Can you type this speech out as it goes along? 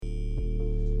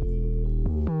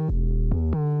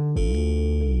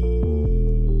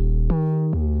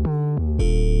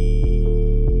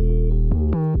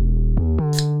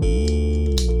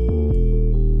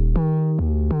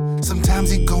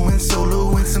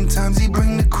Sometimes he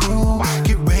bring the crew.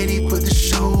 Get ready for the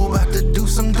show, about to do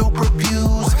some dope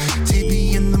reviews.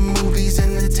 TV in the movies,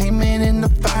 entertainment in the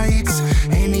fights.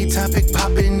 Any topic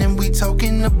popping and we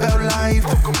talking about life.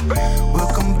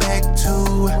 Welcome back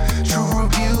to True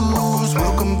Reviews.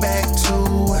 Welcome back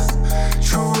to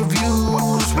True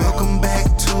Reviews. Welcome back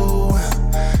to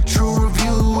True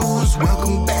Reviews.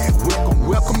 Welcome back,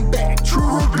 welcome back,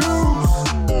 True Reviews.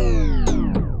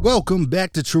 Welcome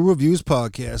back to True Reviews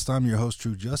Podcast. I'm your host,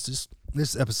 True Justice.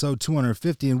 This is episode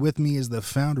 250, and with me is the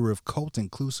founder of Cult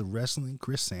Inclusive Wrestling,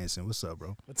 Chris Sandson. What's up,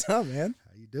 bro? What's up, man?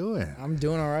 How you doing? I'm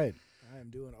doing all right. I am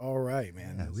doing all right,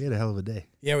 man. Yeah, we had a hell of a day.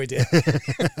 Yeah, we did.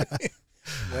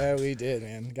 Yeah, we did,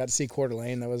 man. Got to see Coeur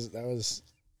d'Alene. That was.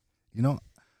 You know,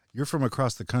 you're from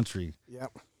across the country.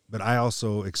 Yep. But I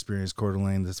also experienced Coeur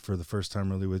d'Alene this for the first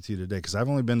time really with you today, because I've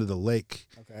only been to the lake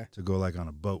to go like on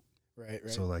a boat. Right.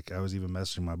 So like I was even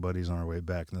messaging my buddies on our way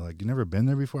back, and they're like, "You never been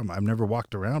there before?" I've never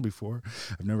walked around before.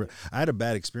 I had a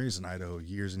bad experience in Idaho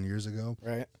years and years ago.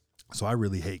 Right. So I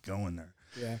really hate going there.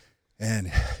 Yeah.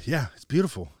 And yeah, it's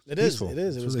beautiful. It is. It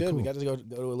was really good. Cool. We got to go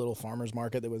to a little farmer's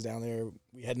market that was down there.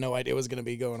 We had no idea what was going to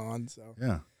be going on. So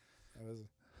yeah, that was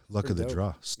luck of the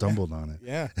draw. Stumbled on it.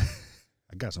 Yeah.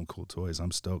 I got some cool toys.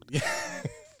 I'm stoked. Yeah.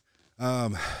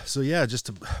 So yeah, just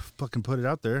to fucking put it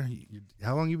out there,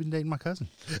 how long you been dating my cousin?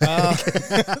 God,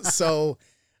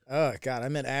 I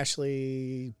met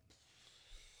Ashley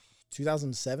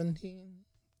 2017.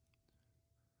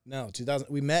 No, 2000.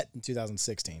 We met in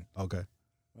 2016. Okay.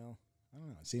 Well, I don't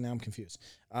know. See, now I'm confused.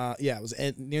 Yeah, it was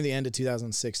near the end of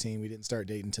 2016. We didn't start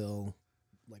dating until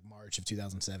like March of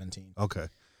 2017. Okay.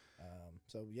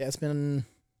 So yeah, it's been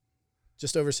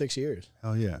just over 6 years.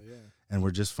 Hell yeah. So, yeah. And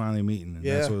we're just finally meeting, and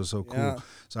that's what was so cool. Yeah.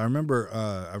 So I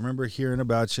remember hearing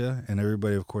about you, and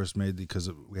everybody, of course, because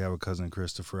we have a cousin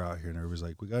Christopher out here, and everybody's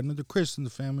like, "We got another Chris in the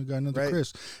family. We got another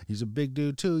Chris. He's a big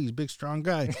dude too. He's a big, strong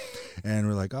guy." And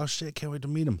we're like, "Oh shit, can't wait to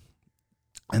meet him."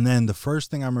 And then the first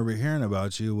thing I remember hearing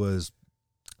about you was,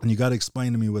 and you got to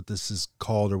explain to me what this is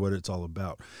called or what it's all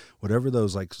about. Whatever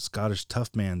those like Scottish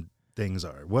tough man things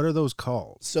are. What are those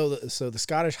called? So the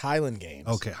Scottish Highland Games.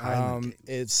 Okay, Highland Games.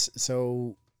 It's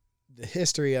so. The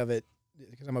history of it,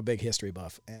 because I'm a big history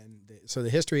buff, and so the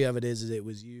history of it is it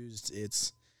was used,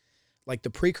 it's like the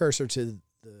precursor to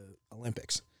the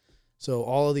Olympics. So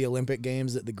all of the Olympic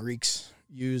games that the Greeks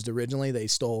used originally, they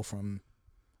stole from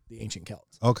the ancient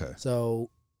Celts. Okay. So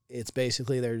it's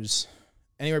basically there's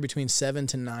anywhere between 7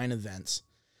 to 9 events,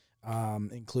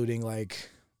 including like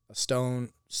a stone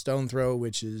throw,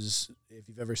 which is, if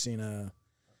you've ever seen a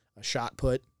shot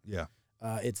put,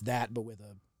 it's that, but with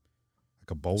a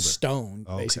boulder stone,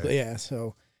 basically. Yeah,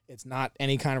 so it's not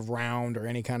any kind of round or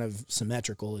any kind of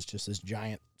symmetrical. It's just this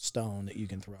giant stone that you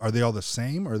can throw. Are they all the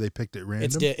same, or are they picked at random?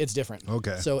 It's different.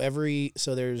 Okay. So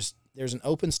there's an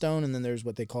open stone, and then there's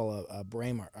what they call a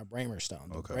Bramer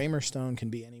stone. Okay. The Bramer stone can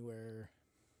be anywhere.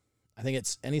 I think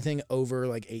it's anything over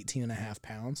like 18.5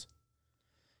 pounds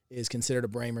is considered a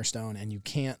Bramer stone, and you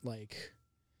can't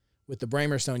with the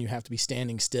Bramer stone you have to be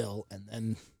standing still and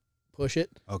then push it.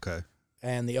 Okay.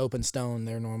 And the open stone,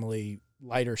 they're normally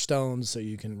lighter stones, so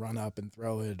you can run up and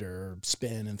throw it or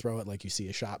spin and throw it like you see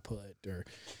a shot put or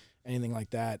anything like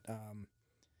that.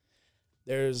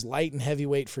 There's light and heavy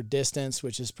weight for distance,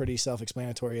 which is pretty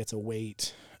self-explanatory. It's a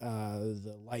weight.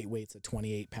 The light weight's a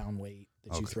 28-pound weight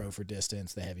that you throw for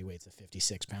distance. The heavy weight's a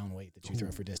 56-pound weight that you throw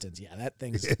for distance. Yeah, that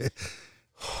thing's...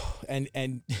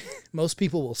 and most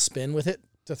people will spin with it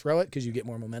to throw it because you get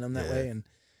more momentum that way. And,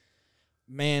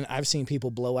 man, I've seen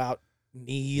people blow out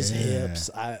knees, hips.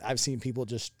 I've seen people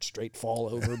just straight fall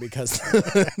over because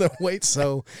the weight's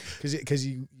so, because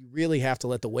you really have to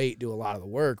let the weight do a lot of the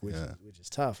work, which is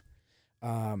tough.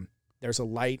 There's a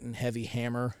light and heavy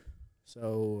hammer.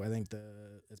 So I think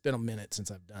it's been a minute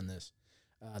since I've done this.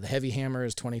 The heavy hammer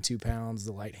is 22 pounds.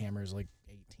 The light hammer is like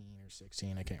 18 or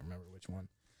 16. I can't remember which one.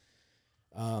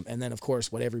 And then, of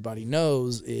course, what everybody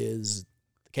knows is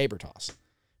the caber toss,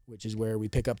 which is where we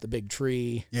pick up the big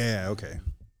tree. Yeah, okay.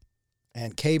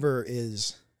 And caber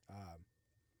is,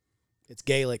 it's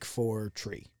Gaelic for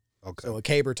tree. Okay. So a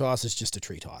caber toss is just a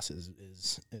tree toss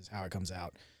is how it comes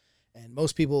out. And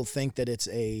most people think that it's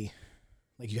you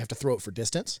have to throw it for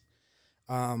distance.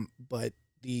 But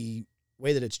the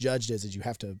way that it's judged is you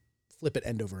have to flip it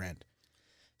end over end.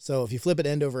 So if you flip it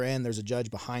end over end, there's a judge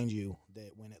behind you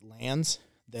that when it lands,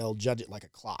 they'll judge it like a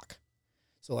clock.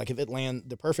 So like if it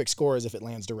the perfect score is if it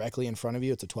lands directly in front of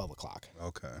you, it's a 12 o'clock.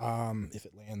 Okay. If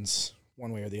it lands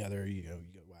one way or the other, you go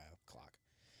wow, clock.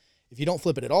 If you don't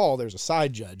flip it at all, there's a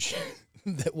side judge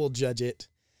that will judge it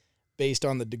based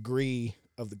on the degree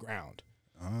of the ground.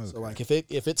 Okay. So like if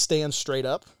it stands straight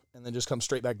up and then just come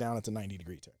straight back down. It's a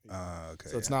 90-degree turn. Okay.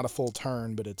 So it's not a full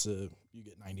turn, but you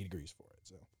get 90 degrees for it.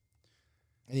 So,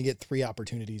 and you get 3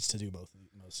 opportunities to do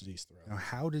most of these throws. Now,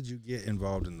 how did you get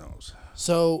involved in those?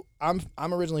 So I'm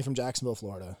originally from Jacksonville,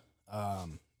 Florida,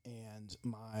 and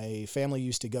my family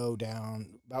used to go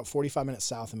down about 45 minutes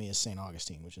south of me is St.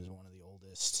 Augustine, which is one of the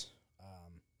oldest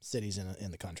cities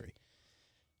in the country.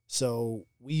 So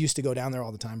we used to go down there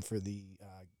all the time for the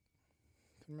I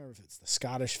can't remember if it's the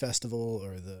Scottish Festival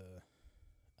or the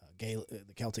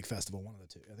the Celtic Festival, one of the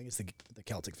two. I think it's the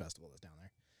Celtic Festival that's down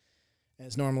there. And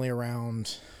it's normally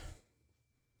around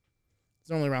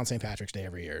St. Patrick's Day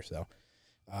every year. So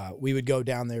we would go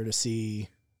down there to see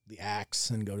the acts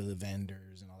and go to the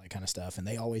vendors and all that kind of stuff. And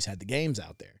they always had the games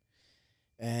out there.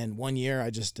 And one year I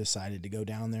just decided to go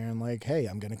down there and like, hey,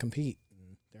 I'm going to compete.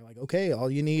 And they're like, okay, all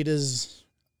you need is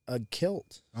a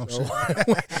kilt. Oh, so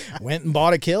sure. went and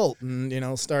bought a kilt and,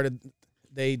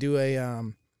 they do a,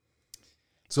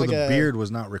 So like the beard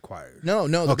was not required. No,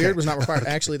 the Okay. beard was not required.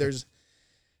 Actually, there's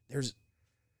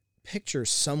pictures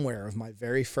somewhere of my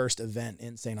very first event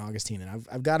in St. Augustine, and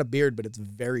I've got a beard, but it's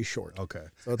very short. Okay.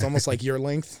 So it's almost like your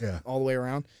length Yeah. all the way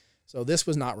around. So this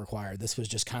was not required. This was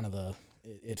just kind of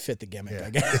it fit the gimmick,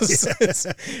 I guess.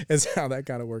 Is how that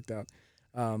kind of worked out.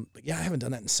 But yeah, I haven't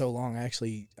done that in so long. I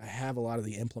have a lot of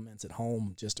the implements at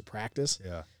home just to practice.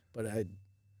 Yeah. But I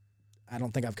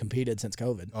don't think I've competed since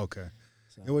COVID. Okay.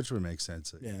 So. Yeah, which would make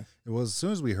sense. Yeah. It was as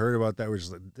soon as we heard about that, we're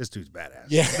just like, this dude's badass.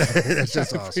 Yeah. That's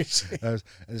just I awesome. appreciate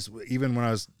Even when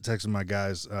I was texting my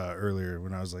guys earlier,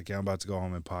 when I was like, yeah, I'm about to go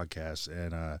home and podcast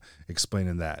and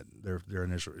explaining that, their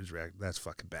initial reaction, that's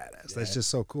fucking badass. Yeah. That's just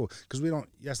so cool. Because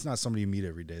that's not somebody you meet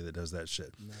every day that does that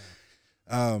shit. No.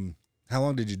 How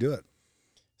long did you do it?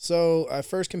 So I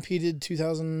first competed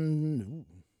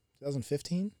 2015, I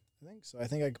think. So I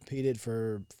think I competed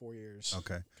for 4 years.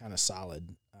 Okay. Kind of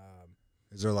solid.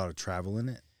 Is there a lot of travel in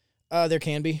it? There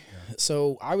can be. Yeah.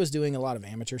 So I was doing a lot of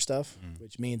amateur stuff,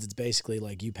 which means it's basically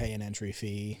like you pay an entry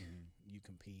fee, you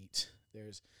compete.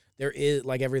 There is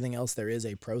like everything else, there is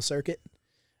a pro circuit,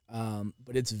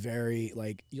 but it's very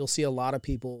like you'll see a lot of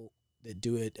people that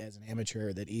do it as an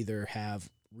amateur that either have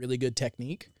really good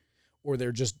technique or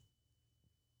they're just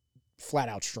flat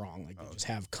out strong, like they just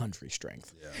have country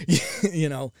strength.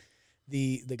 Yeah.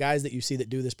 The guys that you see that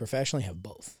do this professionally have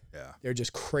both. Yeah. They're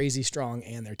just crazy strong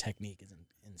and their technique is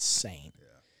insane. Yeah.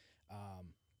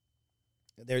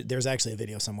 There's actually a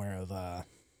video somewhere of I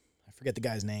forget the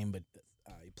guy's name, but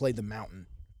he played the Mountain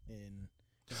in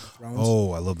Game of Thrones.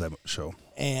 Oh, I love that show.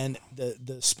 And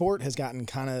the sport has gotten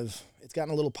it's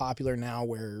gotten a little popular now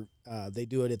where they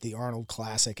do it at the Arnold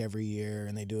Classic every year,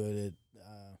 and they do it at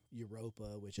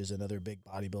Europa, which is another big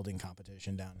bodybuilding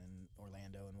competition down in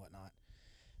Orlando and whatnot.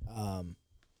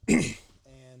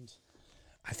 And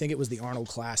I think it was the Arnold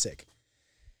Classic,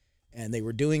 and they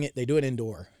do it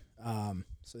indoor.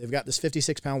 So they've got this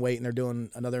 56-pound weight, and they're doing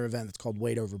another event that's called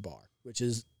weight over bar, which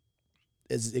is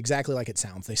exactly like it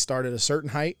sounds. They start at a certain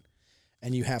height,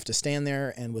 and you have to stand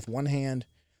there and with one hand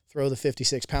throw the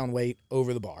 56-pound weight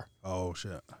over the bar. Oh,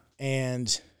 shit.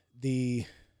 And they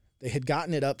had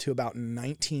gotten it up to about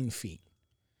 19 feet,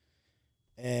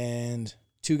 and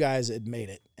 2 guys had made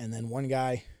it, and then one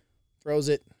guy throws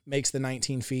it, makes the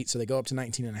 19 feet, so they go up to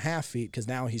 19 and a half feet because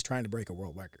now he's trying to break a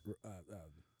world record,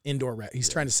 indoor record. He's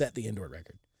trying to set the indoor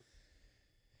record.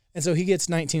 And so he gets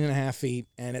 19 and a half feet,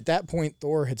 and at that point,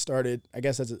 Thor had started, I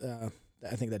guess that's, I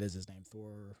think that is his name,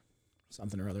 Thor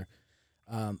something or other.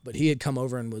 But he had come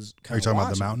over and was kind of Are you talking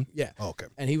about the watching. Mountain? Yeah. Oh, okay.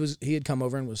 And he had come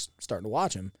over and was starting to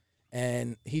watch him,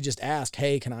 and he just asked,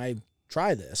 hey, can I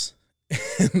try this?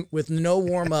 With no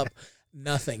warm-up,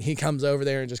 nothing. He comes over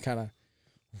there and just kind of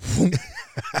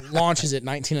launches it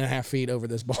 19 and a half feet over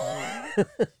this bar.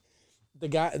 The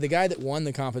guy that won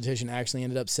the competition actually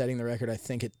ended up setting the record, I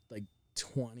think, at like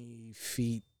 20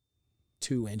 feet,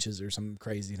 2 inches or some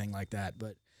crazy thing like that.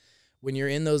 But when you're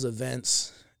in those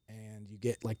events and you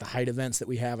get like the height events that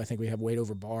we have, I think we have weight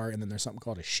over bar, and then there's something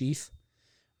called a sheath,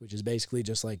 which is basically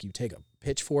just like you take a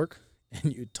pitchfork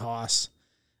and you toss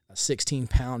a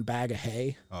 16-pound bag of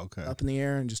hay up in the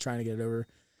air and just trying to get it over.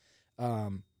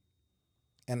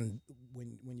 And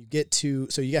when you get to,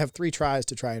 so you have 3 tries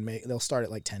to try and make, they'll start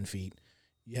at like 10 feet.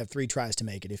 You have 3 tries to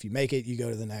make it. If you make it, you go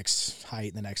to the next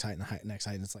height, the next height, and the next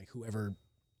height. And it's like whoever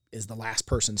is the last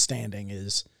person standing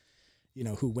is,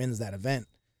 who wins that event.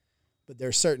 But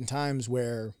there's certain times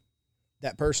where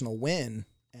that person will win,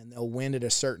 and they'll win at a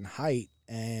certain height,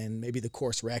 and maybe the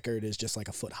course record is just like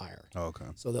a foot higher. Oh, okay.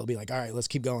 So they'll be like, all right, let's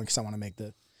keep going because I want to make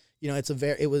the,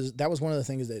 that was one of the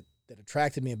things that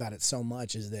attracted me about it so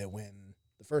much, is that when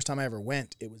the first time I ever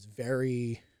went, it was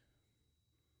very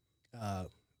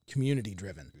community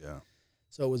driven. Yeah.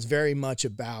 So it was very much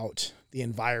about the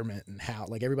environment and how,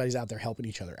 like, everybody's out there helping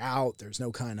each other out. There's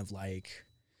no kind of like,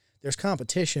 there's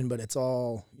competition, but it's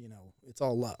all, you know, it's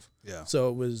all love. Yeah. So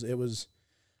it was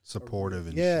supportive.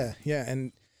 And yeah.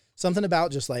 And something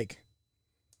about just like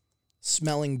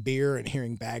smelling beer and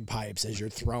hearing bagpipes as you're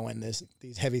throwing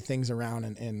these heavy things around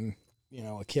and you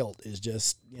know, a kilt is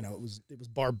just, you know, it was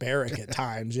barbaric at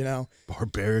times, you know.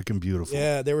 Barbaric and beautiful.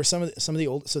 Yeah, there were some of the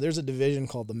old. So there's a division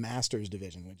called the Masters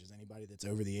Division, which is anybody that's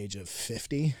over the age of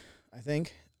 50, I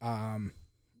think.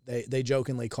 They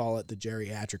jokingly call it the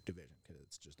geriatric division because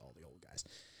it's just all the old guys.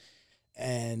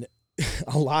 And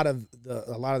a lot of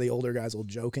the older guys will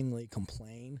jokingly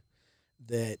complain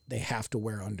that they have to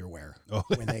wear underwear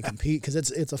when they compete because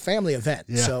it's a family event.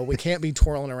 Yeah. So we can't be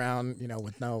twirling around, you know,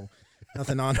 with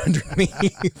nothing on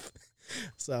underneath.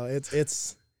 So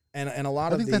it's and a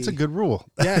lot I of think that's a good rule.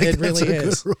 Yeah, it really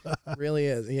is. It really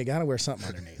is. You got to wear something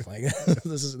underneath. Like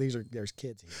there's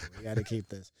kids here. We got to keep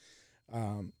this.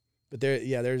 But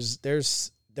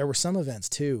there were some events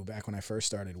too back when I first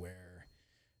started where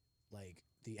like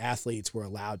the athletes were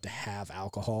allowed to have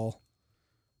alcohol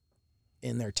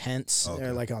in their tents. Okay.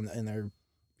 They're like in their,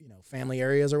 you know, family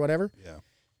areas or whatever. Yeah.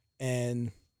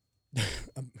 And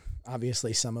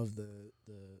obviously some of the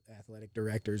athletic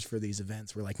directors for these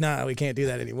events were like, nah, we can't do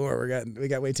that anymore. We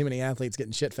got way too many athletes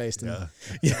getting shit faced. And,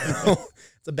 you know,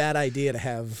 it's a bad idea to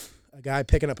have a guy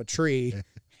picking up a tree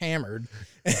hammered.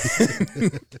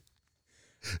 But,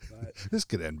 this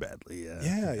could end badly.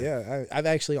 Yeah. Yeah. I've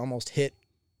actually almost hit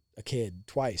a kid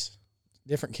twice.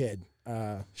 Different kid.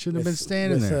 Shouldn't have been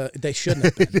standing there. They shouldn't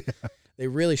have been. Yeah. They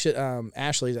really should.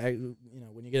 Ashley's, you know,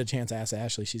 when you get a chance, ask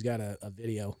Ashley. She's got a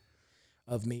video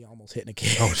of me almost hitting a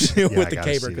kid with the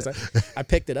caber because I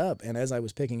picked it up, and as I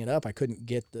was picking it up, I couldn't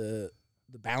get the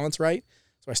balance right,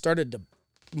 so I started to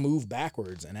move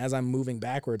backwards. And as I'm moving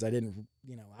backwards, I didn't,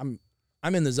 you know,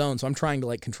 I'm in the zone, so I'm trying to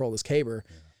like control this caber.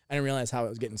 Yeah. I didn't realize how I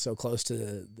was getting so close to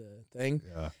the thing.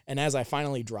 Yeah. And as I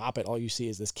finally drop it, all you see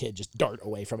is this kid just dart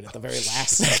away from it at the very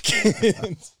last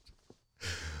second.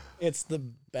 It's the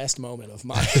best moment of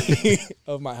my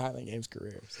Highland Games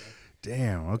career. So.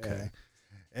 Damn. Okay.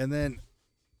 Yeah. And then,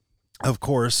 of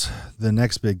course, the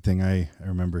next big thing I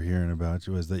remember hearing about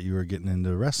you was that you were getting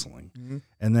into wrestling. Mm-hmm.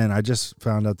 And then I just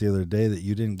found out the other day that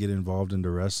you didn't get involved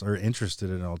into wrestling or interested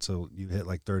in it until you hit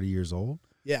like 30 years old.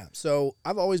 Yeah. So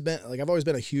I've always been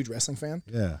a huge wrestling fan.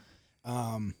 Yeah.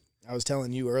 I was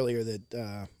telling you earlier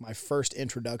that my first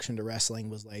introduction to wrestling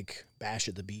was like Bash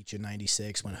at the Beach in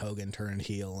 '96 when Hogan turned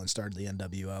heel and started the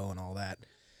NWO and all that.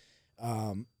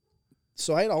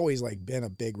 So I had always like been a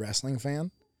big wrestling fan.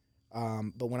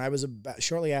 But when I was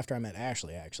shortly after I met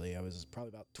Ashley, actually, I was probably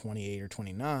about 28 or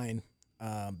 29.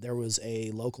 There was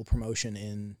a local promotion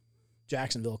in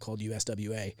Jacksonville called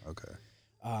USWA. Okay.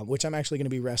 Which I'm actually going to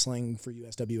be wrestling for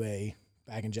USWA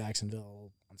back in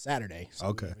Jacksonville on Saturday. So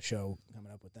okay. We have a show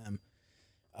coming up with them.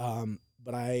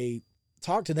 But I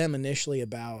talked to them initially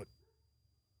about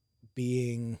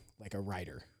being like a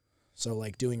writer. So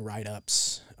like doing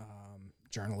write-ups,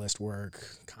 journalist work,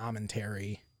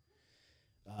 commentary,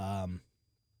 you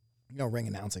know, ring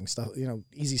announcing stuff, you know,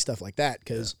 easy stuff like that.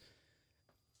 Because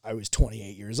I was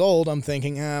 28 years old. I'm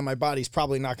thinking, my body's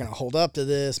probably not going to hold up to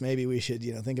this. Maybe we should,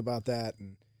 you know, think about that.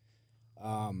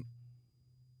 And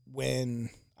when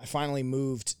I finally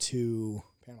moved to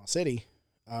Panama City,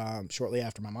 shortly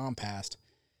after my mom passed,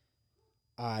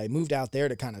 I moved out there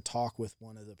to kind of talk with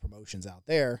one of the promotions out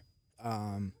there.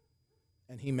 And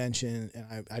he mentioned,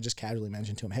 and I just casually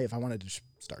mentioned to him, hey, if I wanted to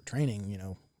start training, you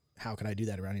know, how could I do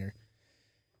that around here?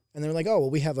 And they were like, oh,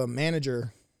 well, we have a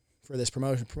manager for this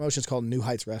promotion. Promotion's called New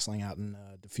Heights Wrestling out in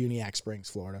Defuniak Springs,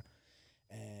 Florida.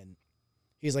 And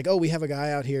he's like, oh, we have a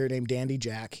guy out here named Dandy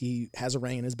Jack. He has a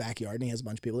ring in his backyard, and he has a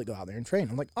bunch of people that go out there and train.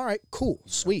 I'm like, all right, cool,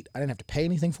 sweet. I didn't have to pay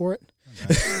anything for it.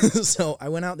 Okay. So I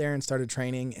went out there and started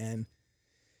training, and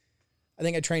I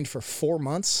think I trained for 4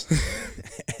 months,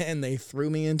 and they threw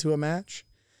me into a match.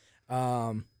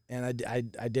 And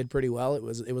I did pretty well. It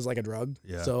was like a drug.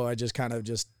 Yeah. So I just kind of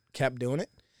just kept doing it.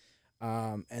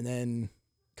 And then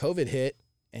COVID hit,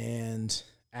 and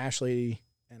Ashley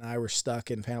and I were stuck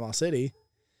in Panama City.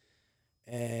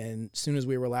 And as soon as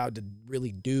we were allowed to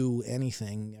really do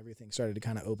anything, everything started to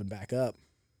kind of open back up.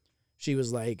 She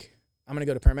was like, I'm going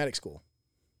to go to paramedic school.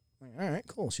 I'm like, all right,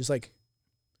 cool. She's like,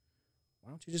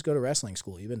 why don't you just go to wrestling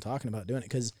school? You've been talking about doing it.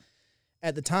 Because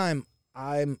at the time,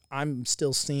 I'm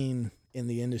still seen in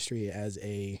the industry as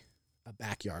a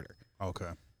backyarder. Okay.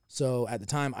 So at the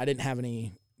time, I didn't have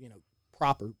any, you know,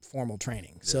 proper formal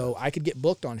training. Yeah. So I could get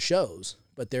booked on shows,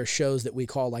 but they're shows that we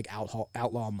call like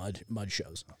outlaw mud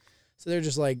shows. So they're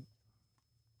just like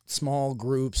small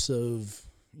groups of,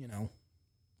 you know,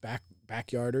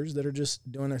 backyarders that are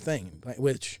just doing their thing.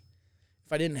 Which,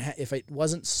 if it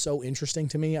wasn't so interesting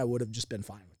to me, I would have just been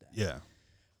fine with that. Yeah.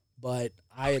 But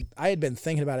I had been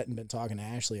thinking about it and been talking to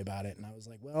Ashley about it, and I was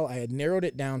like, well, I had narrowed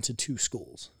it down to 2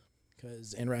 schools,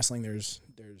 because in wrestling there's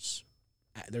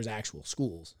actual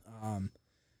schools.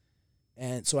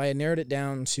 And so I had narrowed it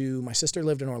down to, my sister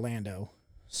lived in Orlando,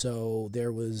 so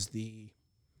there was they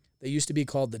used to be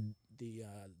called the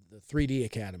 3D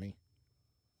Academy,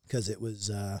 because it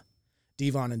was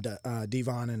Devon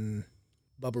and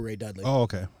Bubba Ray Dudley. Oh,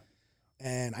 okay.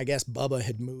 And I guess Bubba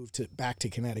had moved back to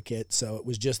Connecticut, so it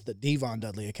was just the Devon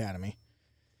Dudley Academy.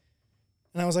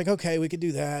 And I was like, okay, we could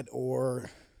do that. Or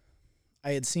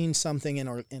I had seen something in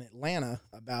Atlanta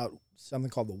about something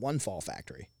called the One Fall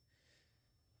Factory.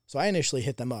 So I initially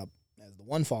hit them up as the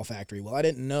One Fall Factory. Well, I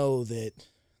didn't know that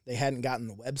they hadn't gotten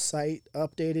the website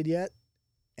updated yet,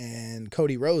 and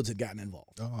Cody Rhodes had gotten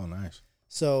involved. Oh, nice.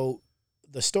 So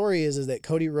the story is that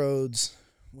Cody Rhodes,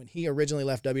 when he originally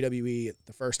left WWE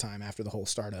the first time after the whole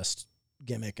Stardust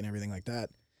gimmick and everything like that,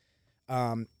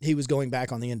 he was going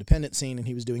back on the independent scene, and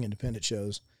he was doing independent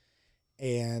shows.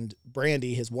 And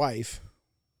Brandy, his wife,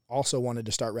 also wanted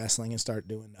to start wrestling and start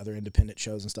doing other independent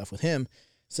shows and stuff with him.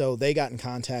 So they got in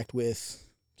contact with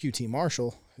QT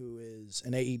Marshall, who is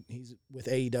he's with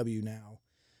AEW now,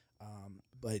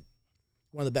 but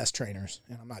one of the best trainers.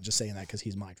 And I'm not just saying that because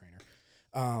he's my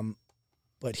trainer.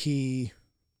 But he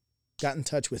got in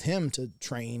touch with him to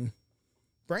train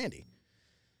Brandy.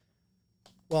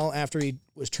 Well, after he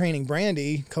was training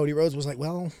Brandy, Cody Rhodes was like,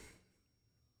 well,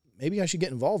 maybe I should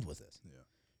get involved with this. Yeah.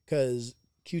 Because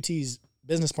QT's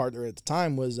business partner at the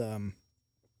time was, do you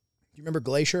remember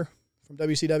Glacier from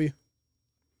WCW?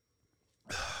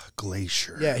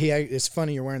 Glacier. Yeah, it's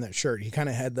funny you're wearing that shirt. He kind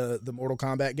of had the Mortal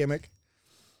Kombat gimmick.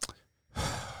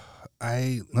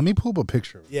 Let me pull up a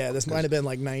picture. Yeah, this might have been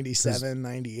like 97,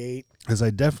 98. Because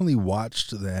I definitely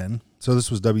watched then. So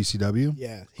this was WCW?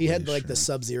 Yeah, he had like the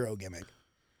Sub-Zero gimmick.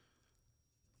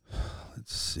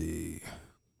 Let's see.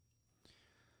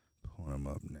 Pulling him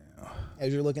up now.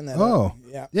 As you're looking that up.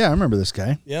 Yeah. Yeah, I remember this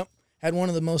guy. Yep. Had one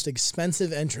of the most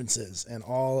expensive entrances in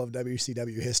all of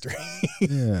WCW history.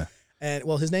 Yeah. And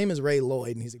well, his name is Ray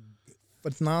Lloyd, and he's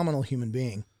a phenomenal human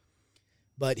being.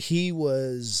 But he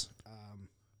was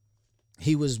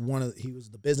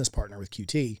the business partner with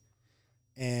QT,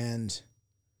 and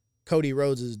Cody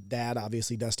Rhodes' dad,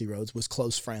 obviously Dusty Rhodes, was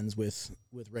close friends with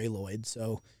Ray Lloyd.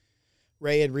 So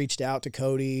Ray had reached out to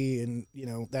Cody, and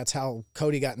that's how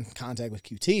Cody got in contact with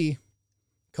QT.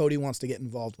 Cody wants to get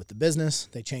involved with the business.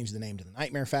 They changed the name to the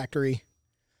Nightmare Factory.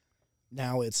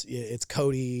 Now it's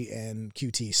Cody and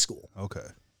QT's school. Okay.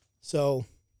 So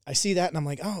I see that and I'm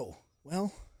like, oh,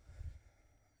 well,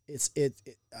 it's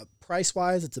price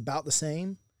wise, it's about the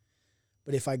same.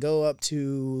 But if I go up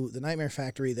to the Nightmare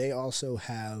Factory, they also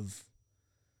have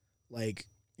like,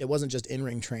 it wasn't just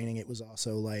in-ring training. It was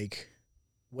also like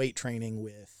weight training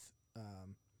with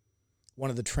one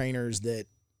of the trainers that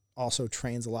also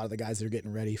trains a lot of the guys that are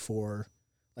getting ready for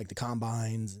like the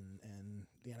combines and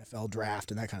the NFL draft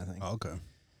and that kind of thing. Oh, okay.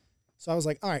 So I was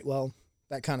like, all right, well,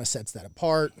 that kind of sets that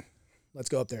apart. Let's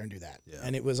go up there and do that. Yeah.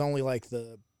 And it was only like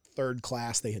the 3rd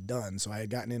class they had done. So I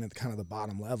had gotten in at kind of the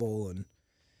bottom level and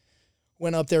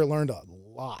went up there, learned a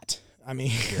lot. I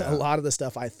mean, a lot of the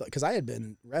stuff I thought, because I had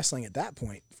been wrestling at that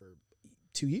point for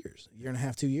 2 years, a year and a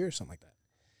half, 2 years, something like that.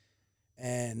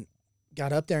 And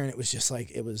got up there and it was just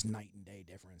like, it was night and day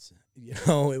difference.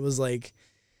 It was like,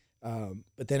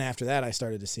 but then after that, I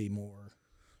started to see more,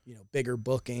 bigger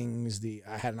bookings.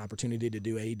 I had an opportunity to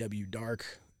do AEW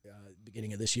Dark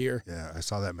beginning of this year. Yeah, I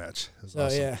saw that match. It was so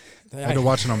awesome. yeah, I had to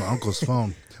watch it on my uncle's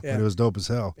phone, yeah. but it was dope as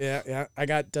hell. Yeah. I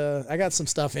got some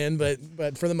stuff in,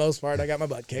 but for the most part, I got my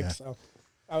butt kicked. Yeah. So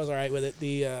I was all right with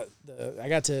it. I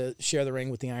got to share the ring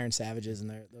with the Iron Savages, and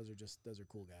those are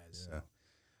cool guys. Yeah.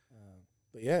 So,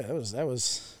 but yeah, that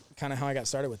was kind of how I got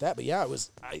started with that. But yeah,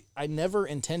 I never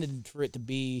intended for it to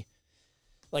be.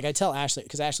 Like I tell Ashley,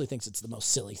 because Ashley thinks it's the most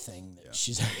silly thing that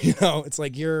she's, it's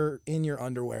like you're in your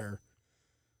underwear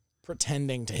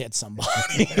pretending to hit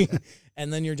somebody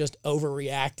and then you're just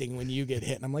overreacting when you get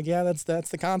hit. And I'm like, yeah, that's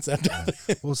the concept of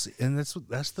it. Well, see, and this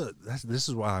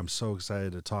is why I'm so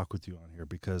excited to talk with you on here,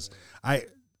 because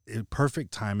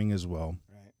perfect timing as well.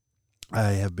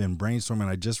 I have been brainstorming.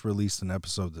 I just released an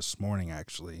episode this morning,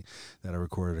 actually, that I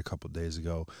recorded a couple of days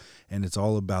ago, and it's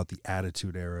all about the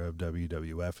Attitude Era of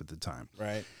WWF at the time.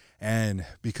 Right. And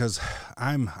because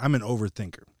I'm an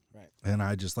overthinker. Right. And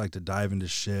I just like to dive into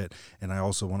shit, and I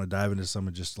also want to dive into some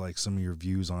of your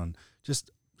views on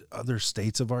just other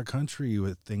states of our country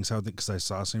with things, how, because I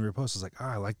saw some of your posts. I was like,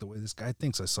 I like the way this guy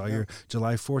thinks. I saw your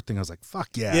July 4th thing. I was like, fuck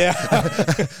yeah.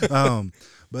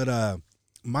 But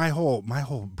my whole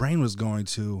brain was going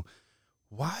to,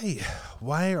 why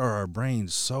are our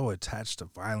brains so attached to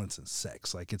violence and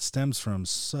sex? Like, it stems from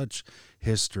such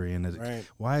history, and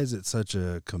why is it such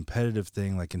a competitive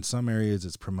thing? Like, in some areas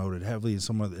it's promoted heavily, in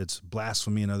some other it's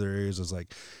blasphemy, in other areas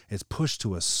it's pushed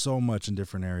to us so much in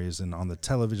different areas and on the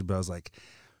television. But I was like,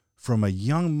 from a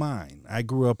young mind, I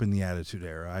grew up in the Attitude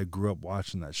Era. I grew up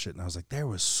watching that shit, and I was like, there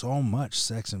was so much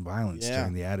sex and violence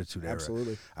during the Attitude Era.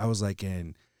 Absolutely. I was like,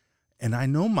 and I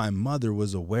know my mother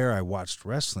was aware I watched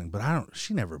wrestling, but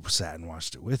she never sat and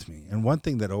watched it with me. And one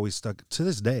thing that always stuck to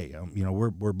this day,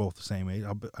 we're both the same age.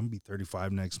 I'm be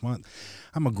 35 next month.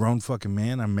 I'm a grown fucking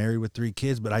man. I'm married with 3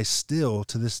 kids, but I still,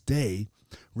 to this day,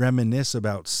 reminisce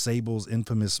about Sable's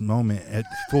infamous moment at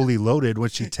Fully Loaded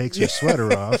when she takes her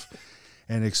sweater off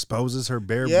and exposes her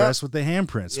bare breast with the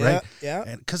handprints, right? Yeah.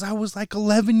 And because I was like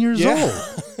 11 years old.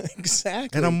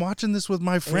 Exactly. And I'm watching this with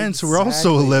my friends who are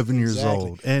also 11 years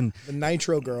old. And the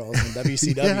Nitro girls in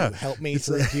WCW helped me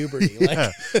through puberty.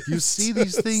 You see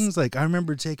these things. Like, I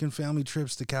remember taking family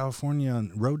trips to California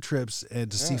on road trips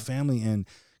and to see family, and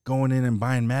going in and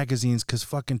buying magazines because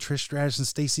fucking Trish Stratus and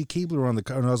Stacy Keibler were on the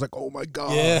cover. And I was like, oh my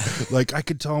God. Yeah. Like, I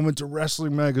could tell them it's a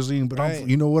wrestling magazine, but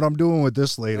you know what I'm doing with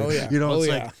this later. Oh, yeah. It's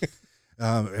like...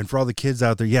 and for all the kids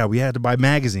out there, we had to buy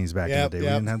magazines back in the day. We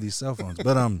didn't have these cell phones.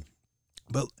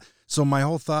 But so my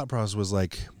whole thought process was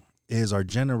like, is our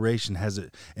generation has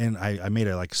it? And I made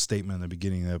a statement in the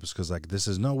beginning of the episode, because like, this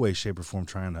is no way, shape, or form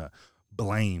trying to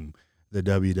blame the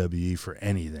WWE for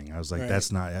anything. I was like,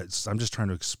 that's not. I'm just trying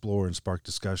to explore and spark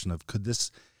discussion of, could this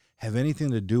have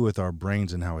anything to do with our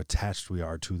brains and how attached we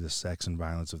are to the sex and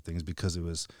violence of things? Because it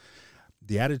was.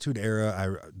 The Attitude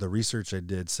Era, the research I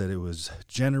did said it was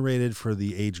generated for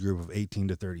the age group of 18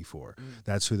 to 34.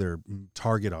 That's who their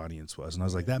target audience was. And I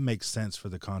was like, that makes sense for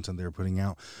the content they were putting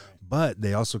out. But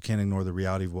they also can't ignore the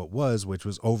reality of what was, which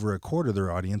was over a quarter of their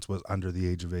audience was under the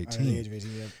age of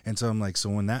 18. And so I'm like,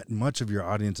 so when that much of your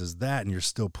audience is that and you're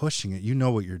still pushing it, you know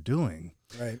what you're doing.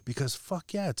 Right. Because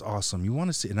fuck yeah, it's awesome. You want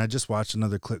to see it. And I just watched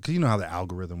another clip, because you know how the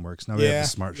algorithm works. Now we have the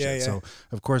smart shit. So,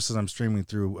 of course, as I'm streaming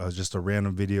through, just a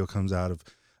random video comes out of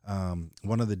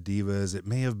one of the divas. It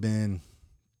may have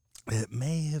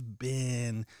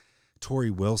been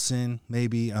Tori Wilson,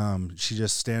 maybe. She's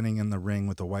just standing in the ring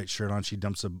with a white shirt on. She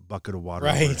dumps a bucket of water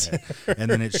over her head. And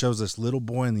then it shows this little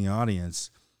boy in the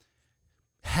audience,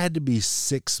 had to be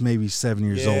 6, maybe 7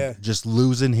 years old, just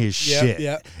losing his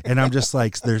shit. And I'm just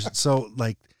like,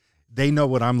 they know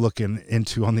what I'm looking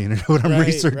into on the internet, what I'm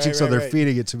researching, so they're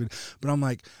feeding it to me. But I'm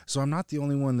like, so I'm not the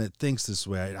only one that thinks this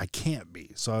way. I can't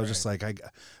be. So I was just like, I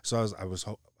was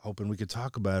hoping we could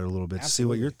talk about it a little bit, to see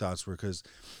what your thoughts were, because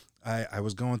I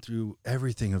was going through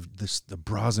everything of the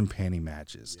bras and panty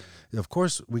matches. Yeah. Of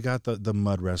course, we got the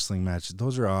mud wrestling matches.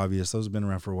 Those are obvious. Those have been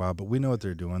around for a while, but we know what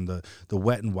they're doing. The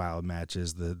wet and wild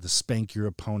matches, the spank your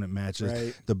opponent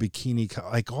matches, the bikini,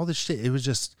 like all this shit. It was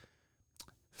just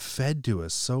fed to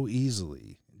us so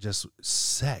easily. Just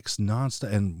sex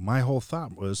nonstop. And my whole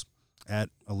thought was, at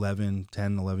 10,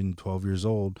 11, 12 years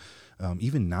old,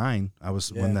 even 9, I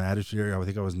was when the Attitude Era, I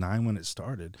think I was 9 when it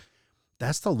started.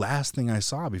 That's the last thing I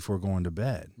saw before going to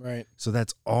bed. Right. So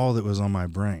that's all that was on my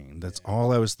brain. That's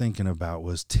all I was thinking about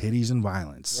was titties and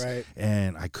violence. Right.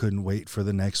 And I couldn't wait for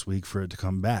the next week for it to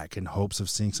come back in hopes of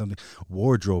seeing something.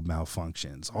 Wardrobe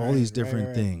malfunctions, all these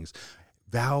different things.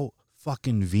 Val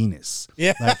fucking Venus.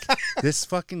 Yeah. Like, this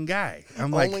fucking guy.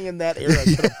 I'm only like, in that era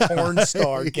could a porn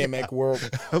star gimmick work.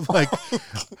 I'm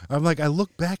like, I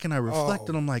look back and I reflect,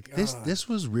 and I'm like, this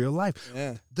was real life.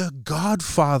 Yeah. The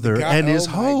Godfather and his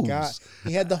hoes.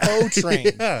 He had the hoe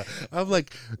train. I'm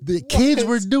like, the kids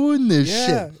were doing this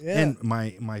shit. Yeah. And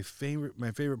my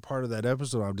favorite part of that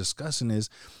episode I'm discussing is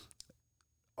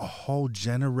a whole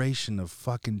generation of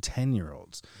fucking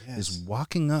 10-year-olds is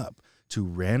walking up to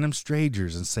random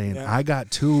strangers and saying, I got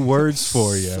 2 words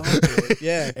for you.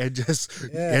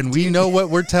 And we know what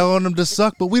we're telling them to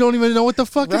suck, but we don't even know what the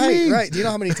fuck it means. Right. Do you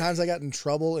know how many times I got in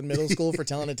trouble in middle school for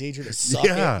telling a teacher to suck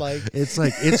it?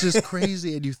 It's just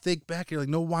crazy. And you think back, you're like,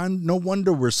 no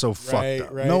wonder we're so fucked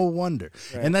up. No wonder.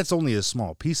 Right. And that's only a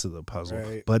small piece of the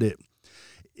puzzle, but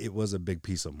it was a big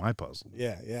piece of my puzzle.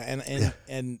 Yeah.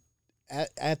 And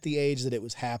at the age that it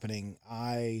was happening,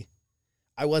 I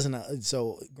wasn't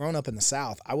so growing up in the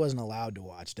South, I wasn't allowed to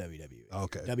watch WWE.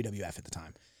 Okay. WWF at the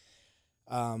time.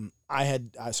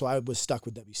 I was stuck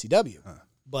with WCW.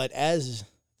 But as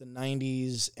the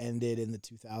 90s ended and the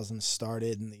 2000s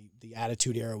started and the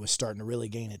Attitude Era was starting to really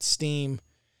gain its steam,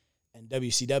 and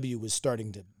WCW was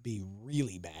starting to be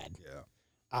really bad. Yeah.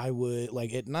 I would,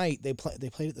 like, at night, they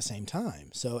played at the same time.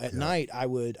 So at night, I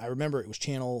remember it was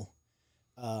channel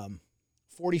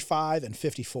 45 and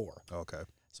 54. Okay.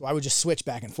 So I would just switch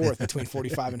back and forth between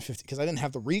 45 and 50 because I didn't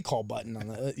have the recall button on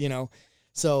the, you know.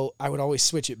 So I would always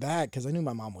switch it back because I knew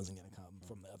my mom wasn't going to come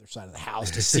from the other side of the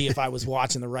house to see if I was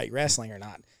watching the right wrestling or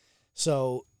not.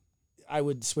 So I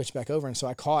would switch back over. And so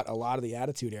I caught a lot of the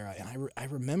Attitude Era. And I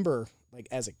remember, like,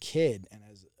 as a kid and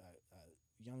as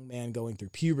a young man going through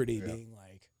puberty being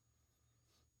like,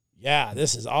 yeah,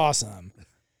 this is awesome.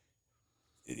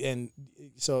 And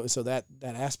so that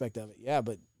aspect of it, yeah.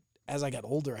 But as I got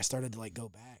older, I started to, like, go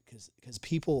back because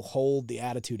people hold the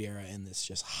Attitude Era in this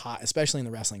just hot, especially in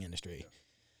the wrestling industry.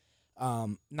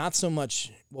 Not so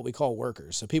much what we call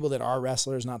workers. So people that are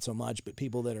wrestlers, not so much, but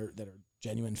people that are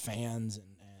genuine fans and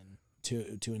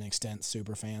to an extent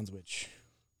super fans, which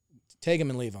take them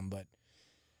and leave them, but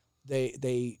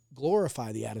they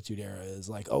glorify the Attitude Era as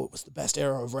like, oh, it was the best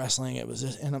era of wrestling. It was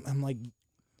this, and I'm like,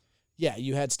 yeah,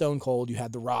 you had Stone Cold, you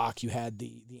had The Rock, you had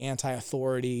the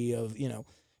anti-authority of, you know,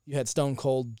 you had Stone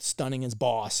Cold stunning his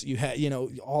boss, you had, you know,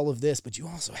 all of this, but you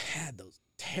also had those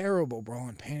terrible bra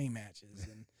and panty matches.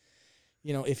 And,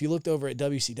 you know, if you looked over at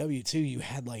WCW too, you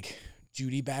had like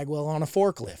Judy Bagwell on a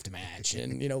forklift match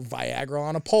and, you know, Viagra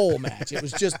on a pole match. It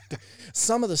was just,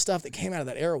 some of the stuff that came out of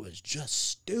that era was just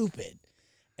stupid.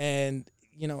 And,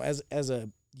 you know, as a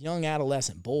young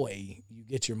adolescent boy, you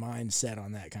get your mind set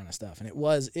on that kind of stuff. And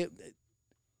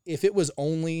if it was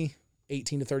only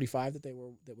 18 to 35 that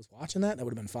was watching that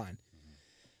would have been fine.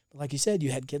 But like you said,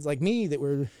 you had kids like me that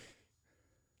were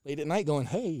late at night going,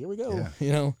 hey, here we go. Yeah.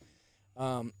 You know,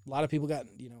 a lot of people got,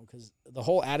 you know, because the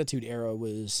whole Attitude Era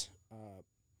was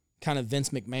kind of Vince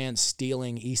McMahon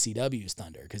stealing ECW's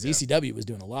thunder because ECW was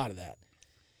doing a lot of that.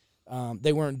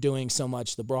 They weren't doing so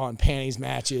much the bra and panties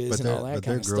matches and all that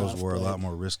kind of stuff. But their girls wore a lot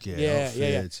more risky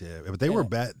outfits. Yeah. But they were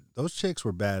bad. Those chicks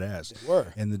were badass. They were.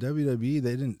 And the WWE,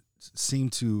 they didn't seem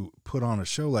to put on a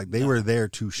show. Like, they were there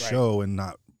to show and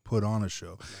not put on a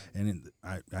show. And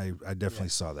I definitely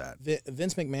saw that.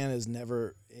 Vince McMahon has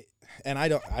never, and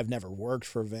I've never worked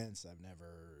for Vince. I've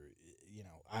never, you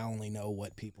know, I only know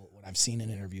what I've seen in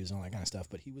interviews and all that kind of stuff.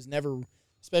 But he was never,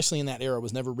 especially in that era,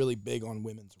 was never really big on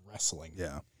women's wrestling.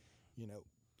 Yeah. You know,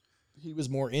 he was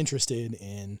more interested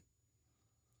in,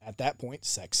 at that point,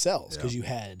 sex sells. Because you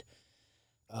had,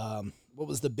 what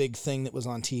was the big thing that was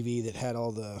on TV that had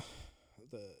all the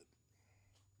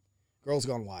Girls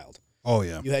Gone Wild? Oh,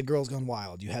 yeah. You had Girls Gone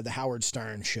Wild. You had the Howard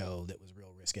Stern show that was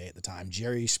real risque at the time.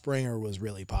 Jerry Springer was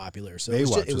really popular. So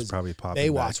Baywatch was probably popular.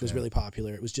 Baywatch was really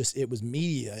popular. It was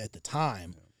media at the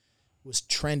time was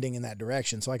trending in that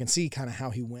direction. So I can see kind of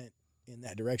how he went in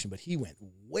that direction, but he went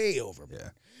way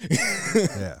overboard.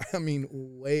 Yeah. I mean,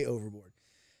 way overboard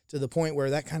to the point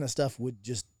where that kind of stuff would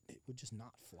just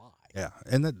not fly. Yeah.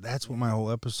 And that's what my whole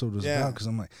episode was about. Cause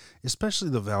I'm like, especially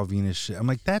the Val Venus shit. I'm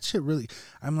like, that shit really,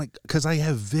 I'm like, cause I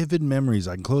have vivid memories.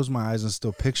 I can close my eyes and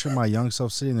still picture my young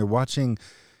self sitting there watching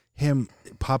him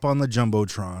pop on the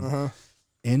Jumbotron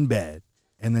in bed.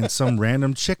 And then some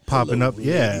random chick popping up.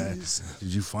 Yeah.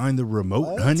 Did you find the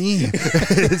remote, honey?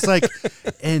 It's like,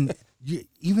 and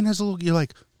even as a little, you're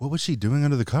like, what was she doing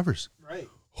under the covers? Right.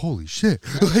 Holy shit.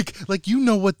 Right. Like, you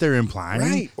know what they're implying.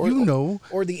 Right.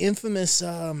 Or the infamous,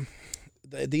 the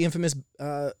infamous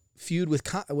feud with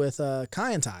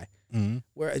Kai and Tai,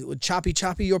 where it would choppy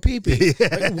your pee-pee.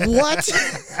 Like, what?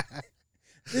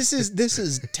 This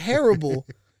is terrible.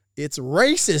 It's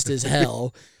racist as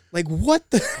hell. Like, what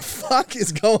the fuck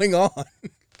is going on?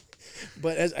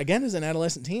 But as an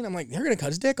adolescent teen, I'm like, they're gonna cut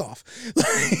his dick off.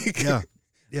 Like,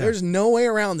 there's no way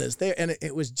around this.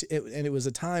 It was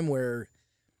a time where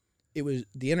the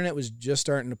internet was just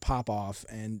starting to pop off,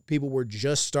 and people were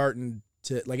just starting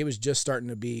to, like, it was just starting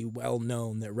to be well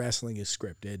known that wrestling is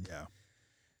scripted. Yeah.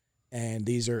 And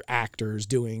these are actors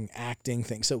doing acting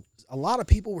things. So a lot of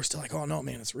people were still like, oh no,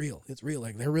 man, it's real. It's real.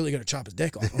 Like, they're really gonna chop his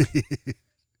dick off.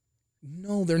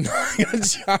 No, they're not going to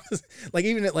chop his, like,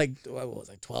 even at, like, what was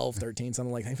it, 12, 13,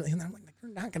 something like that. And I'm like, they're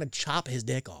not going to chop his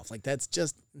dick off. Like, that's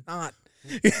just not.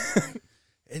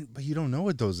 But you don't know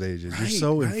at those ages. You're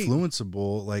so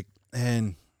influenceable. Like,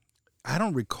 and I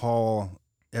don't recall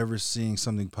ever seeing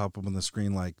something pop up on the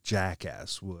screen like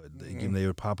Jackass would. They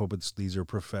would pop up with, these are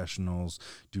professionals.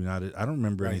 I don't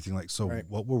remember anything like, so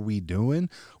what were we doing?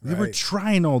 We were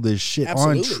trying all this shit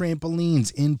on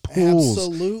trampolines, in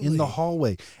pools, in the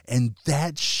hallway. And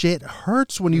that shit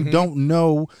hurts when you don't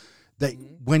know that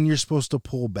when you're supposed to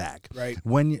pull back, right?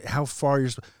 How far you're.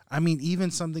 I mean,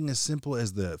 even something as simple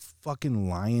as the fucking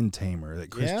lion tamer that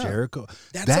Chris Jericho.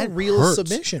 That's that a real hurts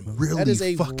submission move. Really, that is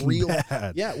a real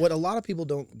bad. Yeah. What a lot of people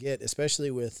don't get,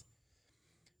 especially with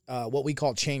what we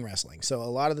call chain wrestling. So a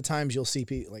lot of the times you'll see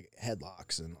people like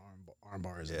headlocks and arm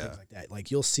bars and things like that.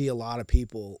 Like you'll see a lot of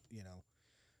people,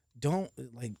 don't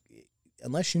like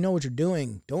unless you know what you're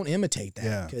doing, don't imitate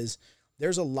that because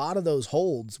there's a lot of those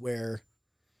holds where.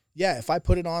 Yeah, if I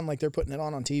put it on like they're putting it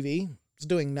on TV, it's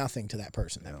doing nothing to that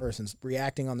person. That person's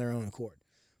reacting on their own accord.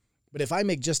 But if I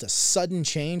make just a sudden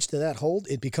change to that hold,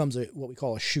 it becomes what we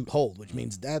call a shoot hold, which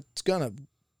means that's gonna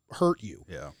hurt you.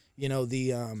 Yeah.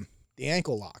 The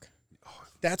ankle lock.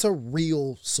 That's a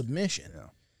real submission. Yeah.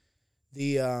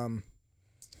 The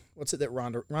what's it that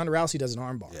Ronda Rousey does an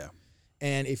arm bar. Yeah.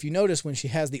 And if you notice when she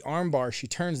has the arm bar, she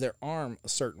turns their arm a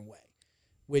certain way,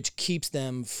 which keeps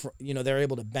them, they're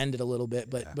able to bend it a little bit.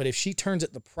 But if she turns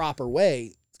it the proper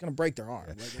way, it's going to break their arm.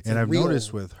 Yeah. Like and I've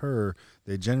noticed with her,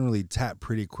 they generally tap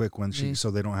pretty quick when so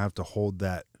they don't have to hold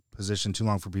that position too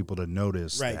long for people to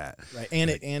notice that. Right. And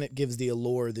it gives the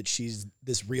allure that she's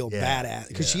this real badass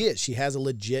because she is. She has a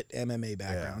legit MMA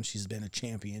background. Yeah. She's been a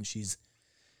champion. She's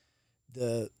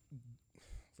for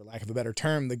lack of a better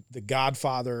term, the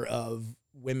godfather of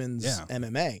women's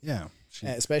MMA. Yeah.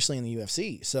 Especially in the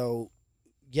UFC. So.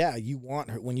 Yeah, you want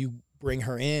her when you bring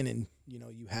her in and, you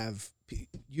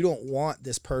don't want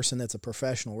this person that's a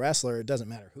professional wrestler, it doesn't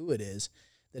matter who it is,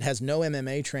 that has no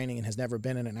MMA training and has never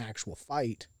been in an actual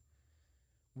fight,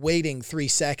 waiting 3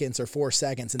 seconds or 4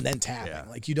 seconds and then tapping. Yeah.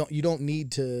 Like you don't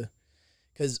need to,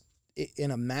 because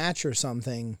in a match or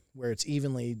something where it's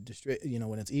evenly,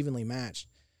 when it's evenly matched,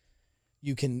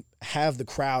 you can have the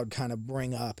crowd kind of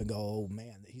bring up and go, oh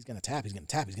man, he's going to tap.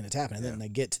 And then they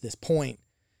get to this point.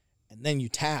 And then you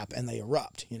tap and they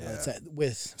erupt. It's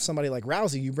with somebody like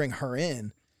Rousey, you bring her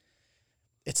in.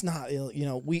 It's not,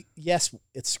 yes,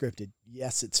 it's scripted.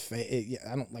 Yes, it's fake.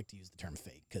 I don't like to use the term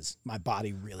fake because my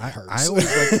body really hurts.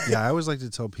 I always like to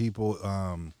tell people,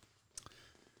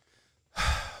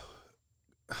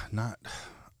 not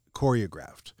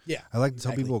choreographed. Yeah. I like to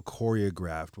tell people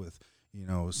choreographed with,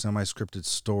 semi-scripted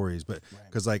stories, but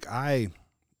because I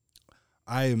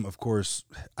am, of course,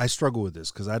 I struggle with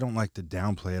this because I don't like to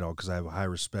downplay it all because I have a high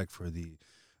respect for the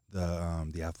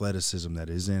athleticism that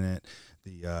is in it,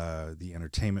 the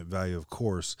entertainment value, of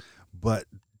course, but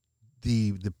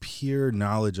the pure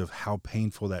knowledge of how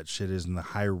painful that shit is and the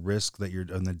high risk that you're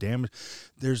and the damage.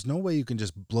 There's no way you can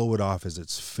just blow it off as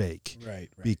it's fake, right?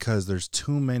 Because there's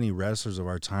too many wrestlers of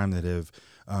our time that have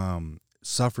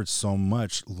suffered so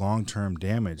much long-term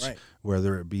damage,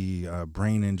 whether it be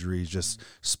brain injuries, just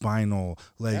spinal,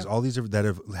 legs, all these that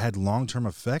have had long-term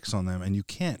effects on them, and you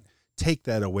can't take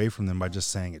that away from them by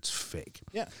just saying it's fake.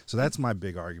 Yeah. So that's my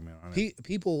big argument on it.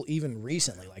 People even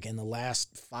recently, like in the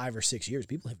last 5 or 6 years,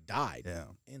 people have died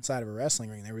inside of a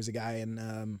wrestling ring. There was a guy in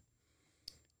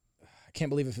I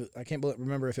can't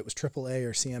remember if it was AAA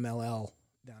or CMLL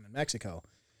down in Mexico.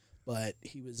 But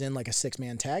he was in like a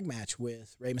 6-man tag match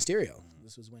with Rey Mysterio.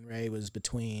 This was when Rey was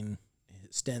between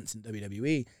his stints in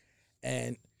WWE.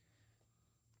 And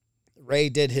Rey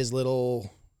did his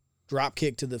little drop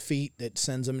kick to the feet that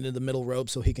sends him into the middle rope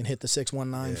so he can hit the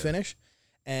 619 finish.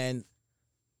 And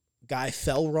guy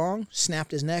fell wrong,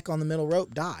 snapped his neck on the middle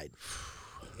rope, died.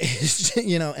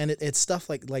 And it's stuff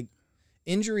like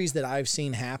injuries that I've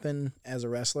seen happen as a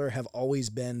wrestler have always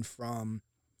been from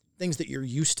things that you're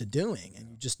used to doing, and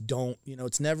you just don't,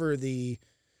 it's never the,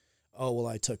 oh, well,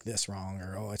 I took this wrong,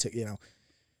 or, oh, I took,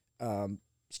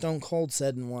 Stone Cold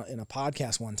said in a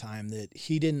podcast one time that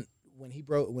he didn't, when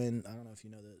I don't know if you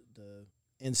know the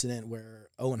incident where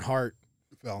Owen Hart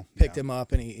picked him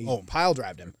up and he pile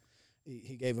drived him.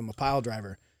 He gave him a pile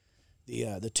driver,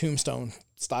 the tombstone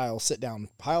style sit down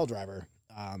pile driver.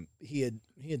 He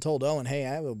had told Owen, hey,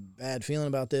 I have a bad feeling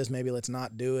about this. Maybe let's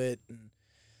not do it.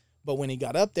 But when he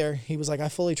got up there, he was like, I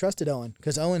fully trusted Owen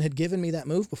because Owen had given me that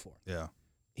move before. Yeah.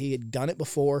 He had done it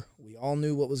before. We all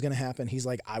knew what was going to happen. He's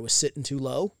like, I was sitting too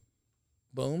low.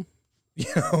 Boom.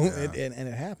 And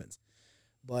it happens.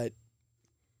 But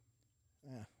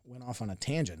went off on a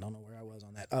tangent. Don't know where I was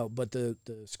on that. Oh, but the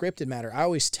scripted matter, I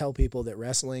always tell people that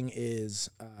wrestling is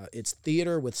it's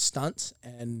theater with stunts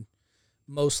and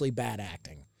mostly bad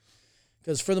acting.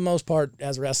 Because for the most part,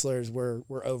 as wrestlers, we're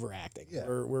overacting. Yeah.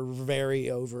 We're very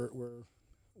over.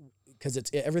 Because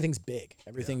everything's big.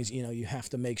 Everything is, you have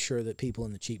to make sure that people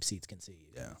in the cheap seats can see you.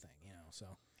 Yeah. So.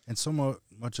 And so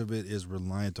much of it is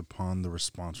reliant upon the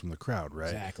response from the crowd,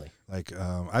 right? Exactly. Like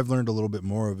I've learned a little bit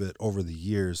more of it over the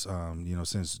years.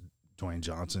 Since Dwayne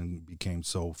Johnson became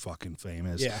so fucking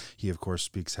famous. Yeah. He of course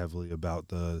speaks heavily about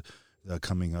the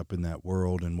coming up in that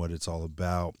world and what it's all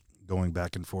about, going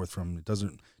back and forth from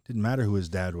didn't matter who his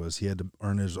dad was. He had to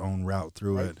earn his own route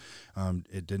through it.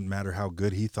 It didn't matter how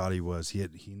good he thought he was. He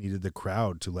needed the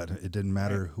crowd to let him. It didn't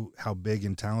matter how big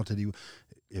and talented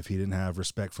if he didn't have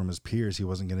respect from his peers, he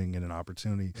wasn't going to get an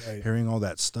opportunity. Hearing all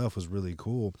that stuff was really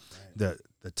cool. The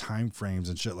time frames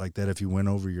and shit like that. If you went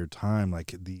over your time,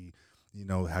 like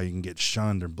how you can get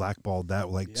shunned or blackballed,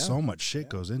 so much shit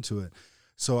goes into it.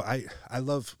 So I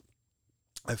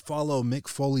follow Mick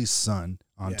Foley's son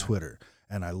on Twitter,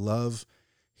 and I love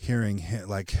hearing him.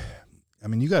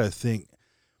 You got to think,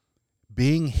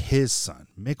 being his son,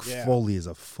 Mick Foley is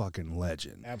a fucking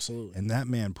legend. Absolutely. And that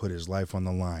man put his life on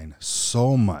the line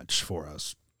so much for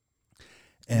us.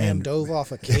 And dove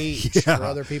off a cage for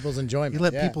other people's enjoyment. He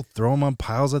let people throw him on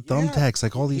piles of thumbtacks,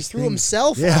 all these things. He threw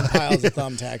himself on piles of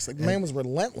thumbtacks. The man was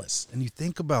relentless. And you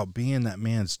think about being that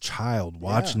man's child,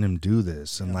 watching him do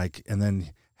this, and and then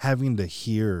having to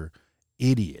hear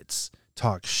idiots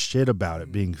talk shit about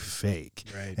it being fake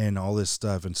and all this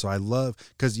stuff. And so I love,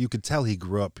 because you could tell he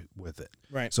grew up with it.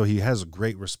 Right. So he has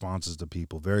great responses to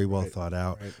people, very well thought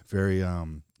out, very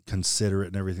considerate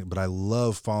and everything. But I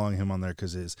love following him on there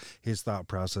because his thought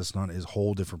process on his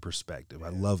whole different perspective. I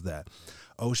love that.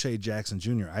 O'Shea Jackson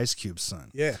Jr., Ice Cube's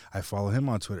son. Yeah. I follow him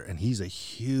on Twitter, and he's a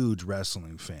huge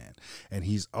wrestling fan. And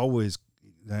he's always,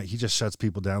 he just shuts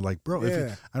people down like, bro,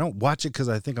 I don't watch it because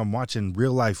I think I'm watching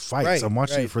real life fights. I'm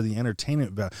watching it for the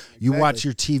entertainment value. You watch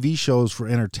your TV shows for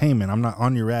entertainment. I'm not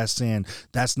on your ass saying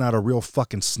that's not a real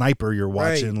fucking sniper you're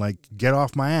watching. Like, get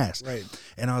off my ass. Right.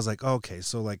 And I was like, okay,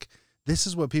 so this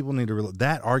is what people need to realize.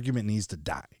 That argument needs to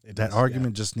die. That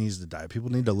argument just needs to die.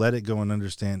 People need to let it go and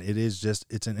understand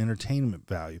it's an entertainment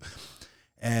value.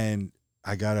 And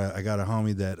I got a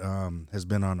homie that has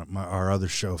been on our other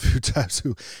show a few times.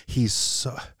 Who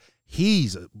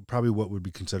he's probably what would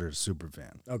be considered a super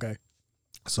fan. Okay.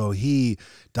 So he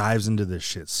dives into this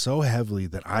shit so heavily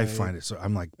that I find it so.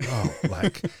 I'm like, oh,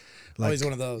 like he's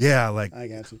one of those. Yeah, I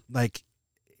got you.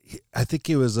 I think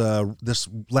it was this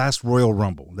last Royal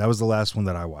Rumble. That was the last one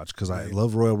that I watched because I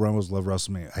love Royal Rumbles, love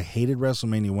WrestleMania. I hated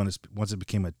WrestleMania once it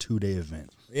became a 2-day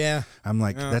event. Yeah. I'm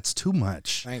like, that's too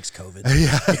much. Thanks, COVID.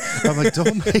 Yeah. I'm like,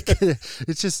 don't make it.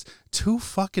 It's just too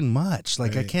fucking much.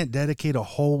 I can't dedicate a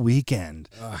whole weekend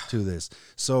to this.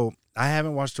 So I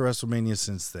haven't watched a WrestleMania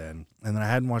since then. And then I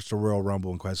hadn't watched a Royal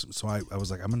Rumble in quite some. So I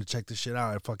was like, I'm going to check this shit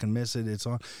out. I fucking miss it. It's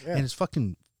on. Yeah. And it's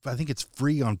fucking, I think it's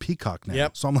free on Peacock now.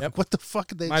 Yep. So I'm like, what the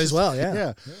fuck? Might as well,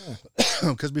 yeah.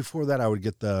 Because before that, I would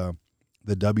get the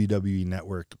WWE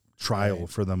Network trial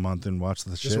for the month and watch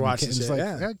the shit. Just watch it.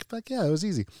 It was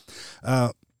easy.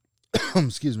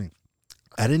 Excuse me.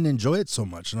 I didn't enjoy it so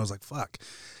much, and I was like, fuck,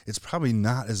 it's probably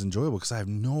not as enjoyable because I have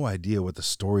no idea what the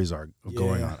stories are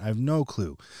going on. I have no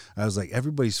clue. I was like,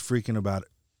 everybody's freaking about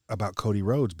Cody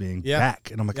Rhodes being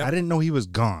back, and I'm like, I didn't know he was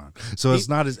gone, so it's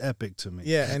not as epic to me.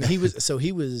 Yeah, and he was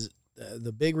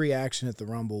the big reaction at the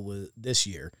Rumble this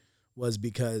year was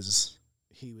because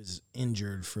he was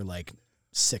injured for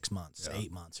 6 months,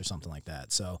 8 months, or something like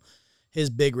that. So his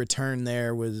big return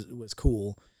there was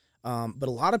cool. But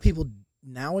a lot of people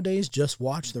nowadays just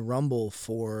watch the Rumble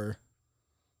for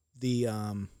the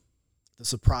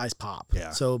surprise pop.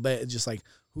 Yeah. So just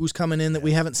who's coming in that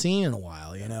we haven't seen in a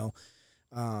while, you know.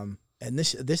 And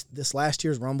this last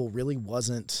year's Rumble really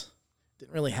didn't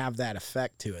really have that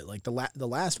effect to it. Like the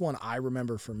last one I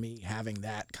remember for me having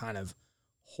that kind of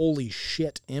holy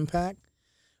shit impact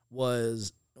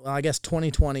was, well, I guess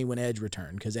 2020 when Edge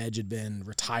returned, because Edge had been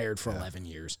retired for 11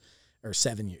 years or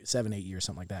 7 years, 8 years,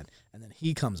 something like that. And then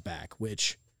he comes back,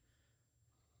 which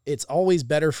it's always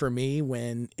better for me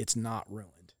when it's not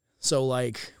ruined.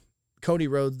 So Cody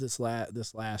Rhodes this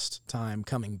last time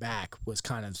coming back was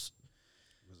kind of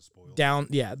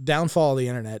downfall of the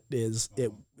internet is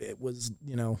it was,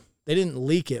 they didn't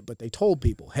leak it, but they told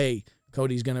people, hey,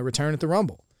 Cody's going to return at the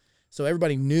Rumble. So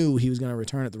everybody knew he was going to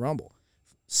return at the Rumble.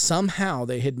 Somehow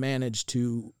they had managed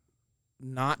to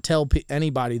not tell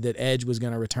anybody that Edge was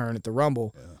going to return at the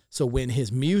Rumble. Yeah. So when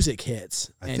his music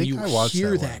hits and you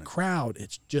hear that crowd,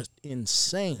 it's just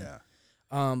insane.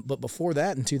 Yeah. But before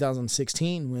that, in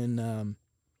 2016, when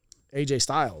AJ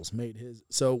Styles made his,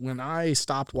 so when I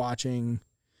stopped watching,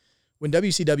 when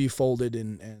WCW folded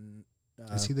and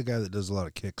is he the guy that does a lot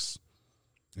of kicks?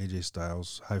 AJ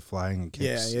Styles, high flying and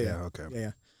kicks. Yeah. Okay.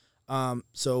 Yeah.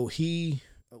 So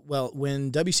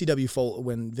when WCW folded,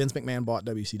 when Vince McMahon bought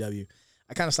WCW,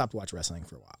 I kind of stopped watching wrestling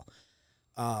for a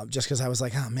while. Just because I was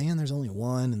like, oh man, there's only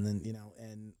one, and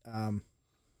then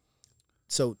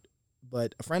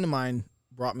but a friend of mine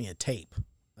brought me a tape.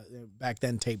 Back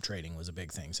then, tape trading was a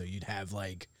big thing. So you'd have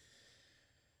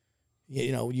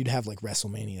you know, you'd have like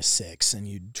WrestleMania 6 and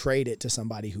you'd trade it to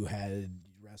somebody who had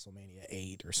WrestleMania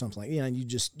 8 or something like, you know, and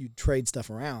you'd trade stuff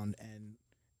around, and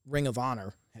Ring of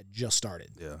Honor had just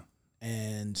started. Yeah.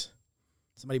 And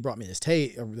somebody brought me this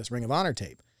tape, or this Ring of Honor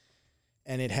tape,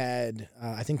 and it had,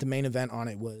 I think the main event on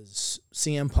it was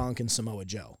CM Punk and Samoa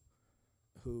Joe,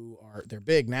 they're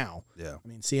big now. Yeah. I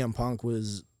mean, CM Punk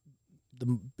was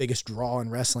the biggest draw in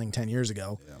wrestling 10 years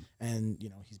ago. Yeah. And, you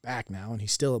know, he's back now and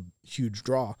he's still a huge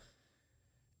draw.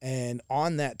 And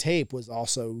on that tape was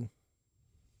also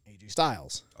AJ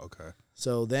Styles. Okay.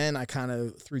 So then I kind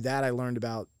of, through that, I learned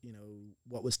about, you know,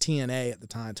 what was TNA at the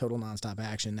time, Total Nonstop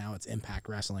Action. Now it's Impact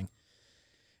Wrestling.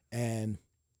 And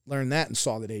learned that and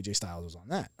saw that AJ Styles was on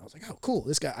that. I was like, oh, cool.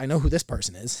 This guy, I know who this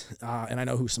person is. And I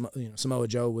know who Samoa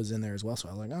Joe was in there as well. So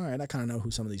I was like, all right, I kind of know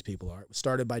who some of these people are. It was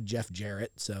started by Jeff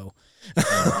Jarrett. So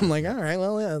I'm like, all right,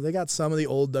 well, yeah, they got some of the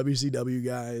old WCW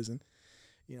guys. And,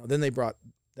 you know, then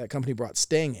that company brought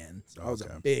Sting in. So I was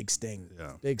a big Sting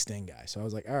guy. So I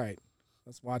was like, all right,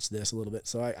 let's watch this a little bit.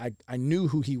 So I knew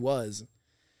who he was.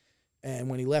 And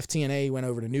when he left TNA, he went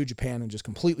over to New Japan and just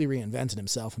completely reinvented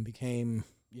himself and became,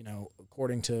 you know,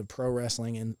 according to Pro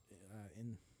Wrestling and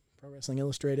in Pro Wrestling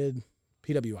Illustrated,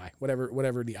 PWI,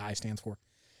 whatever the I stands for,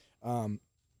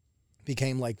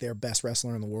 became like their best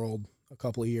wrestler in the world a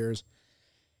couple of years.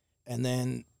 And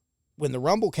then when the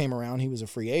Rumble came around, he was a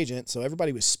free agent, so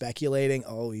everybody was speculating,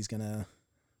 oh, he's gonna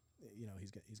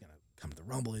come to the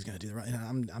Rumble, he's gonna do the Rumble.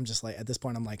 And I'm just like, at this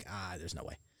point, I'm like, there's no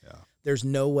way. Yeah. There's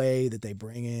no way that they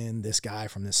bring in this guy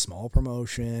from this small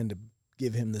promotion to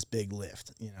give him this big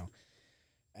lift, you know.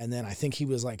 And then I think he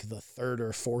was like the third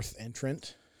or fourth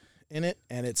entrant in it.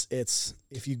 And it's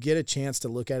if you get a chance to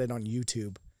look at it on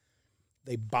YouTube,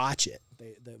 they botch it.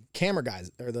 The camera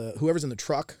guys, or whoever's in the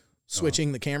truck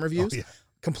switching the camera views,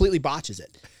 completely botches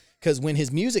it. Because when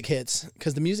his music hits,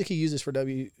 because the music he uses for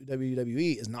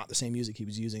WWE is not the same music he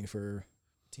was using for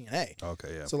TNA.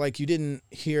 Okay, yeah. So like you didn't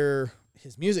hear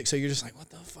his music, so you're just like, what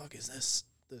the fuck is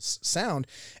this sound?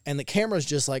 And the camera's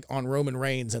just like on Roman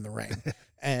Reigns in the ring.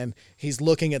 And he's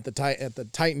looking at the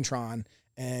Titantron,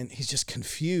 and he's just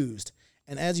confused.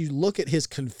 And as you look at his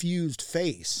confused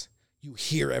face, you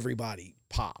hear everybody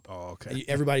pop. Oh, okay. And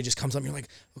everybody just comes up, and you're like,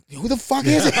 who the fuck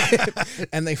is it?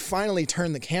 And they finally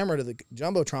turn the camera to the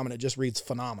Jumbotron, and it just reads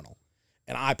phenomenal.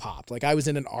 And I popped. Like, I was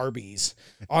in an Arby's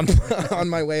on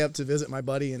my way up to visit my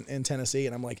buddy in Tennessee,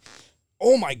 and I'm like,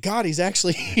 oh my God, he's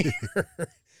actually here.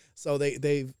 So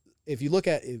if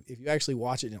you actually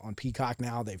watch it on Peacock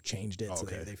now, they've changed it. So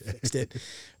they fixed it.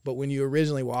 But when you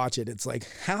originally watch it, it's like,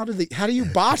 how do you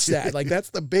botch that? Like, that's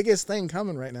the biggest thing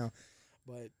coming right now.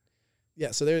 But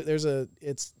yeah, so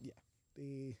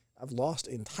I've lost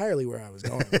entirely where I was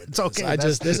going with It's okay.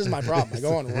 This is my problem. I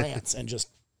go on rants and just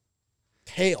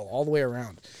tail all the way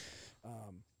around.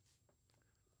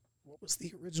 What was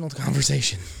the original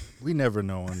conversation? We never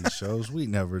know on the shows. We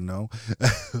never know.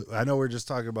 I know we're just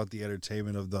talking about the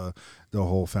entertainment of the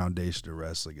whole foundation of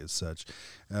wrestling as such.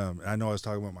 I know I was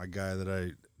talking about my guy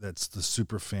that's the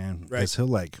super fan. Right.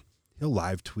 He'll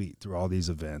live tweet through all these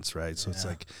events, right? So it's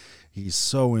like he's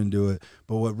so into it.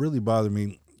 But what really bothered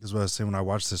me is what I was saying when I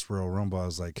watched this Royal Rumble. I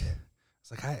was like,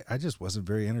 I just wasn't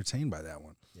very entertained by that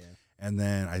one. Yeah. And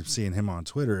then I'm seeing him on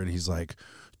Twitter, and he's like,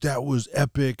 that was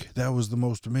epic. That was the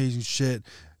most amazing shit.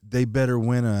 They better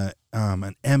win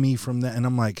an Emmy from that. And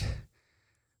I'm like,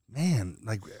 man,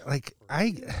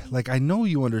 I know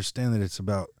you understand that it's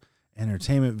about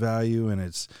entertainment value, and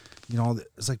it's, you know,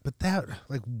 it's like, but that,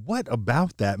 like, what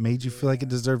about that made you feel like it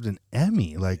deserved an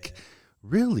Emmy? Like,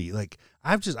 really? Like,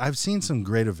 I've seen some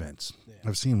great events. Yeah.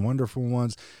 I've seen wonderful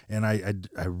ones, and I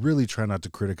really try not to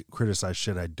criticize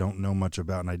shit I don't know much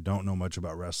about, and I don't know much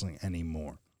about wrestling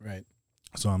anymore. Right.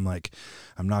 So I'm like,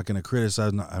 I'm not going to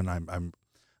criticize, and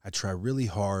I try really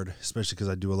hard, especially because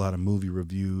I do a lot of movie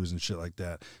reviews and shit like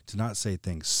that, to not say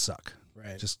things suck.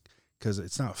 Right. Just because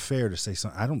it's not fair to say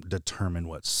something. I don't determine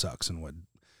what sucks and what.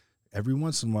 Every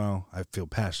once in a while, I feel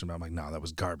passionate about. I'm like, no, that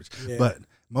was garbage. Yeah. But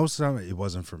most of the time, it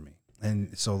wasn't for me.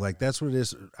 And so, like, that's what it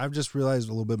is. I've just realized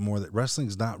a little bit more that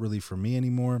wrestling's not really for me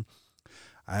anymore.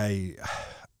 I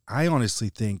honestly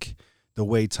think the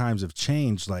way times have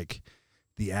changed, like,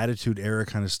 the Attitude Era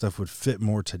kind of stuff would fit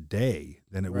more today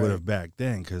than it would have back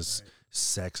then, because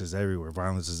sex is everywhere.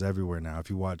 Violence is everywhere now. If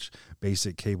you watch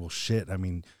basic cable shit, I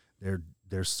mean,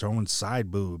 they're showing side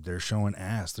boob. They're showing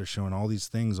ass. They're showing all these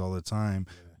things all the time.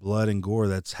 Yeah. Blood and gore,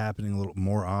 that's happening a little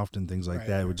more often, things like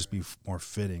that. It would just be more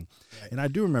fitting. Right. And I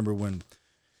do remember when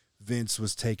Vince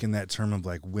was taking that term of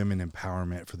like women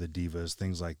empowerment for the divas,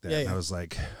 things like that. Yeah, And yeah.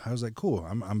 I was like, cool.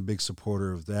 I'm a big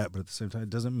supporter of that, but at the same time,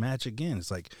 it doesn't match again. It's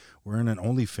like we're in an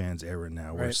OnlyFans era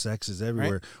now where Right. sex is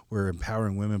everywhere. Right. We're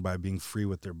empowering women by being free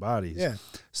with their bodies. Yeah.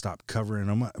 Stop covering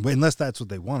them up. But unless that's what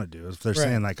they want to do. If they're Right.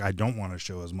 saying like, I don't want to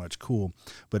show as much, cool.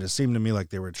 But it seemed to me like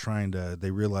they were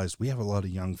they realized we have a lot of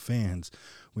young fans.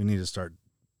 We need to start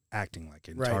acting like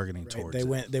it and targeting towards they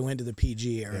it. went to the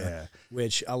PG era, Yeah.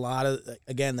 which a lot of,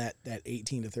 again, that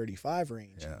 18 to 35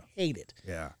 range, Yeah. hated.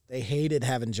 Yeah. They hated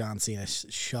having John Cena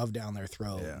shoved down their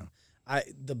throat. Yeah. I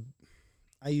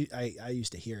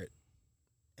used to hear it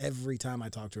every time I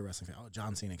talked to a wrestling fan. Oh,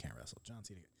 John Cena can't wrestle. John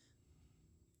Cena.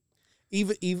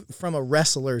 Even from a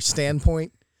wrestler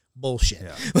standpoint, bullshit.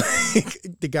 Yeah. Like,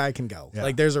 the guy can go. Yeah.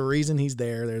 Like, there's a reason he's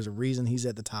there. There's a reason he's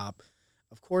at the top.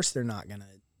 Of course, they're not gonna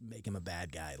make him a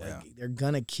bad guy. Like, they're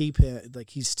gonna keep him.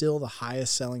 Like, he's still the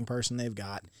highest selling person they've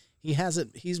got.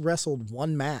 He's wrestled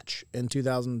one match in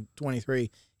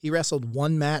 2023. He wrestled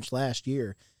one match last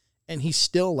year, and he's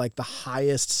still like the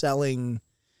highest selling,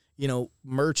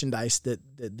 merchandise that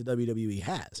the WWE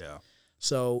has. Yeah.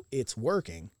 So it's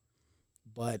working,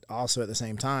 but also at the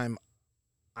same time,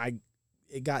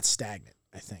 it got stagnant,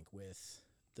 I think, with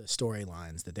the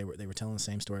storylines that they were telling the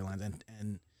same storylines, and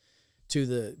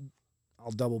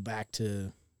I'll double back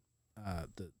to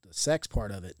the sex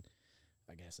part of it.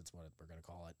 I guess that's what we're gonna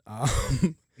call it.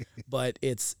 But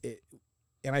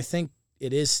and I think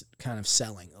it is kind of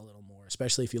selling a little more,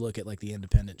 especially if you look at like the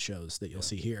independent shows that you'll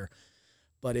see here.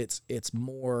 But it's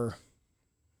more,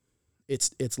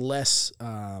 it's less.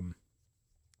 What's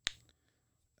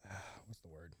the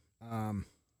word?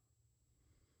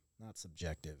 Not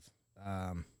subjective.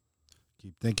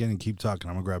 Keep thinking and keep talking.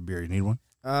 I'm gonna grab a beer. You need one?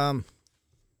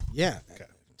 Yeah. Okay.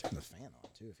 Turn the fan on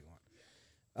too if you want.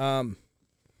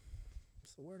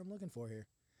 What's the word I'm looking for here?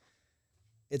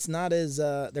 It's not as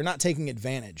they're not taking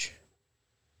advantage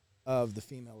of the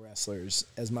female wrestlers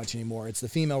as much anymore. It's the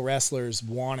female wrestlers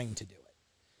wanting to do it.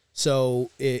 So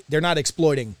they're not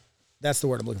exploiting. That's the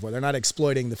word I'm looking for. They're not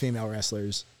exploiting the female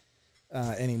wrestlers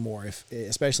anymore.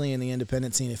 Especially in the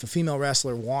independent scene, if a female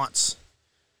wrestler wants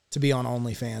to be on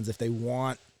OnlyFans, if they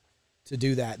want to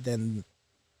do that, then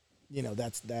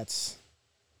that's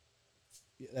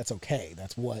okay.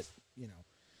 That's what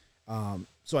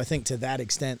So I think to that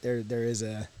extent, there is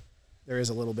a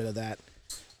little bit of that.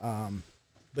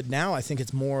 But now I think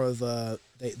it's more of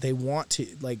they want to,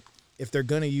 like, if they're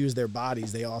going to use their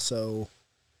bodies, they also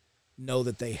know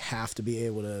that they have to be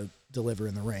able to deliver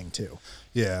in the ring too.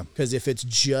 Yeah. Because if it's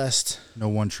just no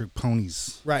one-trick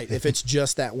ponies. Right. If it's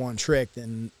just that one trick,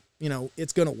 then,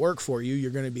 it's going to work for you.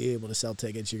 You're going to be able to sell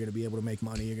tickets. You're going to be able to make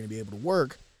money. You're going to be able to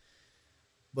work.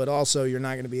 But also, you're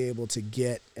not going to be able to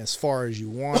get as far as you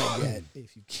want to get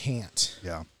if you can't.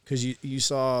 Yeah. Because you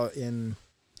saw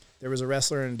there was a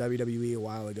wrestler in WWE a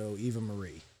while ago, Eva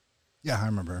Marie. Yeah, I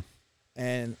remember her.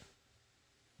 And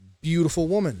beautiful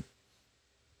woman.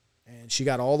 And she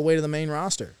got all the way to the main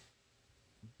roster.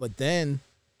 But then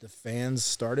the fans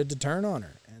started to turn on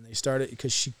her. And they started,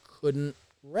 because she couldn't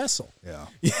wrestle. Yeah.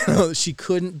 She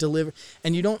couldn't deliver.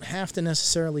 And you don't have to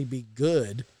necessarily be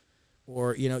good.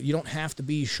 Or, you don't have to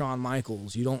be Shawn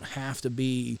Michaels. You don't have to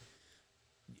be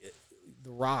The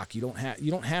Rock. You don't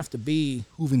have to be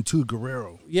Juventud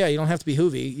Guerrero. Yeah, you don't have to be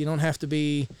Hoovy. You don't have to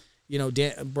be,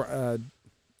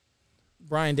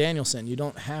 Bryan Danielson. You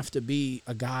don't have to be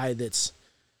a guy that's,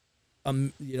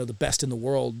 the best in the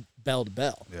world, bell to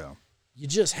bell. Yeah. You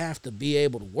just have to be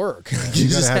able to work. Yeah, you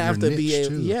just have have to your be niche,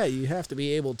 able. too. Yeah, you have to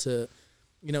be able to.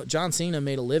 John Cena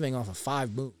made a living off of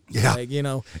 5 moves. Yeah.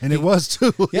 And it was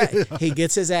too. Yeah, he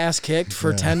gets his ass kicked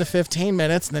for 10 to 15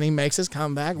 minutes, and then he makes his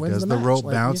comeback, wins Does the the match. rope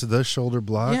bounce, does shoulder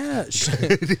block. Yeah.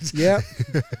 Yeah.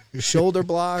 Shoulder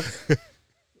block.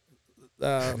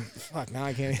 Fuck, now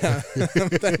I can't.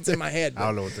 That's in my head. I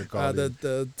don't know what they're called.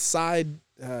 The side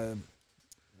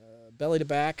belly to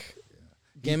back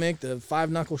gimmick, the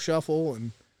 5-knuckle shuffle,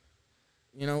 and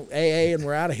AA, and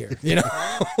we're out of here. And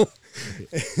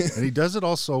he does it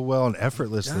all so well and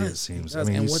effortlessly, it seems. I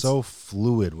mean, he's so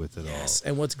fluid with it all.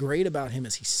 And what's great about him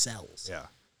is he sells. Yeah.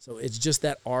 So it's just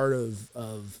that art of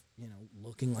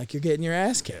looking like you're getting your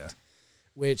ass kicked,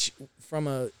 which from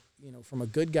a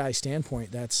good guy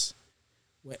standpoint, that's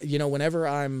whenever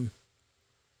I'm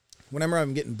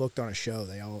getting booked on a show,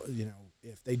 they all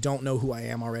if they don't know who I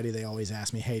am already, they always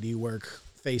ask me, hey, do you work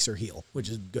face or heel, which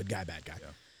is good guy, bad guy. Yeah.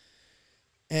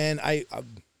 And I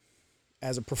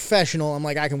as a professional, I'm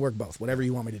like, I can work both, whatever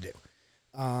you want me to do.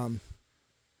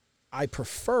 I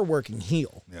prefer working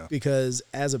heel because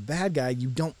as a bad guy, you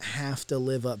don't have to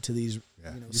live up to these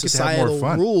societal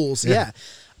rules. Yeah.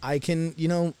 I can,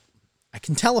 I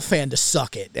can tell a fan to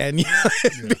suck it, and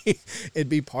it'd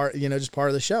be part, just part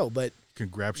of the show. But you can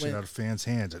grab shit out of fans'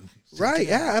 hands and right,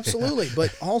 yeah, absolutely.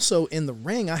 But also in the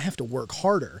ring, I have to work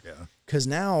harder. Yeah, because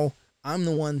now I'm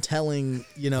the one telling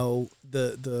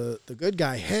the good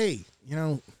guy, hey,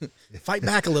 fight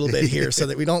back a little bit here so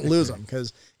that we don't lose them.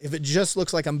 Because if it just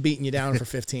looks like I'm beating you down for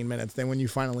 15 minutes, then when you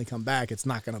finally come back, it's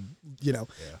not gonna,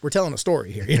 we're telling a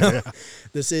story here.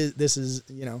 This is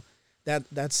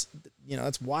that's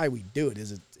why we do it.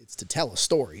 It's to tell a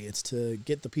story. It's to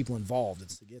get the people involved.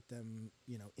 It's to get them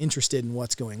interested in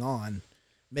what's going on,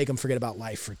 make them forget about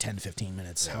life for 10, 15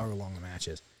 minutes, however long the match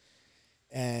is.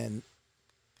 And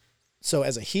so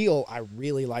as a heel, I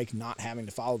really like not having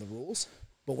to follow the rules.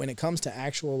 But when it comes to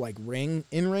actual like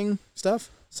in-ring stuff,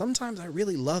 sometimes I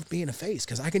really love being a face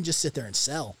because I can just sit there and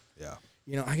sell. Yeah.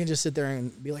 I can just sit there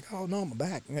and be like, oh no, I'm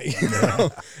back.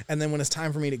 And then when it's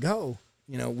time for me to go,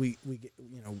 we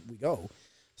go.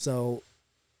 So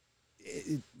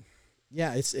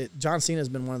John Cena has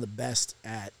been one of the best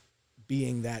at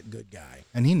being that good guy.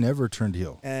 And he never turned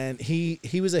heel. And he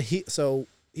was a heel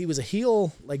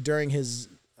like during his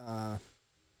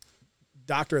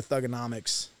Doctor of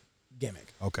Thugonomics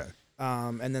gimmick. Okay.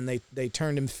 And then they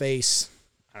turned him face,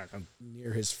 I don't know,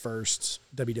 near his first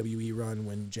WWE run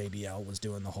when JBL was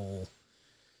doing the whole,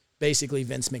 basically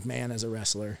Vince McMahon as a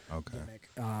wrestler gimmick.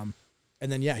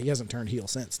 And then, he hasn't turned heel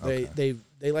since. They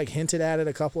like hinted at it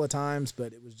a couple of times,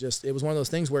 but it was one of those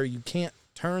things where you can't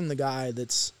turn the guy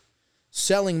that's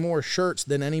selling more shirts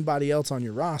than anybody else on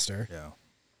your roster. Yeah.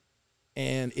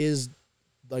 And is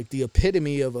like the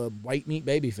epitome of a white meat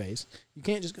babyface. You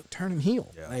can't just go turn him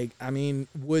heel. Yeah. Like, I mean,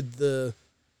 would the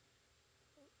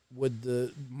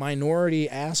minority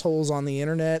assholes on the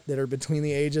internet that are between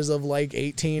the ages of like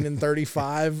 18 and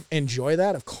 35 enjoy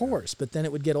that? Of course. But then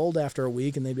it would get old after a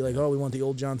week and they'd be like, oh, we want the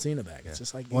old John Cena back. It's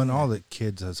just like, when all the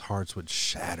kids' hearts would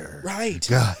shatter. Right.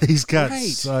 God, he's got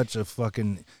such a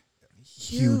fucking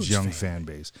huge young fan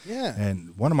base. Yeah.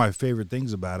 And one of my favorite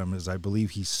things about him is I believe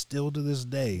he's still to this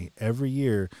day, every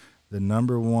year, the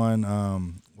number one,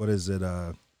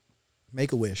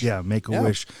 Make-A-Wish. Yeah,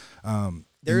 Make-A-Wish.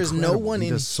 There is no one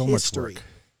in so history, much work.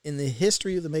 in the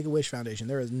history of the Make-A-Wish Foundation,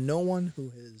 there is no one who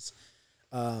has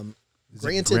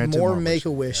granted more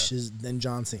Make-A-Wishes than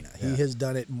John Cena. Yeah. He has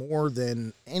done it more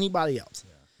than anybody else.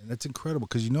 Yeah. And that's incredible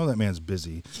because that man's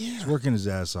busy. Yeah. He's working his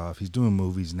ass off. He's doing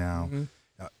movies now. Mm-hmm.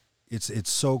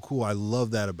 It's so cool. I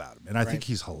love that about him. And I think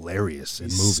he's hilarious in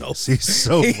movies. He's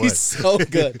so He's so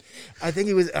good. I think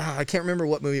he was, I can't remember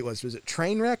what movie it was. Was it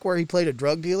Trainwreck where he played a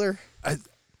drug dealer?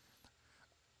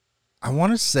 I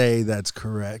want to say that's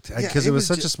correct because it was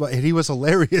such a spot. He was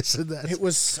hilarious in that. It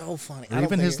was so funny.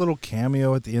 Even his little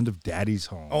cameo at the end of Daddy's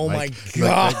Home. Oh my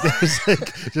God.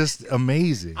 Just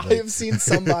amazing. I have seen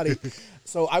somebody.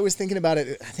 So I was thinking about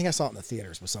it. I think I saw it in the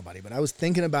theaters with somebody, but I was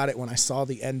thinking about it when I saw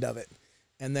the end of it.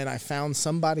 And then I found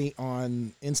somebody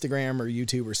on Instagram or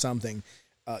YouTube or something,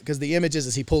 because the image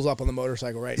is he pulls up on the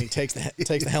motorcycle, right? And he takes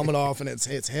the helmet off, and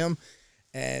it's him.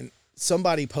 And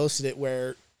somebody posted it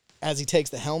where, as he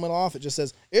takes the helmet off, it just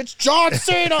says, "It's John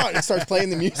Cena." And it starts playing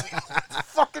the music. It's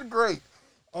fucking great.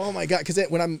 Oh my God! Because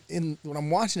when I'm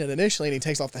watching it initially, and he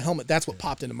takes off the helmet, that's what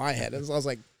popped into my head. And I was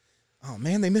like, "Oh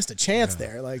man, they missed a chance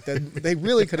there. Like they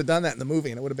really could have done that in the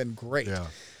movie, and it would have been great." Yeah.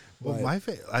 Well, I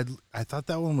thought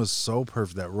that one was so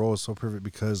perfect. That role was so perfect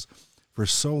because for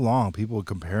so long people would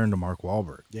compare him to Mark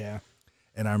Wahlberg. Yeah.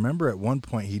 And I remember at one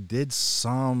point he did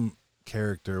some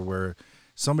character where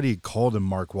somebody called him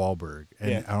Mark Wahlberg.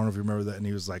 And I don't know if you remember that. And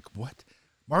he was like, "What?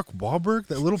 Mark Wahlberg?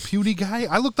 That little puny guy?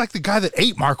 I look like the guy that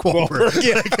ate Mark Wahlberg."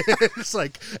 Yeah. It's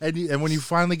like, and when you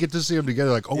finally get to see them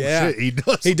together, like, oh shit, he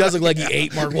does. He does look like he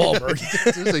ate Mark Wahlberg.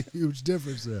 There's a huge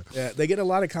difference there. Yeah, they get a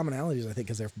lot of commonalities, I think,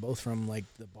 because they're both from like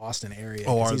the Boston area.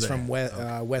 Oh, are he's they? from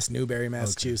West Newbury,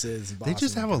 Massachusetts. Okay. They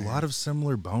just have a lot of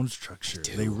similar bone structure.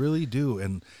 They really do.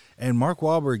 And Mark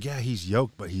Wahlberg, he's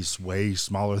yoked, but he's way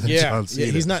smaller than John Cena.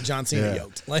 Yeah, he's not John Cena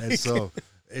yoked. Like, and so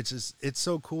it's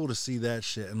so cool to see that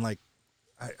shit. And like,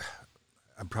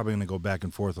 I'm probably going to go back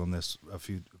and forth on this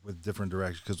with different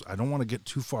directions because I don't want to get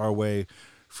too far away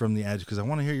from the edge because I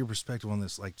want to hear your perspective on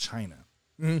this, like China.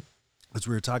 Mm-hmm. As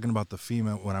we were talking about the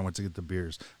FEMA when I went to get the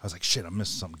beers, I was like, shit, I'm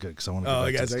missing something good because I want to.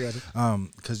 I got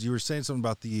it. Because you were saying something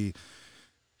about the,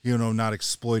 not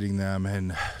exploiting them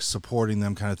and supporting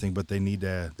them kind of thing, but they need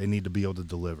to be able to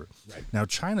deliver. Right. Now,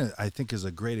 China, I think, is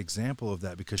a great example of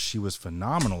that because she was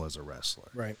phenomenal as a wrestler.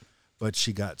 Right. But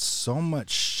she got so much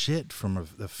shit from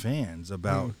the fans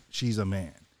about she's a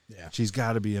man. Yeah. She's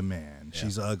got to be a man.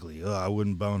 She's ugly. I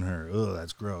wouldn't bone her.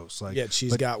 That's gross. Like, yet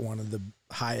she's got one of the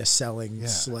highest selling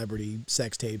celebrity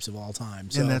sex tapes of all time.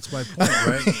 So. And that's my point,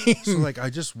 right? So like, I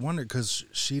just wondered, because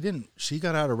she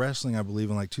got out of wrestling, I believe,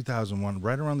 in like 2001,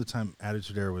 right around the time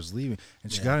Attitude Era was leaving,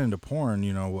 and she got into porn.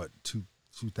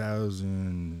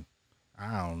 2000,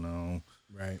 I don't know,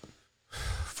 right,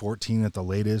 14 at the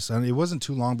latest. I mean, it wasn't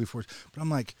too long before, but I'm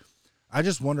like, I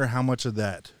just wonder how much of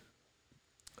that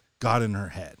got in her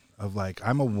head of like,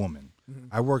 I'm a woman. Mm-hmm.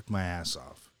 I worked my ass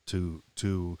off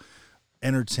to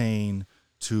entertain,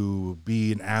 to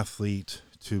be an athlete,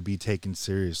 to be taken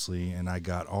seriously, and I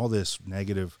got all this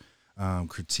negative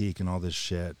critique and all this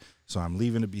shit. So I'm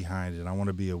leaving it behind, and I want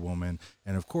to be a woman.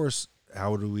 And of course,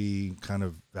 how do we kind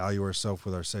of value ourselves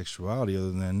with our sexuality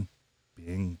other than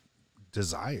being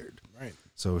desired? Right.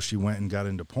 So she went and got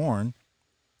into porn,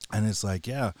 and it's like,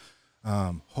 she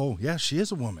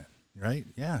is a woman. Right?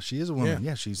 Yeah, she is a woman.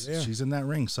 Yeah, she's in that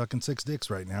ring sucking 6 dicks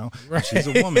right now. Right. She's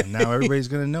a woman. Now everybody's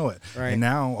going to know it. Right. And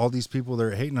now all these people that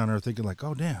are hating on her are thinking like,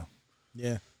 oh, damn.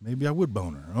 Yeah. Maybe I would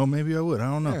bone her. Oh, maybe I would. I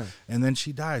don't know. Yeah. And then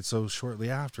she died so shortly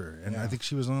after. And I think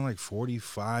she was only like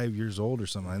 45 years old or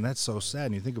something. And that's so sad.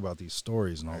 And you think about these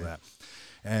stories and all that.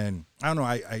 And I don't know.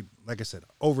 I like I said,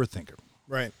 overthinker.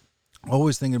 Right.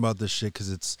 Always thinking about this shit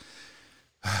because it's,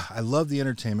 I love the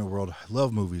entertainment world. I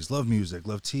love movies, love music,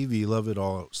 love TV, love it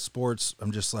all. Sports.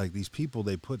 I'm just like, these people,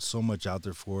 they put so much out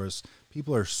there for us.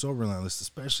 People are so relentless,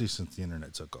 especially since the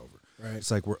internet took over. Right. It's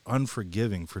like we're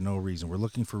unforgiving for no reason. We're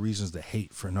looking for reasons to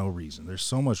hate for no reason. There's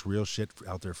so much real shit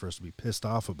out there for us to be pissed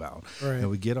off about. Right.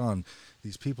 And we get on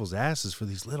these people's asses for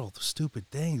these little stupid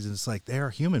things. And it's like, they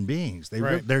are human beings.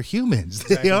 They're humans.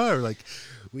 Exactly. They are. Like,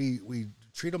 we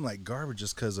treat them like garbage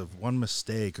just because of one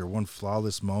mistake or one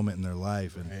flawless moment in their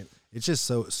life. And it's just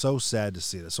so sad to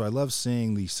see that. So I love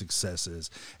seeing these successes.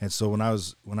 And so when I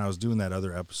was doing that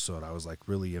other episode, I was like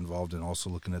really involved in also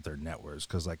looking at their net worths,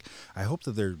 because like, I hope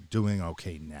that they're doing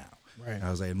okay now. Right. And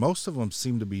I was like, and most of them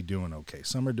seem to be doing okay.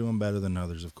 Some are doing better than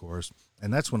others, of course.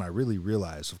 And that's when I really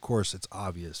realized, of course, it's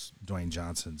obvious Dwayne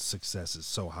Johnson's success is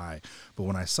so high. But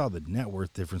when I saw the net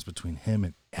worth difference between him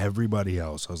and everybody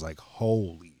else, I was like,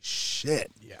 holy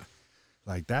shit. Yeah.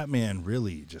 Like, that man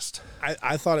really just...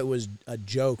 I thought it was a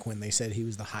joke when they said he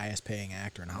was the highest paying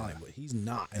actor in Hollywood. He's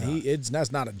not. And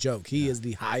that's not a joke. He is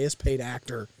the highest paid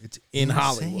actor in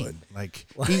Hollywood. Like,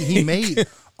 he may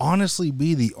honestly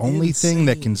be the only thing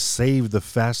that can save the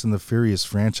Fast and the Furious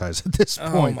franchise at this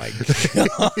point. Oh, my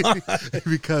God.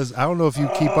 Because I don't know if you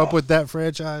keep up with that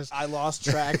franchise. I lost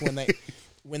track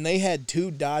when they had 2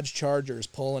 Dodge Chargers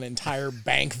pull an entire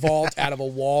bank vault out of a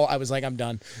wall. I was like, I'm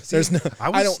done. I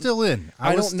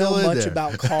don't know much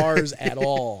about cars at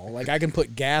all. Like, I can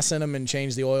put gas in them and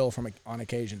change the oil on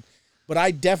occasion. But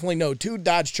I definitely know 2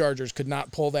 Dodge Chargers could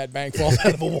not pull that bank vault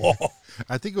out of a wall.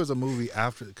 I think it was a movie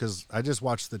after, because I just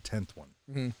watched the 10th one.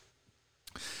 Mm-hmm.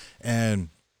 And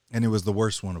it was the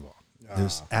worst one of all. It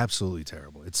was absolutely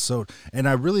terrible. It's so, and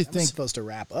I really think supposed to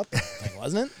wrap up,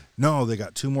 wasn't it? No, they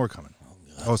got 2 more coming.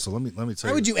 Oh, so let me tell you.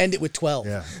 How would you end it with 12?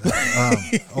 Yeah.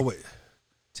 Oh, wait.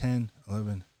 10,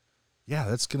 11. Yeah,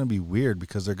 that's going to be weird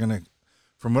because they're going to,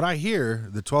 from what I hear,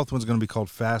 the 12th one's going to be called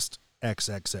Fast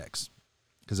XXX,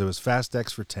 because it was Fast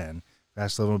X for 10.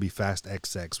 Fast 11 will be Fast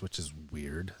XX, which is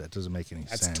weird. That doesn't make any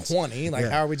sense. That's 20. Like,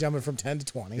 how are we jumping from 10 to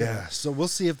 20? Yeah, so we'll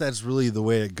see if that's really the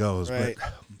way it goes. Right.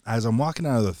 But as I'm walking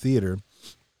out of the theater,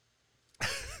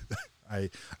 I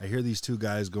hear these 2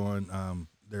 guys going,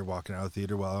 they're walking out of the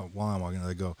theater while I'm walking.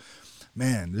 They go,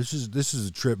 man, this is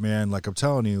a trip, man. Like, I'm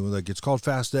telling you, like, it's called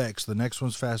Fast X. The next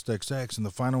one's Fast XX, and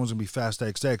the final one's gonna be Fast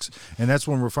XX. And that's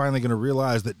when we're finally gonna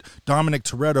realize that Dominic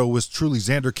Toretto was truly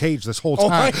Xander Cage this whole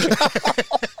time. Oh my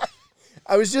God.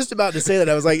 I was just about to say that.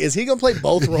 I was like, is he gonna play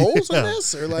both roles in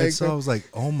this? Or like, and so I was like,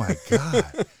 oh my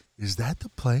God. Is that the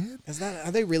plan?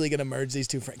 Are they really going to merge these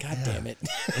 2 friends? God damn it.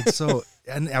 And so,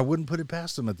 and I wouldn't put it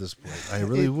past them at this point. I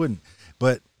really wouldn't.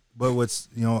 But what's,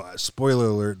 spoiler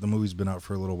alert, the movie's been out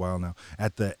for a little while now.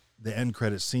 At the end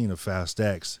credit scene of Fast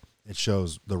X, it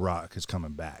shows The Rock is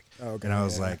coming back. Okay, and I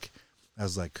was like,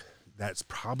 that's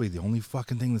probably the only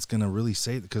fucking thing that's going to really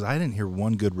save it, because I didn't hear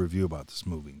one good review about this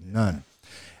movie. None.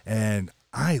 And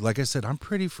like I said, I'm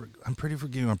pretty forgiving. I'm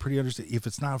pretty understanding. If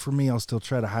it's not for me, I'll still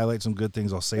try to highlight some good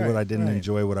things. I'll say what I didn't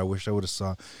enjoy, what I wish I would have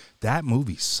saw. That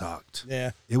movie sucked.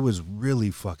 Yeah. It was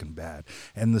really fucking bad.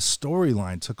 And the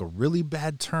storyline took a really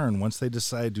bad turn once they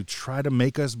decided to try to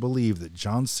make us believe that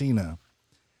John Cena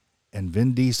and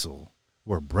Vin Diesel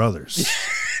were brothers.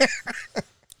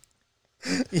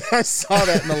 Yeah, I saw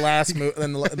that in the last movie,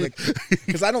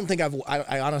 because I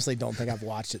honestly don't think I've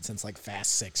watched it since like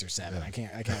Fast 6 or 7. I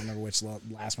can't remember which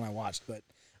last one I watched, but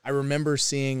I remember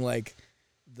seeing like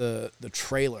the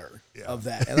trailer of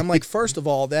that, and I'm like, first of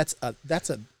all, that's a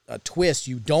twist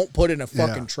you don't put in a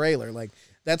fucking trailer. Like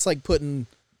that's like putting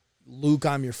Luke,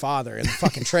 I'm your father in the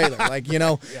fucking trailer. Like, you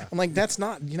know, I'm like, that's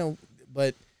not, you know,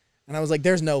 but, and I was like,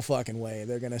 there's no fucking way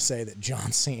they're going to say that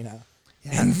John Cena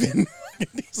and Vin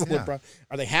Diesel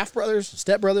are they half brothers,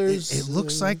 step brothers? It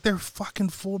looks like they're fucking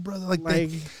full brother.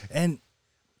 Like and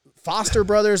foster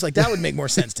brothers. Like that would make more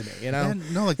sense to me, you know?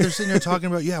 And, no, like they're sitting there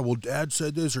talking about, well, dad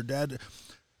said this or dad.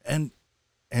 And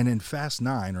in Fast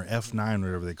 9 or F9,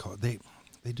 whatever they call it,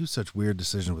 they do such weird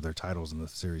decisions with their titles in the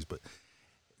series, but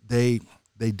they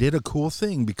did a cool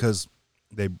thing because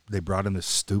they brought in this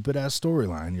stupid ass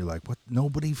storyline. You're like, what?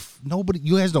 Nobody.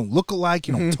 You guys don't look alike.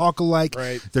 You don't talk alike.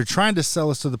 Right. They're trying to sell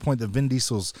us to the point that Vin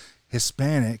Diesel's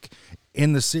Hispanic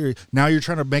in the series. Now you're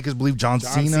trying to make us believe John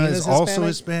Cena is also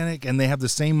Hispanic, and they have the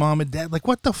same mom and dad. Like,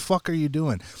 what the fuck are you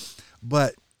doing?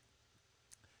 But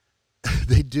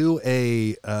they do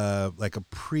a like a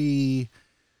pre-origin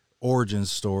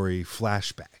story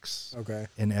flashbacks. Okay.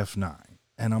 In F9,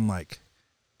 and I'm like,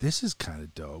 this is kind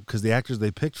of dope because the actors they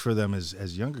picked for them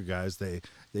as younger guys, they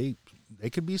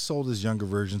could be sold as younger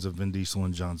versions of Vin Diesel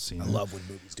and John Cena. I love when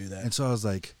movies do that. And so I was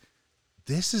like,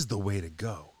 this is the way to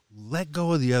go. Let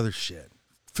go of the other shit.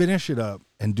 Finish it up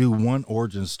and do one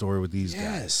origin story with these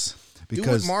guys.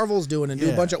 Because do what Marvel's doing and do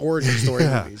a bunch of origin story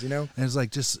movies, you know? And it's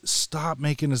like, just stop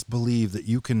making us believe that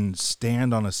you can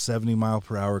stand on a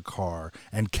 70-mile-per-hour car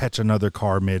and catch another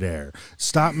car midair.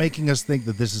 Stop making us think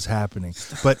that this is happening.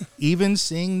 But even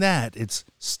seeing that, it's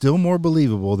still more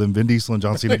believable than Vin Diesel and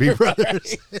John Cena be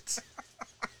brothers.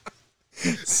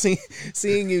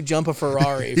 Seeing you jump a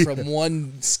Ferrari from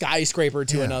one skyscraper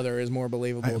to another is more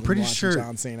believable than watching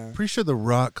John Cena. Pretty sure The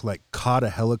Rock like caught a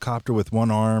helicopter with one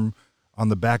arm on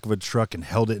the back of a truck and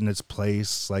held it in its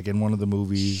place, like in one of the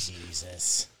movies.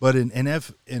 Jesus. But in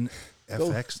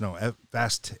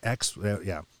Fast X,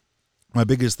 my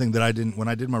biggest thing that I didn't, when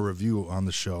I did my review on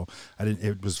the show,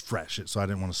 it was fresh, so I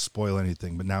didn't want to spoil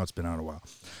anything, but now it's been out a while.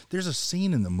 There's a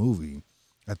scene in the movie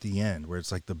at the end where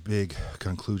it's like the big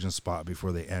conclusion spot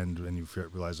before they end and you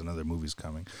realize another movie's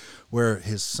coming, where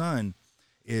his son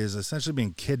is essentially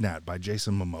being kidnapped by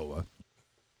Jason Momoa.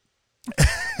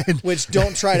 Which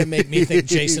don't try to make me think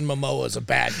Jason Momoa is a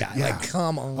bad guy. Yeah. Like,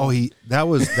 come on. Oh, that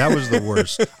was the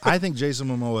worst. I think Jason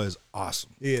Momoa is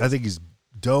awesome. I think he's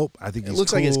dope. I think it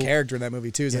looks cool. like his character in that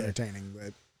movie too is entertaining.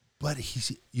 But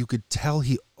you could tell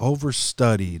he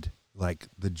overstudied like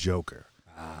the Joker,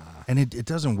 and it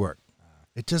doesn't work.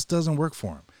 It just doesn't work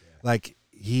for him. Yeah. Like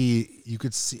you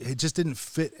could see it just didn't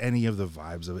fit any of the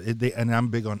vibes of it. And I'm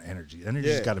big on energy.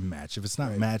 Energy's got to match. If it's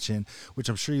not matching, which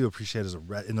I'm sure you appreciate as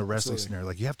in the wrestling scenario,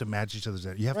 like you have to match each other's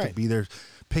energy. You have to be there,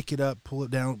 pick it up, pull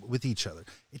it down with each other.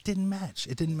 It didn't match.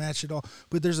 It didn't match at all.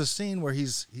 But there's a scene where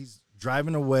he's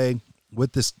driving away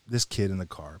with this kid in the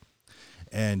car,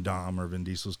 and Dom, or Vin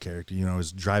Diesel's character,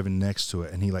 is driving next to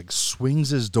it, and he like swings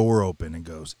his door open and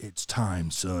goes, "It's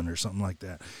time, son," or something like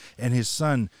that. And his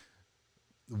son,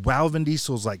 while Vin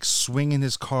Diesel's like swinging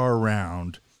his car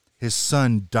around, his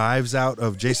son dives out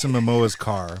of Jason Momoa's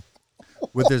car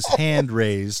with his hand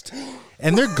raised,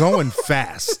 and they're going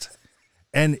fast.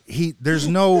 And there's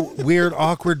no weird,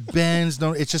 awkward bends.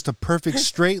 No, it's just a perfect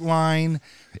straight line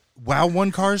while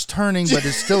one car's turning, but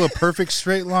it's still a perfect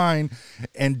straight line.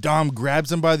 And Dom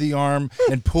grabs him by the arm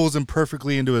and pulls him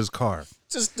perfectly into his car.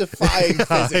 Just defying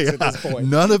physics at this point.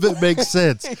 None of it makes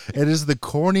sense. It is the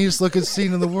corniest looking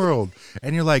scene in the world.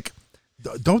 And you're like,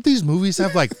 don't these movies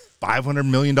have like $500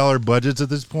 million budgets at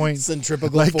this point?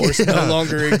 Centrifugal force no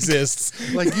longer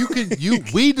exists. Like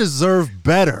we deserve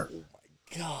better.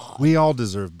 God. We all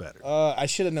deserve better. I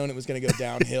should have known it was going to go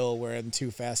downhill where in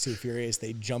Too Fast, Too Furious,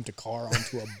 they jumped a car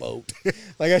onto a boat.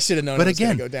 Like, I should have known it was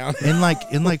going to go down. in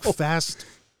like Fast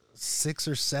 6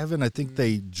 or 7, I think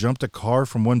they jumped a car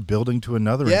from one building to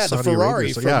another in Saudi the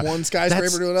Ferrari Arabia. So, from one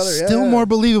skyscraper to another. Still more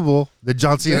believable than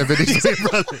John Cena and Vin Diesel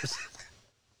brothers.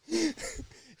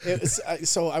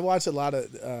 So I watched a lot of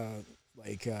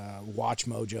Watch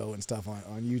Mojo and stuff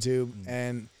on YouTube,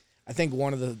 and I think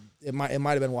one of it might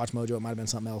have been Watch Mojo, it might have been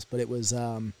something else, but it was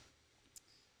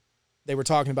they were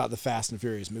talking about the Fast and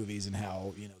Furious movies and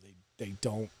how they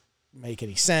don't make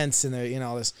any sense, and they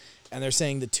all this, and they're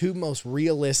saying the two most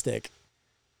realistic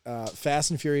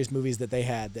Fast and Furious movies that they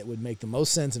had that would make the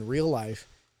most sense in real life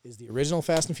is the original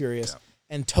Fast and Furious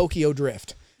and Tokyo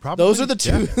Drift. Probably. Those are the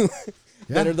two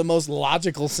that are the most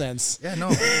logical sense. Yeah,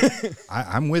 no,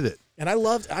 I'm with it. And I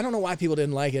don't know why people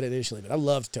didn't like it initially, but I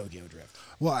loved Tokyo Drift.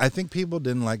 Well, I think people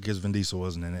didn't like because Vin Diesel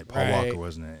wasn't in it. Paul Walker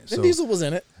wasn't in it. Vin Diesel was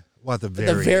in it. Well, at the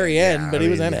very end, but he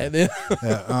was in it.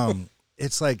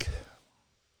 It's like,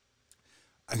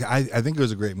 I think it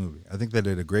was a great movie. I think they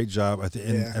did a great job.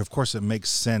 And of course, it makes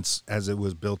sense as it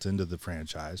was built into the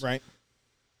franchise. Right.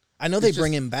 I know they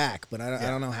bring him back, but I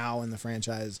don't know how in the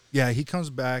franchise. Yeah, he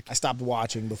comes back. I stopped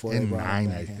watching before in they brought him 9,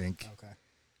 back. I think. Okay.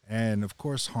 And of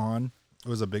course, Han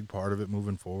was a big part of it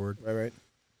moving forward. Right.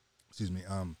 Excuse me.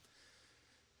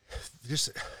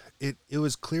 It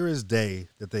was clear as day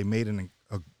that they made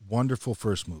a wonderful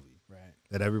first movie, Right.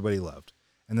 that everybody loved,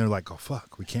 and they're like, "Oh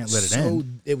fuck, we can't let it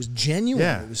end." It was genuine.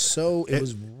 Yeah. It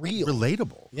was real,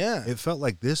 relatable. Yeah. It felt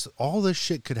like all this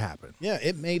shit could happen. Yeah,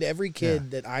 it made every kid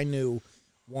that I knew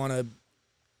want to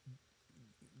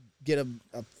get a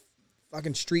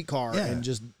fucking streetcar and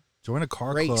just join a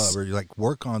car race. club or like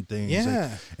work on things.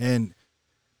 Yeah. And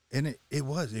it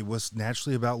was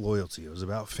naturally about loyalty. It was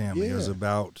about family. It was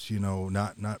about,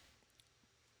 not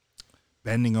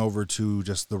bending over to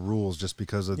just the rules just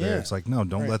because of there. It's like, no,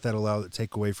 don't let that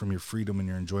take away from your freedom and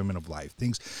your enjoyment of life.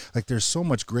 Things like, there's so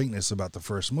much greatness about the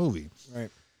first movie. Right.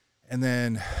 And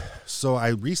then, so I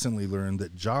recently learned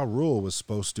that Ja Rule was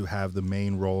supposed to have the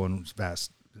main role in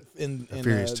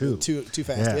Furious 2. Too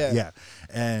Fast. Yeah.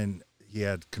 And he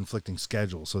had conflicting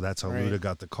schedules, so that's how Luda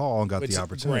got the call and got the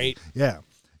opportunity. Great.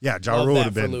 Ja Love Rule would that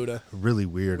have been Luda. really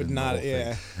weird. Would in the not- whole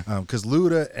thing. Because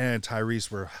Luda and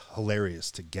Tyrese were hilarious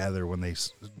together when they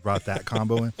brought that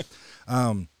combo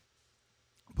in.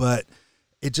 But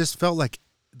it just felt like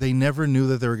they never knew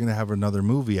that they were going to have another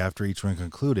movie after each one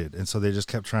concluded, and so they just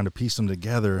kept trying to piece them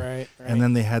together. Right. And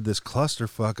then they had this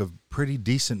clusterfuck of pretty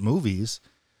decent movies,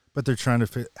 but they're trying to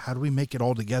fit. How do we make it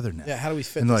all together now? Yeah, how do we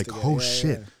fit And this like, together? oh Yeah,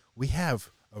 shit, yeah. we have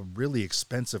a really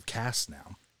expensive cast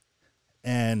now,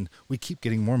 and we keep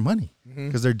getting more money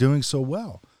because they're doing so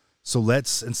well. So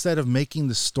let's, instead of making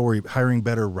the story, hiring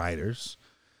better writers,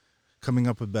 coming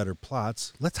up with better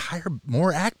plots, let's hire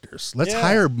more actors. Let's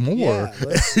hire more.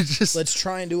 Yeah, Just let's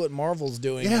try and do what Marvel's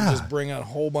doing and just bring out a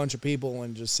whole bunch of people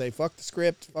and just say, fuck the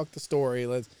script, fuck the story.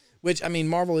 Which, I mean,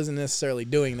 Marvel isn't necessarily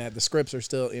doing that. The scripts are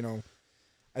still,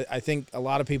 I think a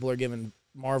lot of people are giving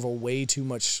Marvel way too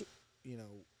much,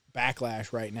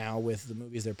 backlash right now with the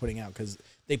movies they're putting out because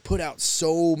they put out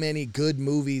so many good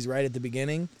movies right at the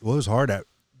beginning. Well, it was hard.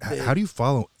 How do you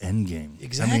follow Endgame?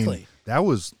 Exactly. I mean, that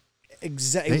was...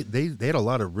 Exactly. They had a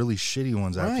lot of really shitty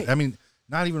ones after. Right. I mean,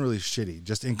 not even really shitty,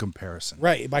 just in comparison.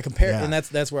 Right. By comparison, and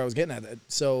that's where I was getting at.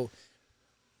 So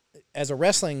as a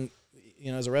wrestling,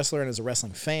 as a wrestler and as a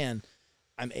wrestling fan,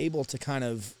 I'm able to kind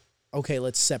of, okay,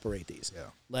 let's separate these. Yeah.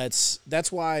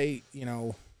 That's why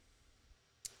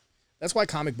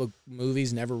comic book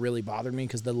movies never really bothered me,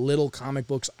 because the little comic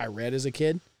books I read as a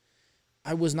kid,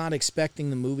 I was not expecting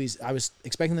the movies. I was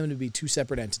expecting them to be two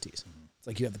separate entities. Mm-hmm. It's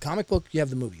like you have the comic book, you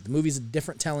have the movie. The movie's a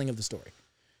different telling of the story.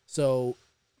 So,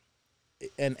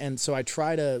 and so I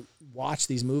try to watch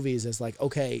these movies as like,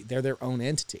 okay, they're their own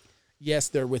entity. Yes,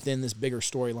 they're within this bigger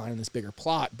storyline and this bigger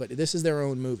plot, but this is their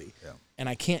own movie. Yeah. And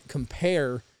I can't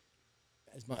compare.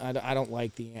 I don't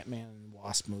like the Ant-Man and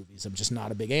Wasp movies. I'm just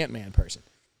not a big Ant-Man person.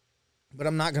 But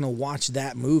I'm not going to watch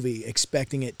that movie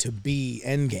expecting it to be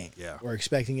Endgame, or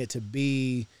expecting it to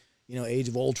be, Age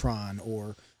of Ultron,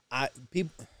 or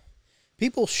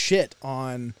people shit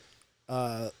on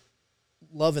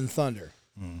Love and Thunder.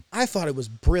 I thought it was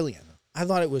brilliant. I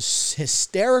thought it was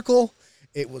hysterical.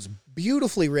 It was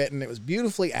beautifully written. It was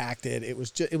beautifully acted. It was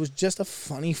just a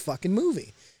funny fucking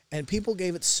movie. And people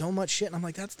gave it so much shit. And I'm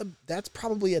like, that's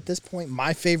probably at this point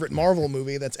my favorite Marvel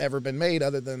movie that's ever been made,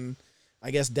 other than, I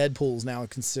guess, Deadpool's now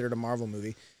considered a Marvel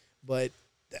movie. But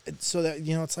so that,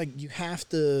 it's like you have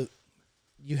to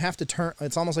turn,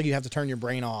 it's almost like you have to turn your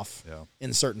brain off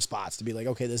in certain spots to be like,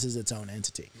 okay, this is its own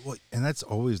entity. Well, and that's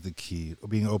always the key,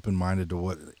 being open-minded to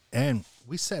what, and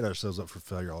we set ourselves up for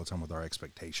failure all the time with our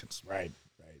expectations. Right.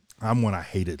 I'm when I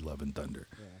hated Love and Thunder.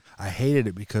 Yeah. I hated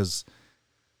it because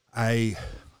I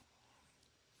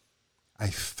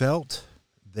felt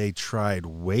they tried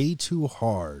way too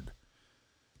hard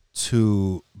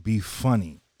to be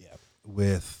funny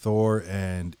with Thor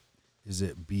and, is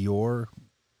it Bjorn?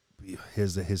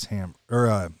 His ham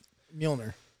or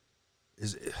Mjolnir.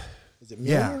 Is it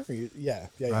Mjolnir? Yeah.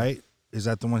 Right? Is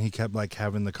that the one he kept like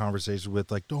having the conversation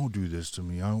with, like, don't do this to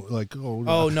me? I'm like,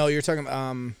 oh no, you're talking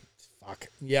fuck.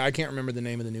 Yeah, I can't remember the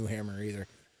name of the new hammer either.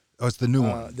 Oh, it's the new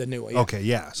one. The new one. Okay,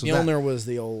 yeah. So Mjolnir was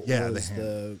the old. was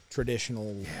the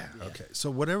traditional. Yeah. Okay.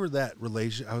 So whatever that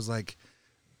relation, I was like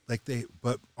they.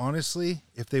 But honestly,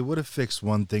 if they would have fixed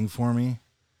one thing for me,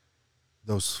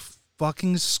 those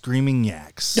fucking screaming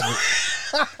yaks.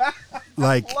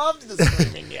 Like, loved the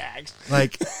screaming yaks.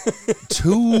 Like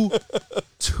too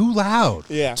loud.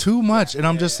 Yeah. Too much. And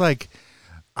I'm just like,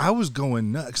 I was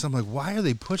going nuts. I'm like, why are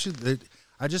they pushing it?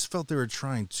 I just felt they were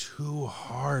trying too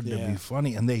hard to be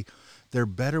funny, and they're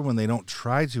better when they don't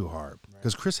try too hard.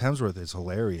 Because Chris Hemsworth is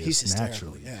hilarious. He's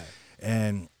naturally,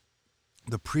 and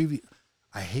the preview.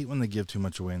 I hate when they give too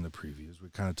much away in the previews. We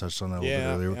kind of touched on that a little bit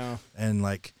earlier. Yeah. And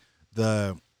like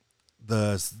the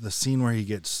scene where he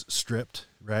gets stripped,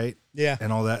 right? Yeah.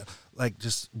 And all that, like,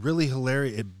 just really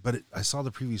hilarious. I saw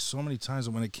the preview so many times,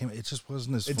 and when it came, it just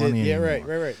wasn't as funny anymore.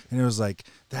 Right. And it was like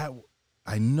that.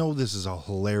 I know this is a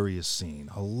hilarious scene,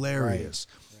 hilarious.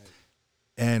 Right.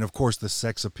 And of course, the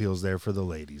sex appeal's there for the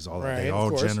ladies. All that, they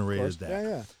all generated that.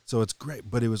 Yeah. So it's great,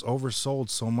 but it was oversold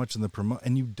so much in the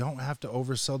and you don't have to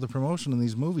oversell the promotion in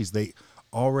these movies. They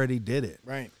already did it.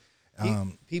 Right.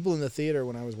 People in the theater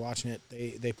when I was watching it,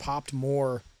 they popped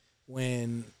more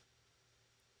when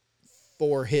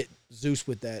Thor hit Zeus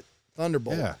with that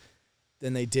thunderbolt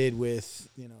than they did with,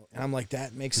 and I'm like,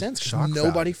 that makes sense because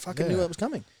nobody fucking knew that was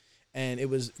coming. And it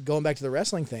was going back to the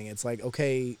wrestling thing. It's like,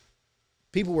 okay,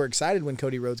 people were excited when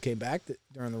Cody Rhodes came back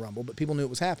during the Rumble, but people knew it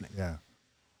was happening. Yeah.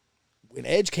 When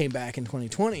Edge came back in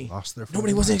 2020,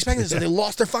 nobody wasn't expecting this, so they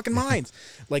lost their fucking minds.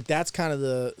 Like, that's kind of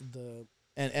the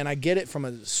and I get it from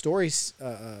a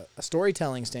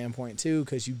storytelling standpoint too,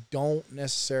 because you don't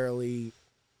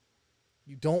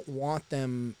want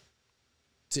them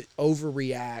to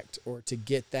overreact or to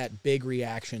get that big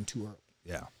reaction too early.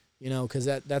 Yeah. Because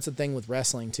that's the thing with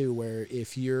wrestling too, where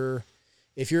if you're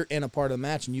in a part of the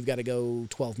match and you've got to go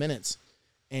 12 minutes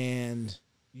and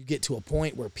you get to a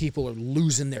point where people are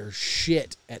losing their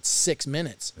shit at 6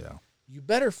 minutes, you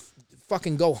better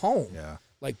fucking go home. Yeah.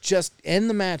 Like, just end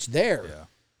the match there. Yeah.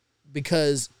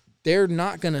 Because they're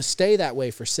not going to stay that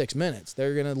way for 6 minutes.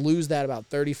 They're going to lose that about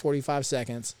 30, 45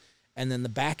 seconds. And then the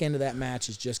back end of that match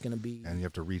is just going to be, and you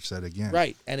have to reach that again,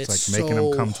 right? And it's like making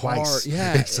them come hard. twice.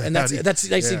 Yeah, and that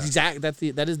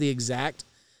is the exact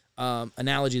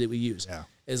analogy that we use. Yeah,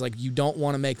 is like, you don't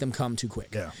want to make them come too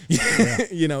quick. Yeah,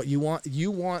 you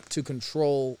want to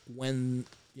control when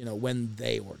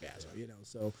they orgasm.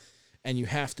 So, and you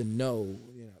have to know.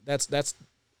 That's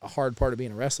a hard part of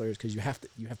being a wrestler, is because you have to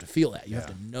feel that. You have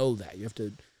to know that. You have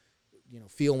to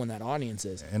feel when that audience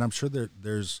is. And I'm sure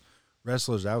there's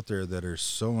wrestlers out there that are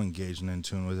so engaged and in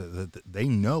tune with it that they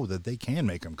know that they can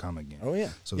make them come again. Oh, yeah.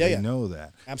 So they know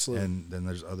that. Absolutely. And then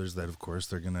there's others that, of course,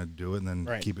 they're going to do it and then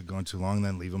keep it going too long and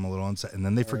then leave them a little unset. And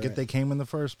then they forget they came in the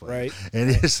first place. Right. And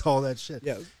it's all that shit.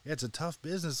 Yeah. It's a tough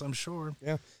business, I'm sure.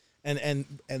 Yeah.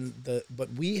 But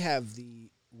we have the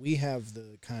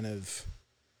kind of,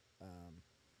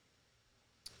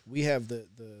 we have the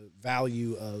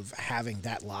value of having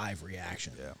that live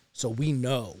reaction. Yeah. So we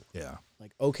know. Yeah.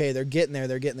 Like, okay, they're getting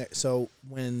there. So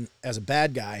when, as a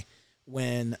bad guy,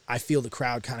 when I feel the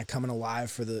crowd kind of coming alive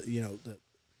for I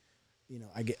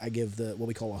give the, what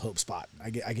we call a hope spot. I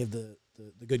give the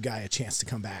good guy a chance to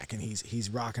come back, and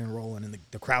he's rocking and rolling, and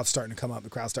the crowd's starting to come up.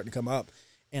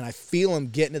 And I feel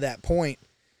him getting to that point.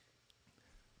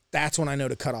 That's when I know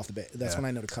to cut off the bit. That's when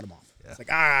I know to cut him off. Yeah. It's like,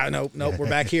 nope, we're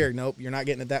back here. Nope, you're not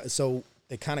getting at that. So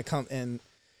they kind of come, and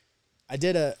I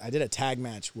did a tag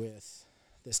match with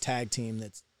this tag team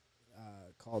that's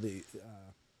called the.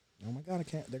 Oh my God,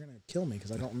 they're gonna kill me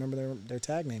because I don't remember their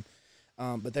tag name.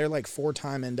 But they're like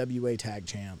 4-time NWA tag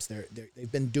champs.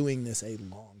 They've been doing this a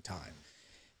long time,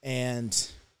 and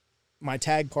my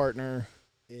tag partner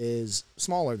is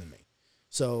smaller than me.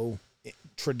 So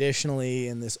traditionally,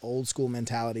 in this old school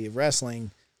mentality of wrestling,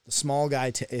 the small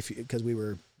guy, because we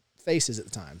were faces at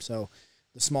the time, so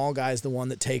the small guy is the one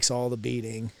that takes all the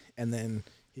beating, and then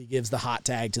he gives the hot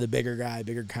tag to the bigger guy.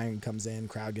 Bigger guy comes in,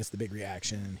 crowd gets the big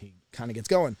reaction, and he kind of gets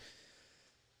going.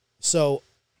 So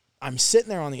I'm sitting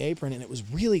there on the apron, and it was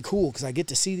really cool because I get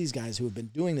to see these guys who have been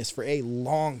doing this for a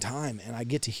long time, and I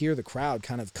get to hear the crowd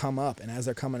kind of come up. And as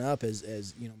they're coming up,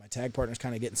 as my tag partner's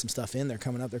kind of getting some stuff in, they're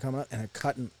coming up, and they're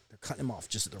cutting them off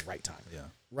just at the right time. Yeah.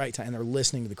 Right time, and they're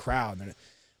listening to the crowd.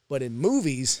 But in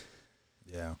movies,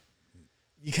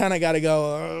 you kind of got to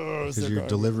go, because you're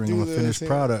delivering them a finished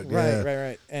product.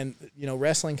 Right. And,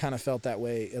 wrestling kind of felt that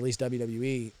way, at least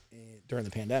WWE, during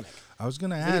the pandemic. I was going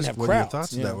to ask what your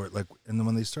thoughts of that were. Like, and then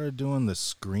when they started doing the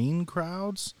screen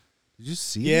crowds, did you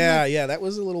see that? Yeah, that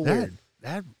was a little weird.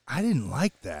 That I didn't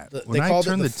like that. They called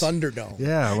it the Thunderdome.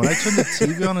 Yeah, when I turned the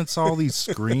TV on and saw all these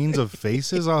screens of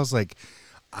faces, I was like,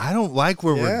 I don't like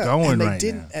where we're going right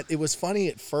now. It was funny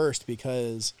at first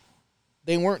because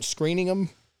they weren't screening them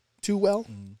too well.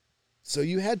 So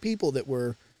you had people that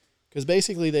were, because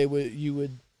basically you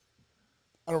would,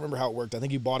 I don't remember how it worked. I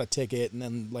think you bought a ticket and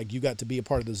then like you got to be a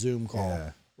part of the Zoom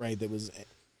call, right? That was.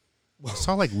 I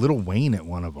saw like Lil Wayne at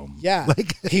one of them. Yeah,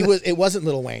 like he was. It wasn't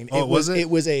Lil Wayne. Oh, was it? It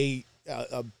was a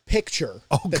a picture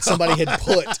that somebody had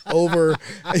put over,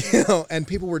 and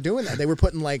people were doing that. They were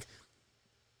putting like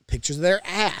pictures of their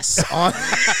ass on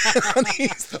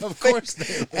these. Of course.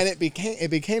 And it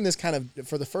became this kind of,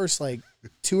 for the first like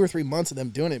 2 or 3 months of them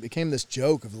doing it, it became this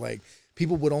joke of like,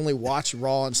 people would only watch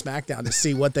Raw and SmackDown to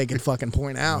see what they could fucking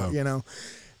point out,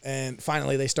 And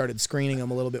finally, they started screening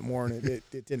them a little bit more, and it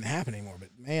didn't happen anymore. But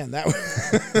man, that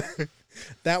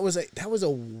was a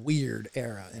weird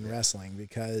era in wrestling,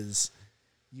 because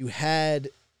you had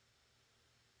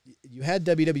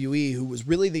WWE, who was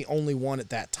really the only one at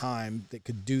that time that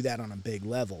could do that on a big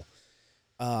level.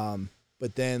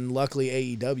 But then,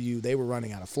 luckily, AEW, they were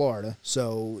running out of Florida,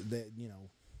 so that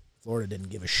Florida didn't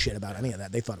give a shit about any of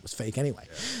that. They thought it was fake anyway.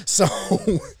 Yeah. So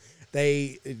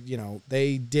they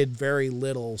did very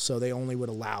little, so they only would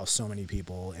allow so many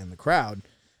people in the crowd.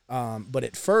 But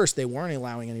at first, they weren't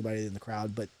allowing anybody in the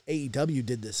crowd, but AEW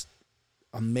did this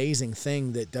amazing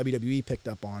thing that WWE picked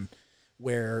up on,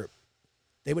 where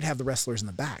they would have the wrestlers in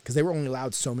the back, because they were only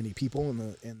allowed so many people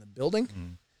in the building.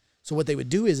 Mm. So what they would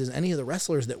do is any of the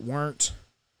wrestlers that weren't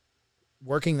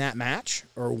working that match,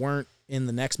 or weren't in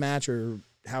the next match, or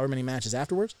however many matches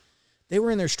afterwards, they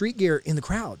were in their street gear in the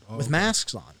crowd with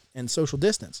masks on and social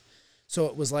distance. So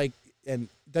it was like, and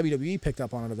WWE picked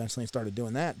up on it eventually and started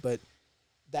doing that, but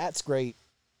that's great.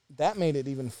 That made it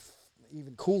even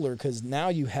cooler, because now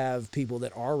you have people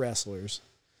that are wrestlers,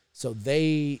 so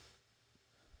they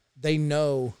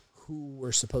know who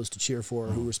we're supposed to cheer for, or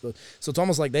who we're supposed. So it's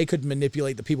almost like they could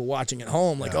manipulate the people watching at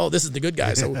home, like, oh, this is the good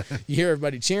guy, so you hear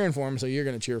everybody cheering for him, so you're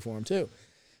going to cheer for him too.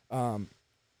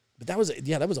 But that was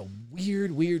a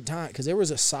weird time, because there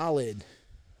was a solid,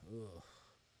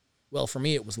 well, for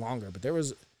me it was longer, but there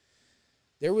was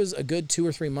a good 2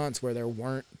 or 3 months where there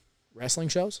weren't wrestling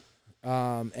shows,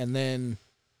 and then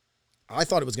I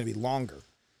thought it was going to be longer.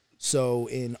 So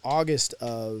in August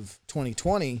of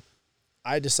 2020,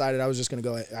 I decided I was just going to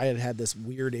go. I had this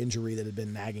weird injury that had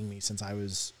been nagging me since I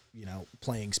was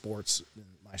playing sports.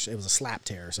 It was a slap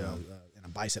tear, so and a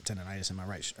bicep tendonitis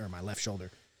in my left shoulder.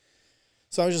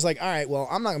 So I was just like, all right, well,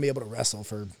 I'm not going to be able to wrestle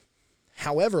for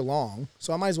however long,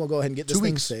 so I might as well go ahead and get this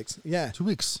thing fixed. Yeah. 2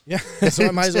 weeks. Yeah. So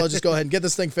I might as well just go ahead and get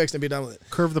this thing fixed and be done with it.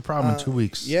 Curve the problem in 2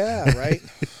 weeks. Yeah, right?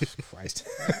 Christ.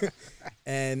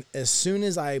 And as soon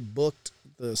as I booked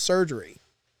the surgery,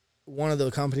 one of the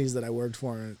companies that I worked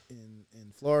for in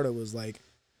Florida was like,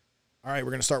 all right,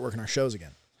 we're going to start working our shows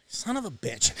again. Son of a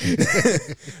bitch.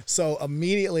 So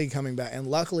immediately coming back, and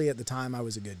luckily at the time I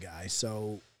was a good guy,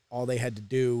 so all they had to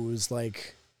do was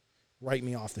like write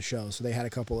me off the show. So they had a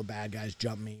couple of bad guys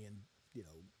jump me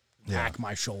and hack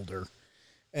my shoulder,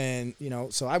 and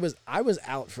so I was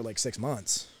out for like 6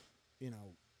 months,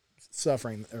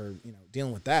 suffering or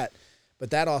dealing with that.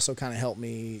 But that also kind of helped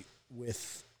me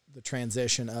with the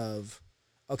transition of,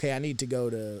 okay, I need to go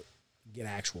to get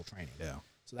actual training. Yeah.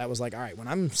 So that was like, all right, when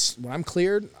I'm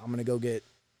cleared, I'm gonna go get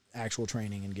actual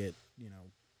training and get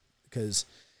because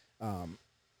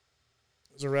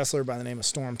there's a wrestler by the name of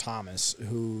Storm Thomas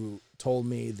who told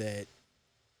me that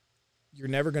you're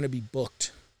never going to be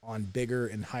booked on bigger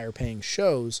and higher paying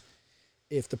shows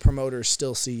if the promoters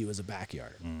still see you as a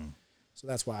backyarder. Mm. So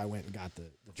that's why I went and got the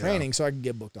training so I could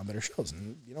get booked on better shows.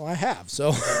 And, I have.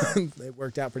 So it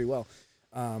worked out pretty well.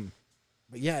 But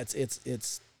yeah,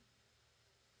 it's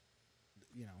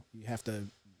you have to,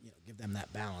 give them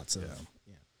that balance of,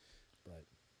 but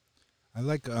I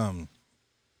like,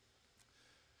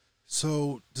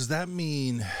 so does that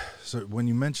mean, so when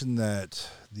you mentioned that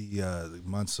the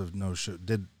months of no show,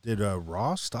 did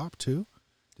Raw stop too?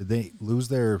 Did they lose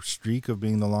their streak of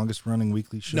being the longest running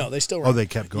weekly show? No, they still run. Oh, they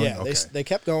kept going? Yeah, okay. They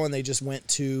kept going. They just went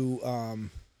to,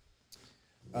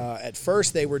 at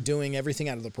first they were doing everything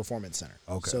out of the Performance Center.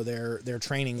 Okay. So their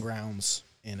training grounds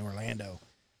in Orlando.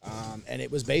 And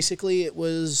it was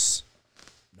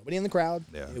nobody in the crowd.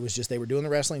 Yeah. It was just, they were doing the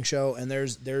wrestling show, and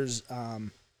there's there's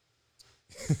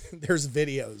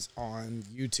videos on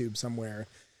YouTube somewhere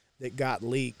that got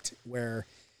leaked where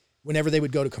whenever they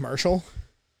would go to commercial,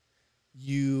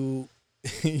 you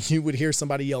would hear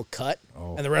somebody yell cut,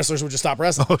 and the wrestlers would just stop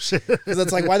wrestling. Oh shit. Because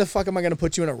it's like, why the fuck am I going to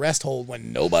put you in a rest hold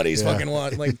when nobody's fucking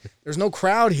watching? Like, there's no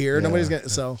crowd here. Yeah. Nobody's going to,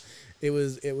 so it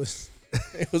was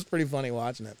pretty funny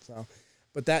watching it. So,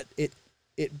 but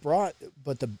it brought,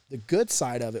 but the good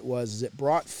side of it was it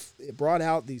brought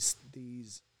out these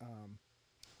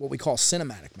what we call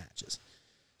cinematic matches.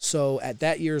 So at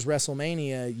that year's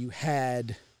WrestleMania, you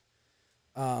had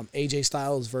AJ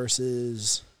Styles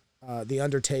versus The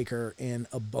Undertaker in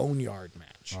a boneyard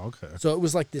match. Oh, okay. So it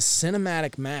was like this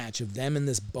cinematic match of them in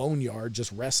this boneyard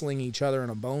just wrestling each other in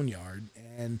a boneyard.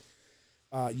 And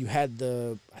you had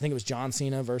I think it was John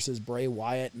Cena versus Bray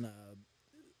Wyatt in a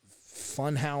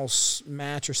Funhouse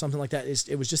match or something like that.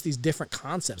 It was just these different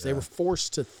concepts. They were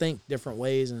forced to think different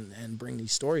ways and bring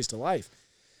these stories to life.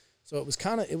 So it was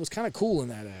kind of cool in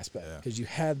that aspect because you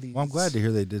had these. Well, I'm glad to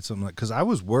hear they did something like, because I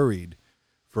was worried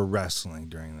for wrestling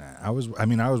during that. I was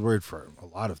worried for a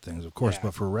lot of things, of course,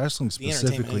 but for wrestling specifically,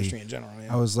 the entertainment industry in general.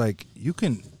 Yeah. I was like,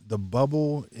 the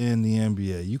bubble in the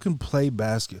NBA, you can play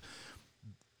basket.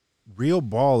 Real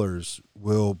ballers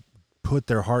will put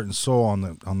their heart and soul on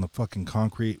the fucking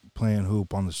concrete playing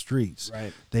hoop on the streets.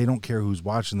 Right. They don't care who's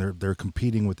watching. They're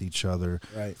competing with each other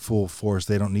full force.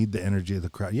 They don't need the energy of the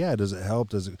crowd. Yeah, does it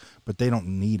help? But they don't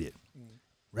need it.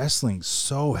 Wrestling's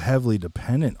so heavily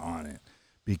dependent on it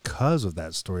because of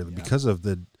that story,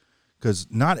 because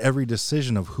not every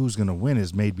decision of who's going to win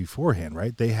is made beforehand,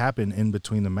 right? They happen in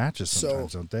between the matches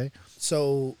sometimes, don't they?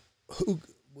 So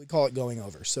we call it going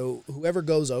over. So whoever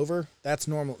goes over, that's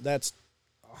normal. That's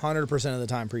 100% of the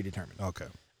time predetermined. Okay.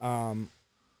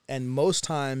 And most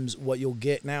times what you'll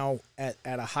get now at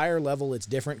a higher level, it's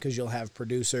different because you'll have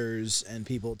producers and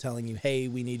people telling you, hey,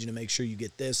 we need you to make sure you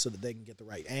get this so that they can get the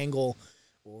right angle.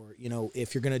 Or,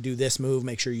 if you're going to do this move,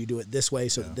 make sure you do it this way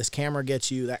so that this camera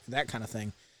gets you, that kind of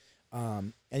thing.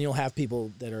 And you'll have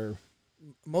people that are,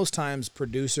 most times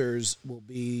producers will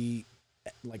be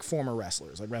like former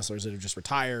wrestlers, like wrestlers that have just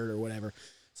retired or whatever.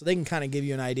 So they can kind of give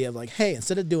you an idea of like, hey,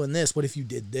 instead of doing this, what if you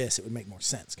did this? It would make more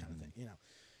sense, kind of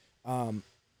thing,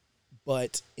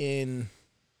 But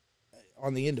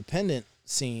on the independent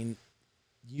scene,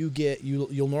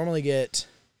 you'll normally get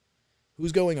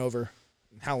who's going over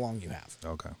and how long you have.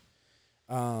 Okay.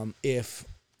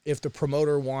 If the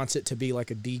promoter wants it to be like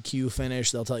a DQ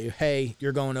finish, they'll tell you, hey,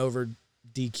 you're going over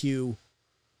DQ,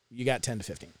 you got 10 to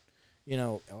 15.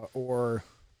 Or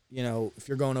if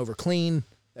you're going over clean,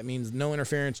 that means no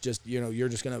interference, just, you're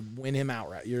just going to win him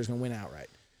outright. You're just going to win outright.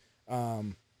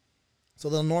 So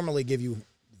they'll normally give you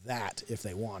that if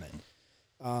they want it.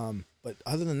 But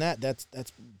other than that, that's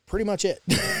pretty much it.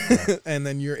 And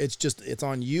then it's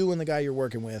on you and the guy you're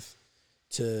working with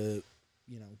to,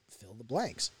 fill the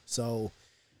blanks. So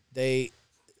they,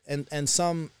 and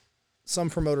some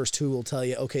promoters too will tell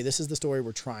you, okay, this is the story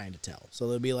we're trying to tell. So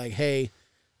they'll be like, hey,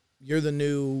 you're the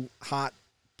new hot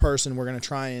person. We're going to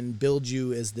try and build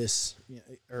you as this,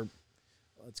 or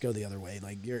let's go the other way.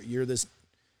 Like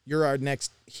you're our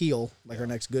next heel, our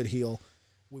next good heel.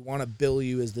 We want to build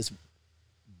you as this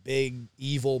big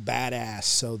evil badass.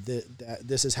 So that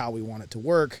this is how we want it to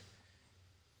work.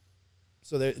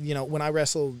 So that, when I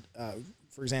wrestled,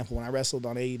 for example, when I wrestled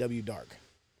on AEW Dark,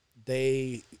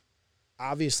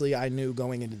 obviously I knew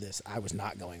going into this, I was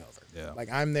not going over. Yeah.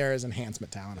 Like I'm there as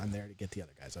enhancement talent. I'm there to get the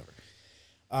other guys over.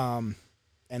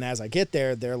 And as I get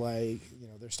there, they're like,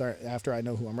 after I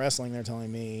know who I'm wrestling, they're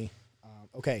telling me,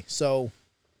 okay, so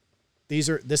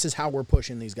this is how we're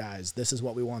pushing these guys. This is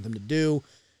what we want them to do.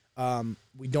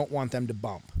 We don't want them to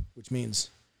bump, which means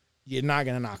you're not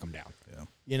going to knock them down.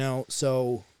 Yeah.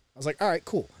 So I was like, all right,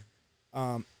 cool.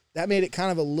 That made it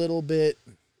kind of a little bit,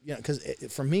 because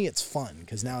for me it's fun,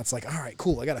 because now it's like, all right,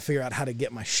 cool. I got to figure out how to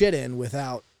get my shit in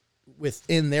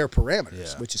within their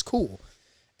parameters, which is cool.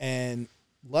 And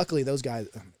luckily those guys,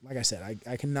 like I said,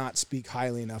 I cannot speak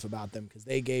highly enough about them because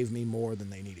they gave me more than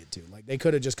they needed to. Like they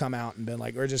could have just come out and been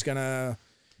like, we're just gonna,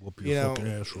 we're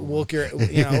gonna whoop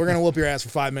your ass for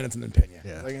 5 minutes and then pin you.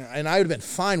 Yeah. And I would have been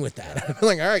fine with that. I'd be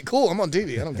like, all right, cool, I'm on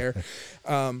TV, I don't care.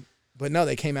 But no,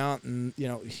 they came out and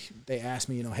they asked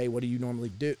me, hey, what do you normally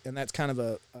do? And that's kind of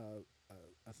a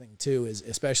thing too, is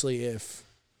especially if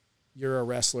you're a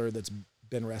wrestler that's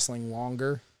been wrestling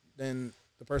longer than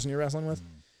the person you're wrestling with.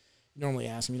 You normally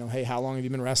ask them, hey, how long have you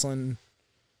been wrestling?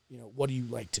 What do you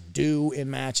like to do in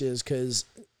matches? Because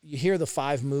you hear the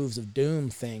 5 moves of doom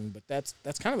thing, but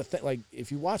that's kind of a thing. Like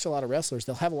if you watch a lot of wrestlers,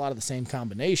 they'll have a lot of the same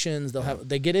combinations.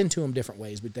 They get into them different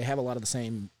ways, but they have a lot of the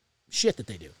same shit that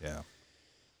they do. Yeah.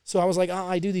 So I was like,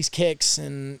 I do these kicks,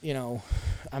 and I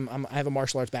have a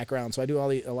martial arts background, so I do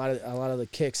a lot of the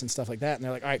kicks and stuff like that. And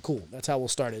they're like, all right, cool. That's how we'll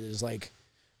start it. Is like,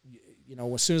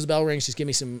 as soon as the bell rings, just give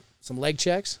me some leg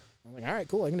checks. I'm like, all right,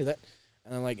 cool, I can do that.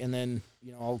 And then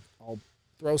I'll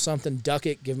throw something, duck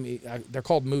it, give me. They're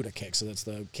called Muda kicks, so that's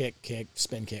the kick,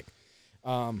 spin kick.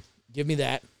 Give me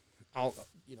that. I'll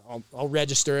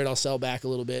register it. I'll sell back a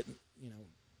little bit.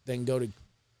 Then go to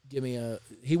give me a.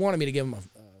 He wanted me to give him a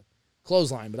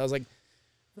clothesline, but I was like,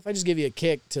 if I just give you a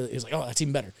kick to, he's like, oh, that's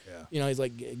even better. Yeah. He's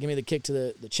like, give me the kick to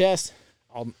the chest.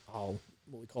 I'll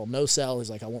what we call no sell. He's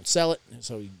like, I won't sell it.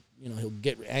 So he'll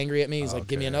get angry at me. He's like,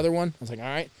 give me another one. I was like, all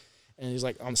right. And he's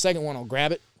like, on the second one, I'll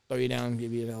grab it, throw you down,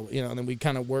 give you and then we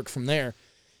kind of work from there.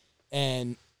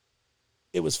 And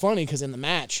it was funny because in the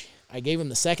match, I gave him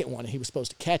the second one and he was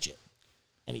supposed to catch it,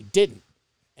 and he didn't.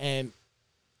 And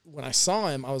when I saw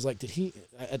him, I was like, did he?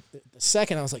 At the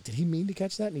second, I was like, did he mean to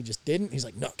catch that? And he just didn't. He's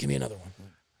like, no, give me another one.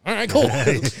 All right, cool.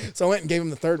 So I went and gave him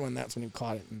the third one. That's when he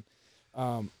caught it. And,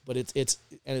 but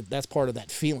that's part of that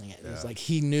feeling. It's like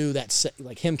he knew that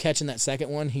like him catching that second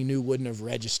one, he knew wouldn't have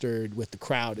registered with the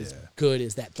crowd as good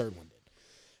as that third one did.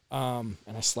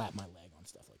 And I slapped my leg on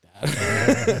stuff like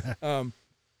that.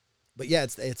 But yeah,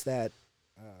 it's that.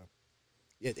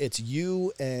 It's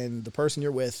you and the person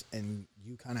you're with, and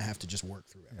you kind of have to just work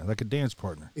through it. Yeah, like a dance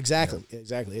partner. Exactly.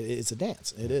 It's a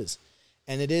dance. It is.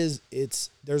 And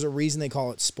there's a reason they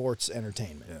call it sports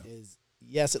entertainment. Yeah.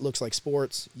 Yes, it looks like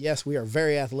sports. Yes, we are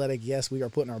very athletic. Yes, we are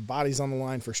putting our bodies on the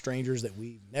line for strangers that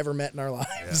we've never met in our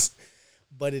lives. Yeah.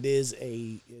 But it is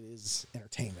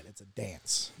entertainment. It's a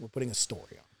dance. We're putting a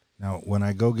story on. Now, when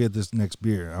I go get this next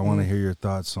beer, I want to hear your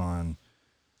thoughts on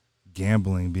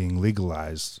gambling being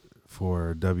legalized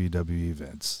for WWE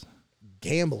events.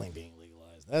 Gambling being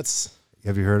legalized.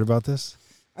 Have you heard about this?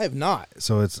 I have not.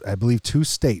 So it's, I believe 2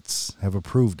 states have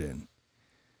approved it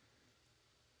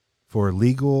for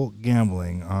legal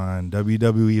gambling on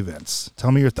WWE events.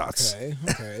 Tell me your thoughts.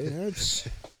 Okay.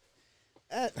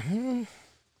 You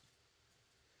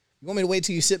want me to wait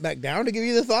till you sit back down to give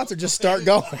you the thoughts, or just start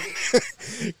going?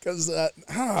 Because,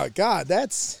 God,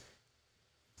 that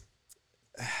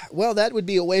would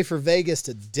be a way for Vegas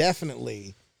to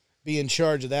definitely be in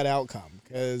charge of that outcome.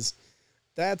 Because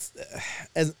that's,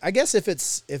 I guess if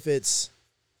it's,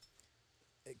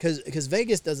 because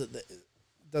Vegas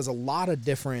does a lot of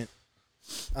different,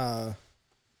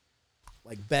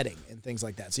 like betting and things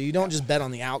like that. So you don't just bet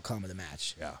on the outcome of the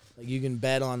match. Yeah. Like you can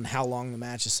bet on how long the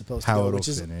match is supposed to go, which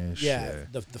is finish.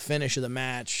 The finish of the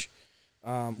match,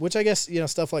 which I guess,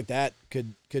 stuff like that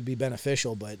could be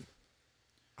beneficial, but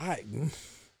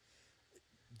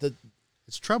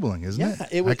it's troubling, isn't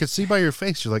it? I could see by your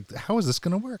face. You're like, how is this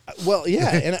going to work? Well, yeah.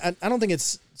 And I don't think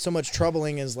it's so much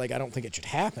troubling as like, I don't think it should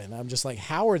happen. I'm just like,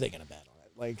 how are they going to bet on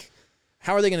it? Like,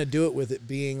 how are they going to do it with it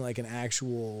being like an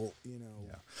actual,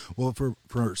 Yeah. Well,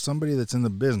 for somebody that's in the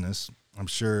business, I'm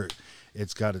sure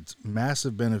it's got its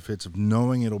massive benefits of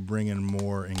knowing it'll bring in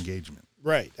more engagement.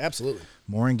 Right. Absolutely.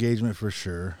 More engagement for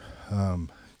sure.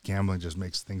 Gambling just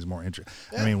makes things more interesting.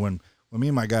 Yeah. I mean, when me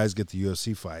and my guys get the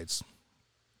UFC fights,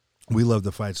 we love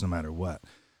the fights no matter what.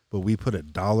 But we put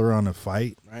 $1 on a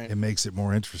fight, it makes it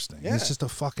more interesting. Yeah. It's just a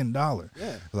fucking $1.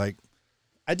 Yeah. Like,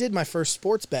 I did my first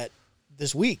sports bet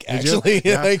this week, actually.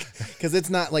 Yeah. Because it's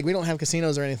not like we don't have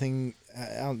casinos or anything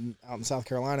out in South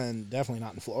Carolina, and definitely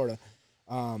not in Florida.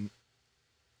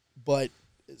 But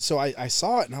so I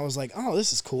saw it and I was like, oh,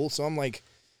 this is cool. So I'm like,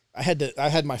 I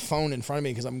had my phone in front of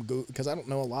me because I don't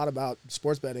know a lot about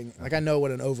sports betting. Like I know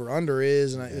what an over under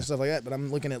is and stuff like that, but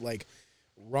I'm looking at like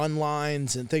run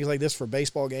lines and things like this for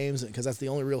baseball games because that's the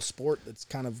only real sport that's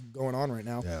kind of going on right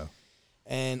now. Yeah.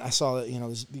 And I saw that,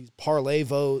 these parlay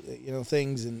vote,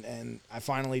 things. And I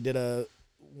finally did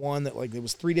one that like, there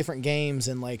was 3 different games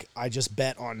and like, I just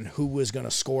bet on who was going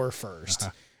to score first,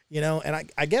 and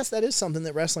I guess that is something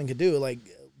that wrestling could do. Like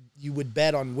you would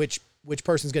bet on which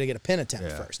person's going to get a pin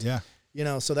attempt first. Yeah.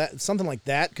 So that something like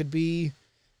that could be,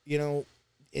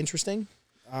 interesting.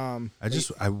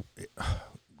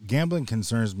 Gambling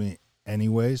concerns me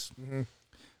anyways. Mm-hmm.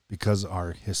 Because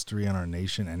our history and our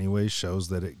nation anyways shows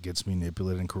that it gets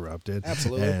manipulated and corrupted.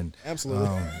 Absolutely. And, absolutely.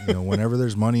 Whenever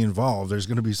there's money involved, there's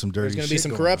going to be some dirty shit. There's going to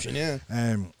be some corruption, yeah.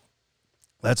 And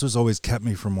that's what's always kept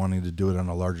me from wanting to do it on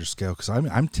a larger scale because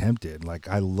I'm tempted. Like,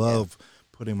 I love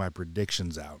putting my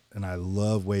predictions out, and I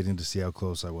love waiting to see how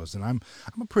close I was. And I'm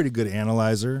a pretty good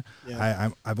analyzer.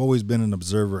 Yeah. I've always been an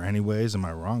observer anyways. Am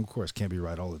I wrong? Of course, can't be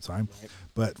right all the time. Right.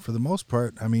 But for the most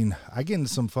part, I mean, I get in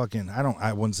some fucking,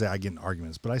 I wouldn't say I get in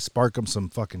arguments, but I spark them some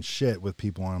fucking shit with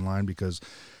people online because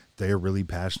they're really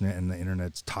passionate and the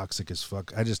internet's toxic as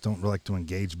fuck. I just don't really like to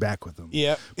engage back with them.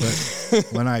 Yeah. But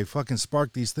when I fucking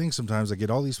spark these things, sometimes I get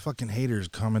all these fucking haters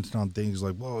commenting on things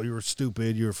like, "Whoa, you're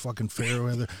stupid. You're a fucking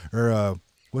pharaoh," or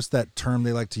what's that term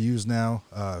they like to use now?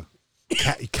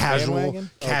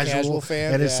 Casual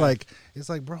fan. And it's like,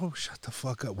 bro, shut the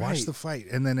fuck up. Watch the fight.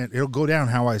 And then it'll go down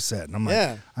how I said. And I'm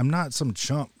like, I'm not some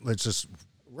chump. Let's just,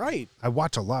 I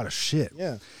watch a lot of shit.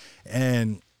 Yeah.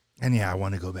 And I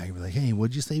want to go back and be like, hey,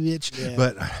 what'd you say, bitch? Yeah.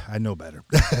 But I know better.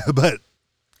 But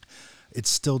it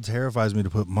still terrifies me to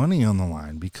put money on the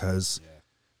line because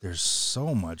there's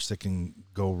so much that can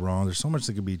go wrong. There's so much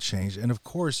that can be changed. And of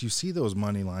course, you see those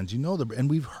money lines, and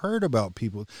we've heard about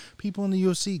people in the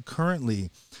UFC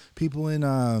currently, people in,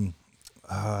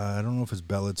 I don't know if it's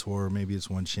Bellator or maybe it's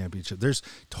one championship. There's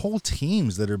whole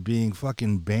teams that are being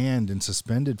fucking banned and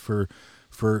suspended for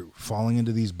falling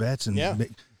into these bets. And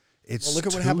It's Well, look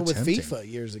at what too happened with tempting.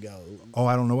 FIFA years ago. Oh,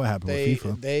 I don't know what happened with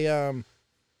FIFA.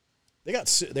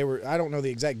 They were, I don't know the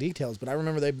exact details, but I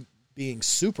remember they being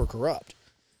super corrupt.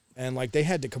 And like they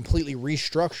had to completely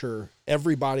restructure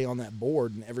everybody on that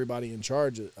board and everybody in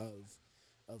charge of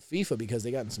FIFA because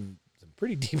they got in some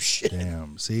pretty deep shit.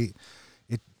 Damn. See,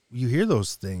 you hear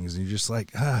those things and you're just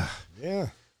like, Yeah.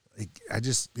 it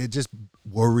just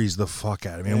worries the fuck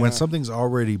out of me. And when something's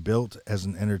already built as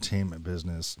an entertainment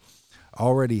business,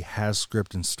 already has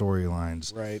script and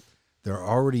storylines, Right. they're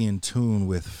already in tune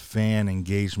with fan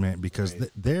engagement because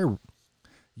they're,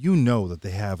 you know, that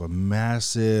they have a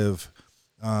massive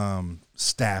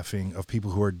staffing of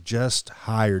people who are just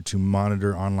hired to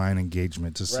monitor online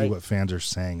engagement to see what fans are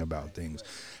saying about things.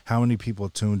 How many people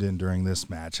tuned in during this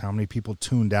match? How many people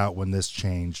tuned out when this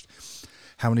changed?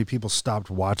 How many people stopped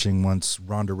watching once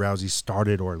Ronda Rousey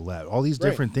started or left? All these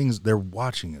different things, they're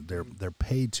watching it. They're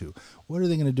paid to. What are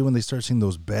they going to do when they start seeing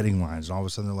those betting lines? And all of a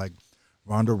sudden they're like,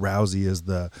 Ronda Rousey is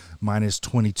the minus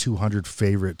 2,200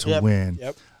 favorite to win.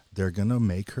 Yep. They're going to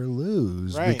make her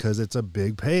lose because it's a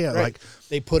big payout. Right. Like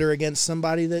they put her against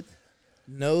somebody that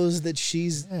knows that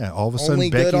she's all of a sudden only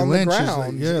Becky good on Lynch the is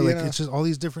ground. it's just all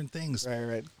these different things.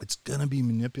 Right. It's going to be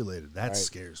manipulated. That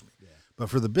scares me. Yeah. But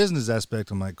for the business aspect,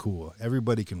 I'm like, cool.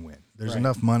 Everybody can win. There's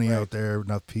enough money out there,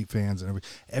 enough fans, and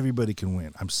everybody can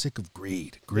win. I'm sick of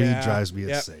greed. Greed drives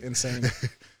me insane. Insane.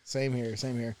 Same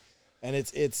here. And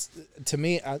it's to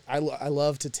me, I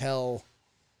love to tell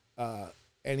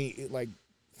any like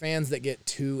fans that get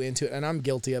too into it, and I'm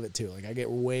guilty of it too. Like I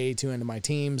get way too into my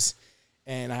teams,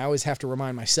 and I always have to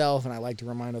remind myself, and I like to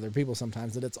remind other people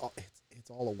sometimes that it's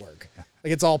all a work.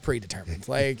 Like it's all predetermined.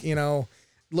 Like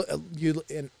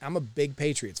and I'm a big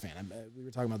Patriots fan. We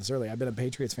were talking about this earlier. I've been a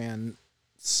Patriots fan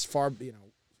since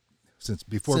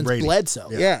Brady. Bledsoe.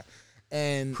 Yeah.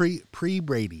 And pre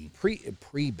Brady, pre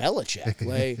Belichick.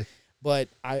 Like, but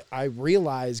I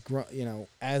realized,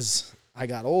 as I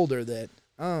got older that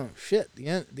the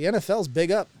NFL's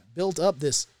built up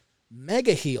this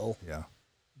mega heel. Yeah.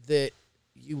 That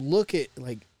you look at,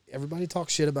 like everybody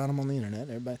talks shit about him on the internet.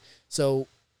 So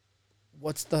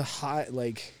what's the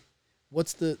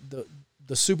what's the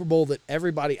Super Bowl that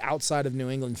everybody outside of New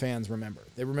England fans remember?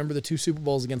 They remember the 2 Super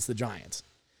Bowls against the Giants.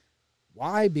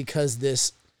 Why? Because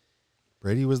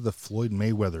Brady was the Floyd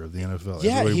Mayweather of the NFL.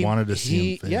 Yeah, Everybody wanted to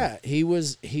see him. Yeah, he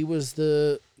was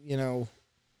the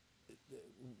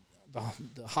the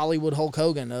Hollywood Hulk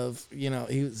Hogan of he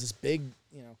was this big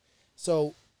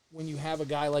So when you have a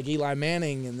guy like Eli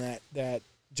Manning and that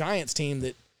Giants team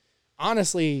that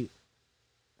honestly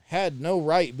had no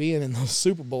right being in those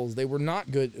Super Bowls, they were not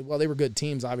good. Well, they were good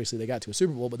teams. Obviously, they got to a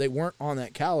Super Bowl, but they weren't on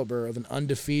that caliber of an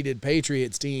undefeated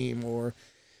Patriots team or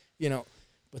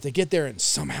But they get there and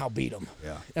somehow beat them.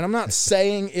 Yeah. And I'm not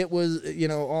saying it was,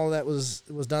 all that was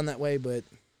done that way, but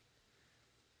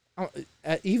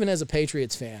even as a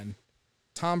Patriots fan,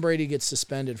 Tom Brady gets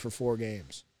suspended for 4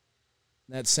 games.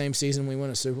 That same season we win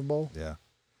a Super Bowl. Yeah.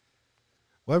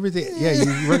 Well, everything. Yeah.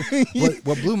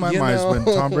 What blew my mind is when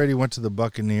Tom Brady went to the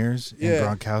Buccaneers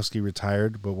and Gronkowski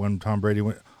retired. But when Tom Brady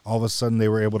went, all of a sudden they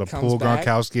were able to pull back.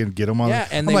 Gronkowski and get him on. Yeah,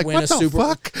 and they win a Super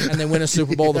Bowl. And they win a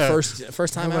Super Bowl the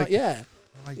first time out. Yeah.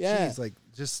 I'm like, geez,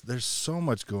 just there's so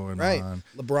much going on.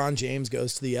 LeBron James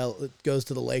goes to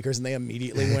the Lakers and they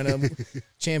immediately win a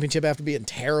championship after being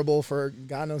terrible for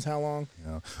God knows how long.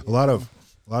 Yeah. A lot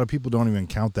of people don't even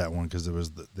count that one because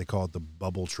they call it the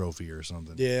bubble trophy or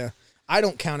something. Yeah. I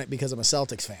don't count it because I'm a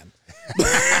Celtics fan.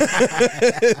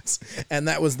 And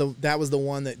that was the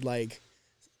one that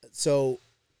so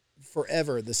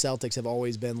forever the Celtics have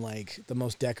always been like the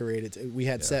most decorated. We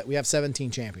have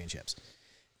 17 championships.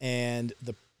 And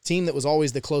the team that was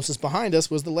always the closest behind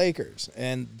us was the Lakers.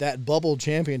 And that bubble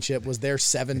championship was their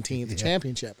 17th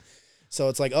championship. So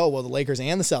it's like, oh, well, the Lakers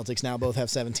and the Celtics now both have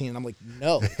 17. And I'm like,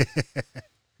 no.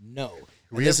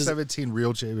 We have 17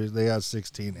 real champions. They got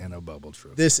 16 and a bubble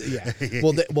trophy.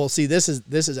 See, this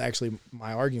is actually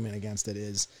my argument against it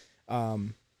is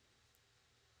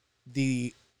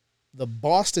the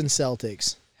Boston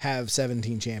Celtics have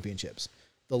 17 championships.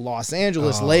 The Los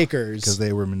Angeles Lakers, because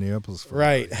they were Minneapolis,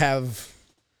 have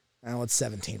it's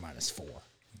 17 minus 4.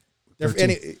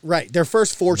 Their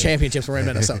first 4 championships were in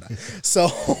Minnesota. So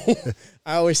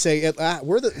I always say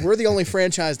we're the only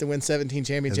franchise to win 17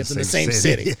 championships in the same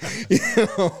city.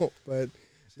 But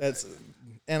that's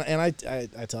and I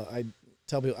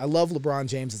tell people I love LeBron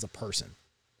James as a person.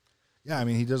 Yeah, I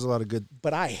mean he does a lot of good,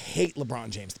 but I hate LeBron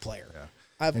James the player.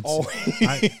 Yeah.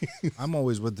 I'm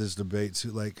always with this debate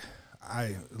too. Like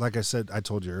I said, I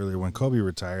told you earlier, when Kobe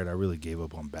retired, I really gave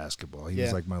up on basketball. He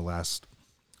was like my last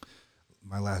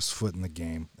foot in the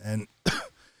game. And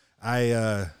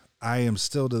I I am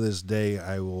still to this day,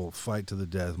 I will fight to the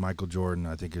death. Michael Jordan,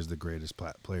 I think, is the greatest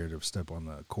player to step on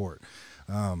the court.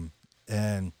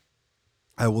 And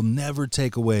I will never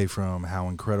take away from how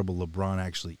incredible LeBron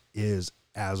actually is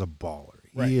as a baller.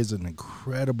 Right. He is an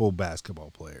incredible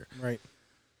basketball player. Right.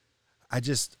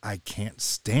 I can't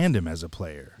stand him as a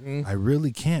player. I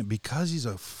really can't, because he's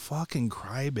a fucking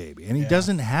crybaby. And he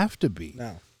doesn't have to be.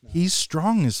 No. He's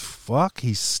strong as fuck.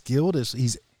 He's skilled.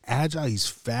 He's agile. He's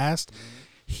fast.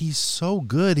 He's so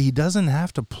good. He doesn't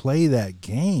have to play that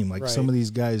game like some of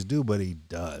these guys do, but he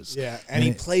does. Yeah, and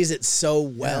he plays it so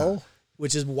well,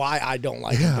 which is why I don't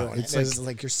like him doing it. It's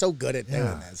like you're so good at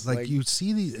doing this. Like you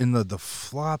see these in the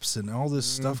flops and all this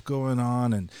stuff going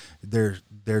on, and they're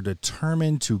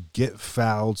determined to get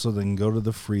fouled so they can go to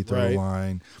the free throw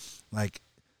line. Like,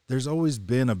 there's always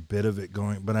been a bit of it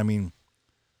going, but I mean,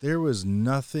 there was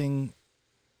nothing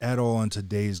at all in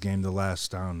today's game, the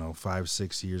last,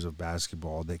 5-6 years of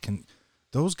basketball,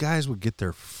 those guys would get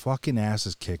their fucking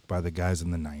asses kicked by the guys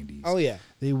in the 90s. Oh, yeah.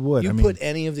 They would. You put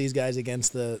any of these guys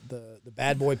against the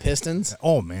bad boy Pistons.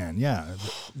 Oh, man, yeah.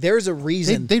 There's a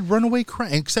reason. They'd run away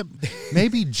crying, except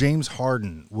maybe James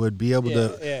Harden would be able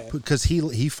to, because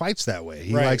he fights that way.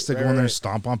 He likes to go in there and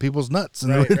stomp on people's nuts.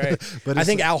 And But I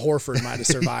think Al Horford might have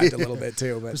survived a little bit,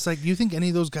 too. But it's like, you think any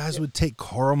of those guys would take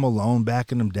Karl Malone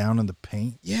backing him down in the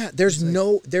paint? Yeah, there's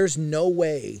no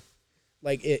way.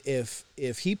 Like,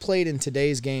 if he played in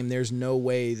today's game, there's no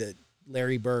way that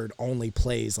Larry Bird only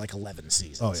plays like 11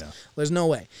 seasons. Oh, yeah. There's no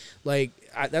way. Like,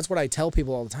 that's what I tell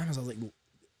people all the time. I was like,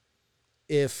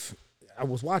 if I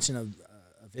was watching a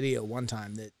video one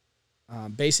time that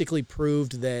basically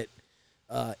proved that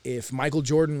if Michael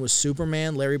Jordan was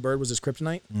Superman, Larry Bird was his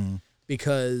kryptonite.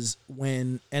 Because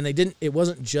it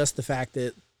wasn't just the fact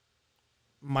that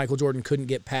Michael Jordan couldn't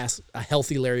get past a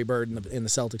healthy Larry Bird in the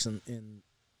Celtics in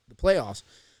the playoffs,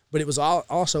 but it was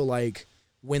also like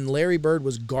when Larry Bird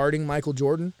was guarding Michael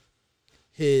Jordan,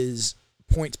 his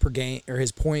points per game, or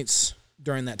his points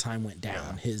during that time, went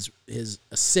down. His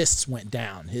assists went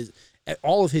down.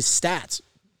 All of his stats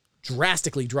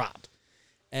drastically dropped.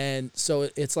 And so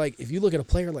it's like, if you look at a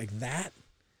player like that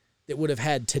would have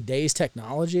had today's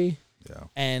technology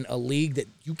and a league that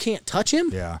you can't touch him.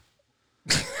 Yeah.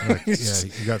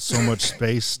 You got so much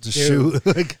space to shoot.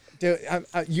 Dude,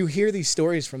 you hear these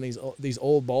stories from these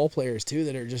old ball players too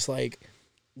that are just like,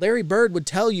 Larry Bird would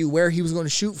tell you where he was going to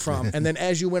shoot from, and then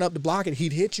as you went up to block it,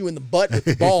 he'd hit you in the butt with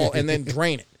the ball and then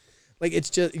drain it. Like,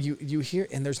 it's just you hear,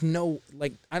 and there's no,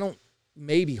 like,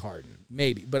 maybe Harden,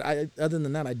 but other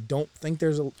than that, I don't think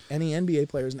there's any NBA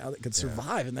players now that could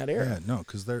survive in that era. Yeah, no,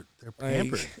 because they're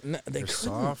pampered. They're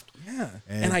soft. Yeah,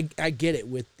 and I get it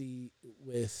with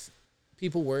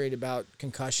people worried about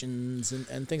concussions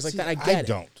and things like that. I get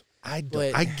it. I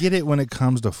get it when it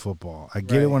comes to football. I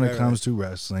get it when it comes to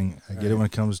wrestling. I get it when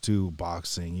it comes to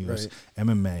boxing,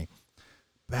 MMA.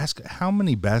 How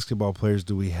many basketball players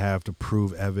do we have to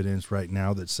prove evidence right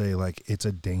now that say, like, it's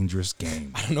a dangerous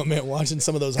game? I don't know, man. Watching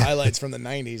some of those highlights from the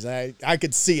 90s, I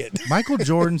could see it. Michael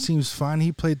Jordan seems fine.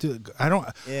 He played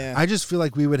I just feel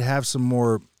like we would have some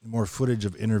more footage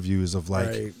of interviews of,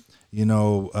 like,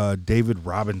 David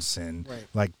Robinson,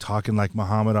 like, talking like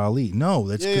Muhammad Ali. No,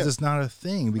 that's because it's not a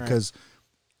thing. Because,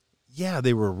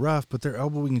 they were rough, but they're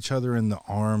elbowing each other in the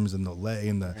arms and the leg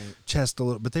and the chest a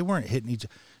little, but they weren't hitting each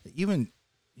other. Even,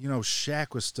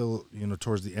 Shaq was still,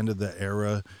 towards the end of the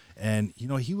era, and,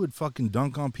 he would fucking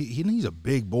dunk on people. He's a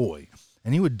big boy,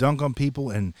 and he would dunk on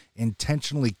people and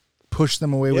intentionally push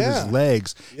them away with his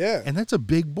legs. Yeah. And that's a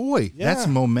big boy. Yeah. That's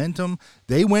momentum.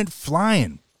 They went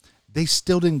flying. They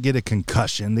still didn't get a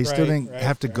concussion. They still didn't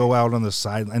have to go out on the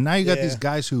side. And now you got these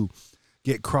guys who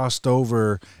get crossed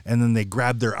over and then they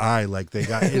grab their eye like they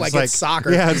got it's like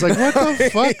soccer. Yeah, it's like, what the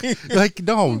fuck? Like,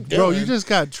 no, bro, you just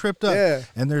got tripped up. Yeah.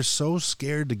 And they're so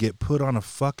scared to get put on a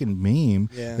fucking meme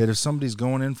that if somebody's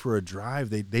going in for a drive,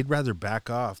 they'd rather back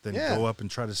off than go up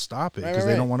and try to stop it because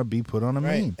they don't want to be put on a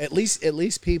meme. At least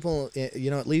people,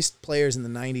 at least players in the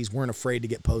 90s weren't afraid to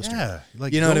get posted. Yeah,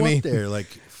 like, you know what I mean? Up there, like,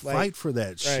 fight for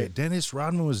that shit. Dennis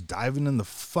Rodman was diving in the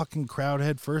fucking crowd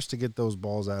head first to get those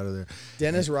balls out of there.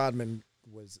 Dennis Rodman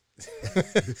was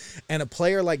and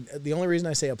the only reason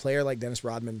I say a player like Dennis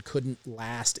Rodman couldn't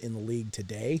last in the league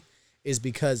today is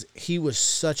because he was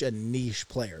such a niche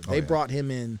player. They brought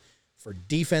him in for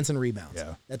defense and rebounds.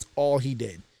 Yeah. That's all he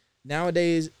did.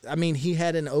 Nowadays, I mean, he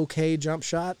had an okay jump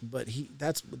shot, but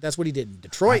that's what he did in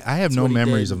Detroit. I have no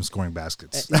memories of him scoring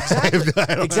baskets.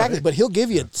 Exactly. But he'll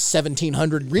give you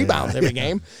 1,700 rebounds every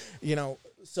game.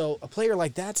 So a player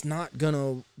like that's not going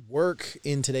to work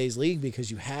in today's league because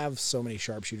you have so many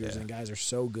sharpshooters and guys are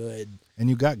so good. And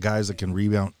you got guys that can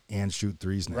rebound and shoot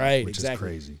threes now, right? which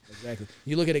Exactly. is crazy. Exactly.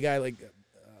 You look at a guy like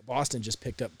Boston just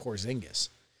picked up Porzingis,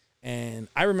 and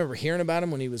I remember hearing about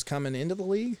him when he was coming into the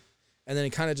league, and then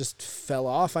he kind of just fell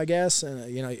off, I guess,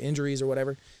 and injuries or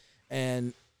whatever.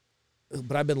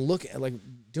 But I've been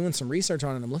doing some research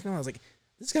on it. And I'm looking at him, I was like,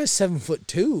 this guy's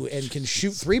 7'2" and can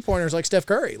shoot 3-pointers like Steph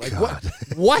Curry. Like God.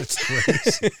 what?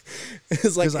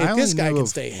 It's like if this guy can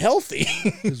stay healthy.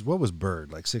 What was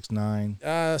Bird, like 6'9"?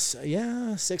 Yeah,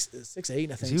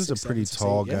 6'8", I think. He was a pretty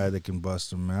tall guy that can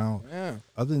bust him out. Yeah.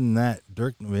 Other than that,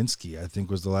 Dirk Nowitzki, I think,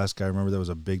 was the last guy I remember that was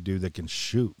a big dude that can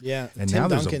shoot. Yeah, and Tim now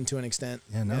Duncan to an extent.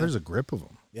 Yeah, now there's a grip of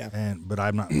them. Yeah. But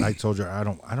I'm not. I told you, I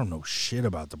don't know shit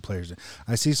about the players.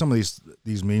 I see some of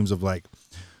these memes of like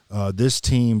this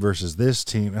team versus this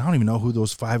team, and I don't even know who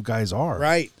those 5 guys are.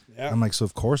 Right. Yeah. I'm like, so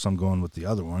of course I'm going with the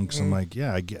other one because I'm like,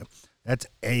 yeah, I get that's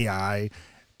AI,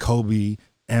 Kobe,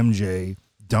 MJ,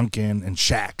 Duncan, and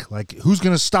Shaq. Like, who's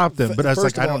gonna stop them? But it's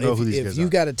like I don't know who these guys are. If you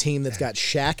got a team that's got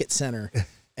Shaq at center,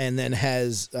 and then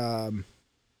has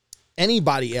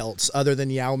anybody else other than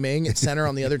Yao Ming at center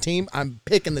on the other team, I'm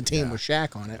picking the team with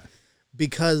Shaq on it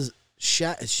because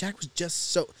Shaq was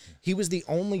just so. He was the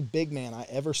only big man I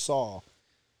ever saw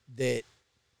that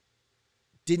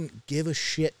didn't give a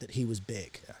shit that he was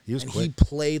big. Yeah, he was quick. He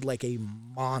played like a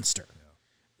monster.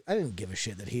 Yeah. I didn't give a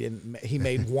shit that he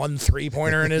made 1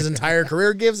 3-pointer in his entire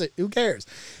career. Who cares?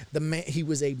 He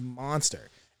was a monster.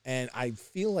 And I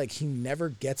feel like he never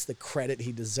gets the credit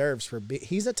he deserves for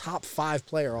he's a top 5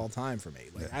 player all time for me.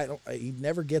 Like he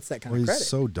never gets that kind of credit. He's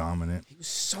so dominant. He was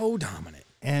so dominant.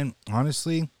 And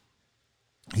honestly,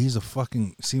 he's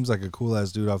seems like a cool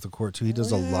ass dude off the court too. He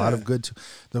does a lot of good.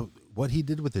 What he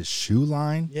did with his shoe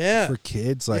line for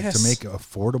kids, to make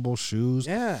affordable shoes.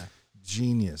 Yeah.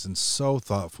 Genius and so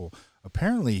thoughtful.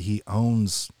 Apparently he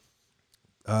owns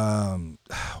one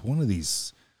of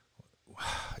these,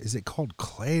 is it called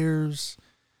Claire's?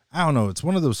 I don't know. It's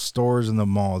one of those stores in the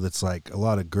mall that's like a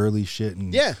lot of girly shit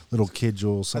and little kid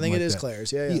jewels. I think it is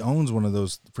Claire's. Yeah, He owns one of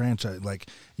those franchise. Like,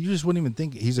 you just wouldn't even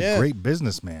think he's a great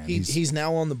businessman. He's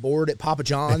now on the board at Papa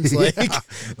John's. Like, he's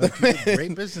a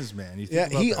great businessman.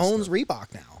 He owns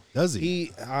Reebok now. Does he?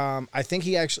 He, I think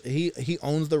he actually he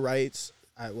owns the rights.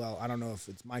 I don't know if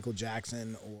it's Michael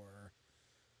Jackson or,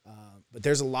 but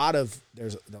there's a lot of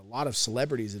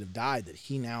celebrities that have died that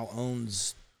he now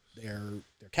owns their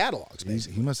catalogs.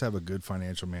 Basically. He must have a good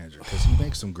financial manager because he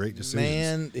makes some great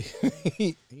decisions. Man,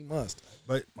 he must.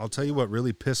 But I'll tell you what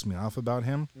really pissed me off about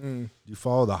him. Do you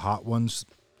follow the Hot Ones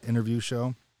interview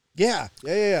show? Yeah.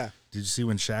 Did you see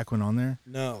when Shaq went on there?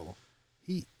 No.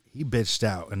 He bitched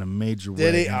out in a major way.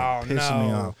 Did he? Pissing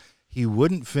me off. He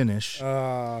wouldn't finish.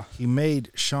 He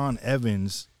made Sean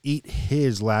Evans eat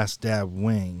his last dab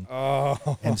wing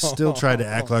and still tried to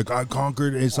act like I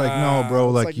conquered. It's like, no,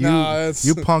 bro. Like you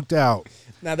punked out.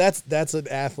 Now that's an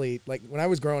athlete. Like when I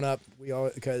was growing up,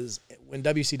 because when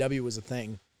WCW was a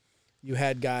thing, you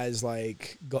had guys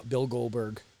like Bill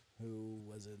Goldberg, who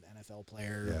was an NFL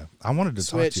player. Yeah, I wanted to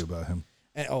talk to you about him.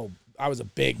 And I was a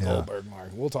big Goldberg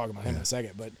mark. We'll talk about him in a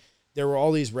second. But there were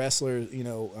all these wrestlers,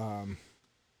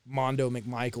 Mondo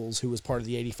McMichaels, who was part of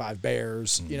the '85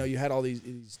 Bears. You had all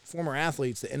these former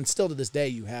athletes, and still to this day,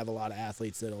 you have a lot of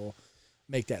athletes that'll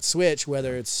make that switch.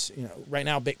 Whether it's right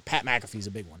now, Pat McAfee's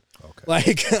a big one. Okay,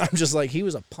 like I'm just like he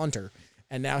was a punter,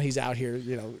 and now he's out here.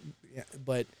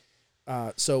 But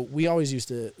so we always used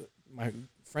to. My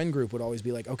friend group would always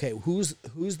be like, okay, who's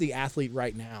the athlete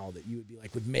right now that you would be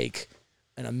like would make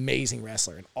an amazing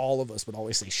wrestler, and all of us would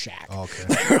always say Shaq.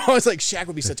 Okay. We're always like, Shaq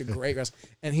would be such a great wrestler.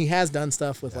 And he has done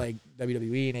stuff with like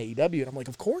WWE and AEW, and I'm like,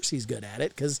 of course he's good at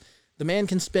it, because the man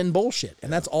can spin bullshit,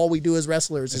 and that's all we do as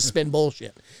wrestlers is spin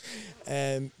bullshit.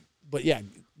 But yeah,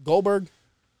 Goldberg,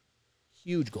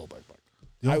 huge Goldberg.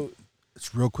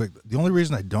 It's real quick. The only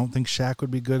reason I don't think Shaq would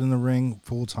be good in the ring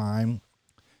full time,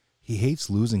 he hates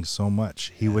losing so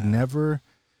much. He would never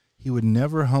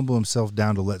humble himself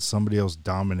down to let somebody else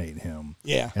dominate him.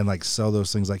 Yeah. And like sell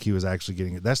those things like he was actually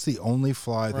getting it. That's the only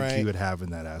flaw I think he would have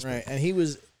in that aspect. Right. And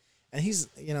he's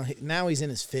now he's in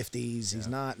his 50s. He's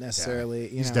not necessarily,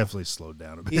 he's definitely slowed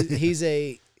down a bit. He's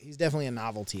definitely a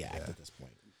novelty act at this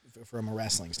point from a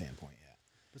wrestling standpoint.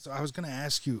 Yeah. So I was going to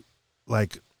ask you,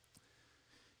 like,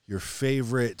 your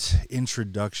favorite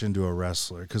introduction to a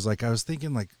wrestler, because like I was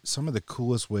thinking, like some of the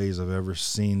coolest ways I've ever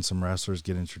seen some wrestlers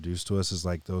get introduced to us is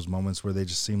like those moments where they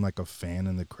just seem like a fan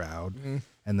in the crowd,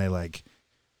 and they like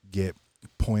get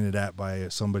pointed at by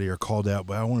somebody or called out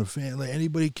by, I want a fan, like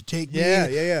anybody could take me.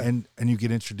 And you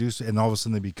get introduced, and all of a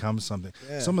sudden they become something.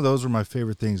 Some of those were my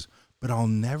favorite things, but I'll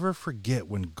never forget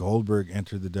when Goldberg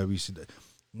entered the WCW.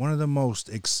 One of the most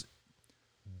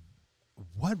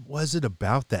what was it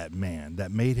about that man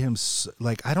that made him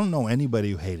like? I don't know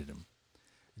anybody who hated him.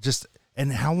 Just.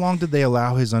 And how long did they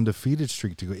allow his undefeated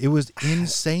streak to go? It was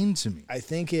insane to me. I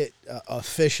think it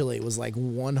officially was like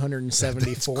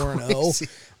 174-0,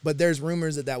 but there's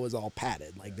rumors that was all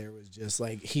padded. Like there was just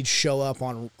like he'd show up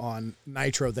on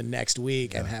Nitro the next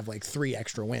week and have like 3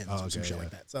 extra wins or some shit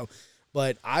like that. So,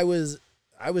 but I was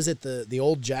at the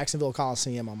old Jacksonville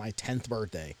Coliseum on my 10th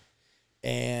birthday,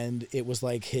 and it was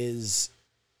like his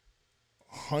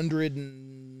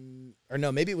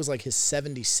maybe it was like his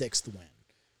 76th win.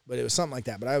 But it was something like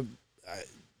that. But I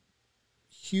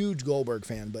huge Goldberg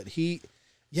fan. But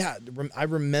I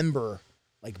remember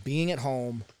like being at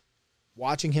home,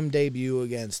 watching him debut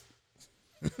against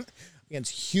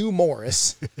Hugh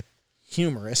Morris,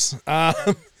 humorous.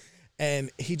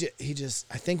 And he just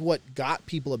I think what got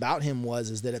people about him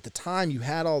is that at the time you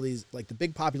had all these like the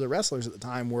big popular wrestlers at the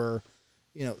time were,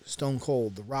 Stone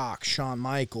Cold, The Rock, Shawn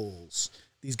Michaels.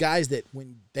 These guys that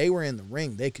when they were in the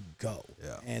ring, they could go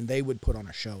and they would put on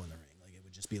a show in the ring. Like it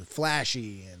would just be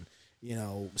flashy and,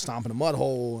 stomping a mud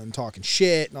hole and talking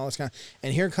shit and all this kind of,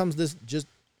 and here comes this just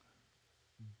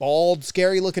bald,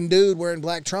 scary looking dude wearing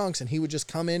black trunks. And he would just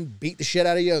come in, beat the shit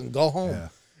out of you and go home. Yeah.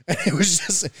 And it was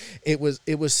just, it was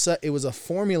a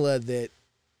formula that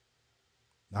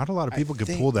not a lot of people could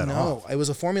pull that off. It was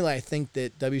a formula I think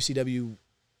that WCW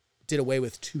did away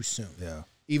with too soon. Yeah.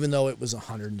 Even though it was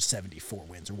 174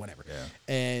 wins or whatever. Yeah.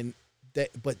 And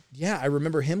I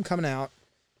remember him coming out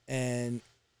and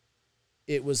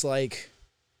it was like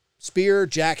spear,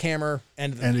 jackhammer,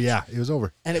 end of the match. It was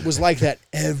over. And it was like that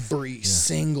every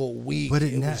single week. But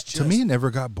to me, it never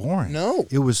got boring. No.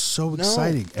 It was so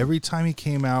exciting. Every time he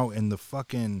came out and the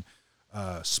fucking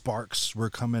sparks were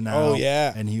coming out. Oh,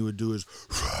 yeah. And he would do his...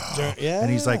 And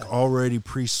he's like already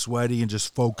pre-sweaty and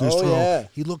just focused. Oh, yeah.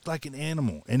 He looked like an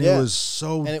animal. And it was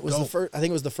so And it was dope. the first, I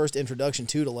think it was the first introduction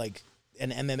too to like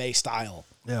an MMA style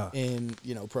in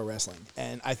pro wrestling.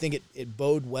 And I think it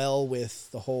bode well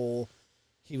with the whole,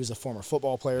 he was a former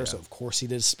football player, so of course he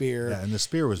did a spear. Yeah, and the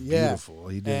spear was beautiful.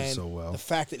 He did it so well. The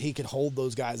fact that he could hold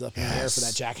those guys up in the air for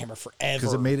that jackhammer forever.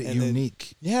 Because it made it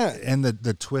unique. And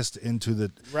the twist into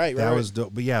the... Right. That was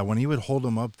dope. But yeah, when he would hold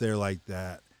him up there like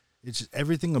that, it's just,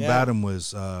 everything about him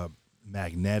was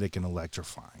magnetic and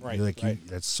electrifying. Right.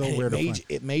 That's so rare to find.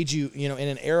 It made you, in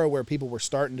an era where people were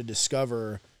starting to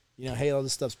discover, hey, all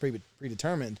this stuff's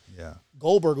predetermined. Yeah.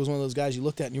 Goldberg was one of those guys you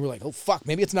looked at and you were like, oh, fuck,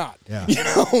 maybe it's not. Yeah.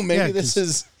 Maybe this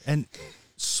is... And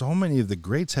so many of the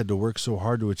greats had to work so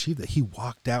hard to achieve that. He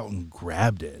walked out and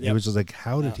grabbed it. Yep. It was just like,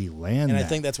 how did he land and that? I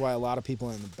think that's why a lot of people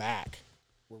in the back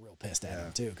were real pissed at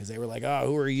him, too, because they were like, oh,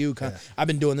 who are you? I've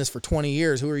been doing this for 20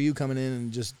 years. Who are you coming in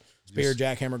and just spear,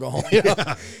 jackhammer, go home?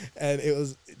 And it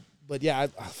was... But, yeah, I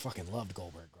fucking loved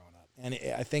Goldberg growing up. And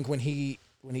I think when he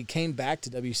came back to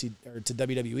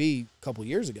WWE a couple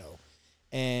years ago,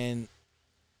 and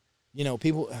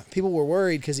people were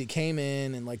worried because he came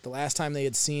in and like the last time they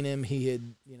had seen him, he had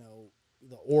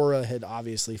the aura had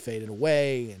obviously faded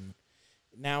away, and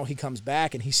now he comes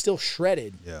back and he's still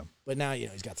shredded. Yeah. But now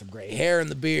he's got some gray hair in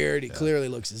the beard. He clearly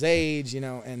looks his age.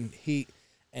 And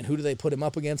who do they put him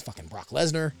up against? Fucking Brock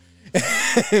Lesnar.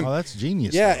 Oh, that's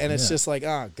genius. Yeah, and it's just like,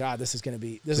 oh god, this is gonna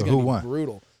be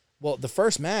brutal. Well, the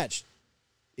first match,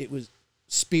 it was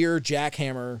spear,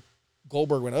 jackhammer,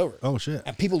 Goldberg went over. Oh shit!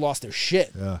 And people lost their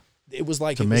shit. Yeah, it was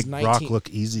like to make Brock look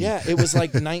easy. Yeah, it was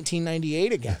like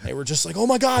 1998 again. They were just like, oh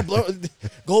my god,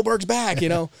 Goldberg's back,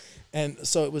 And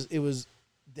so it was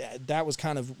that was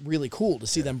kind of really cool to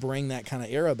see them bring that kind of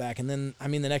era back. And then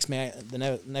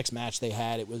the next match they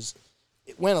had, it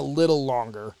went a little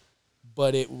longer.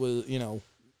 But it was,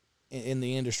 in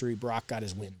the industry, Brock got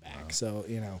his win back. Wow. So,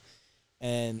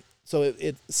 and so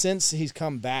it since he's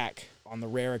come back on the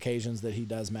rare occasions that he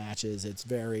does matches, it's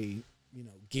very,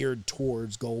 geared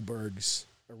towards Goldberg's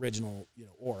original,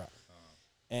 aura.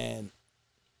 And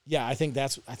yeah, I think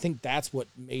that's what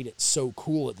made it so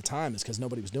cool at the time is because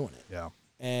nobody was doing it. Yeah.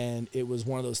 And it was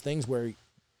one of those things where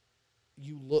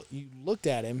you looked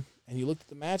at him and you looked at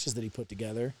the matches that he put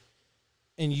together.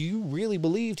 And you really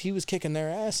believed he was kicking their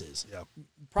asses. Yeah.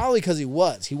 Probably because he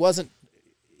was. He was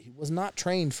not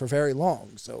trained for very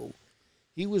long. So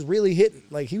he was really hitting,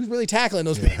 like he was really tackling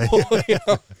those people.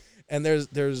 And there's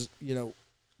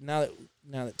now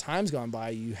that time's gone by,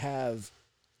 you have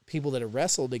people that have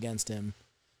wrestled against him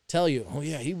tell you, oh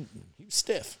yeah, he was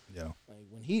stiff. Yeah.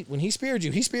 Like when he speared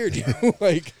you, he speared you.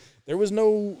 Like there was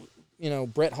no,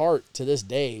 Bret Hart to this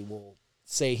day will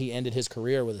say he ended his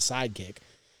career with a sidekick.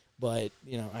 But,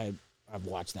 I've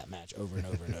watched that match over and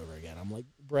over and over again. I'm like,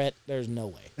 Bret, there's no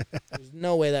way. There's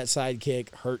no way that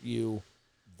sidekick hurt you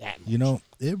that much.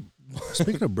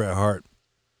 Speaking of Bret Hart,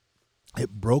 it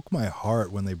broke my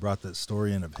heart when they brought that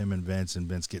story in of him and Vince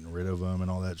getting rid of him and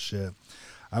all that shit.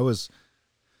 It's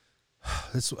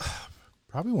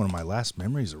probably one of my last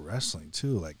memories of wrestling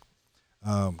too. Like,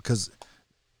 because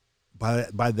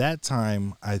by that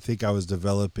time, I think I was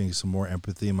developing some more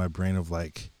empathy in my brain of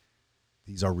like,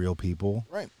 these are real people.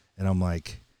 Right. And I'm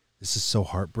like, this is so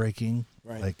heartbreaking.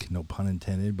 Right. Like, no pun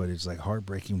intended, but it's like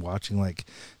heartbreaking watching like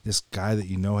this guy that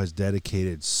has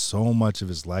dedicated so much of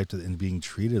his life to and being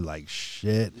treated like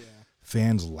shit. Yeah.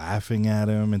 Fans laughing at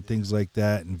him and things like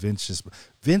that. And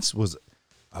Vince was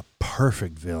a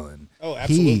perfect villain. Oh,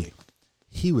 absolutely.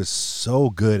 He was so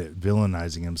good at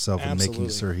villainizing himself Absolutely. and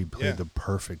making sure he played the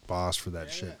perfect boss for that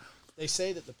shit. Yeah. They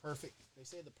say the perfect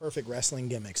wrestling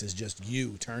gimmicks is just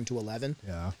you turned to 11.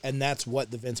 Yeah. And that's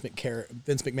what the Vince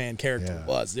McMahon character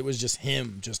was. It was just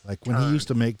him just like when he used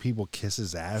to make people kiss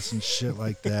his ass and shit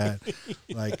like that. Yes.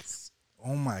 Like,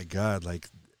 oh my God, like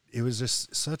it was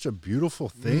just such a beautiful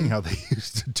thing how they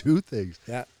used to do things.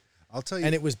 Yeah. I'll tell you.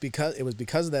 And it was because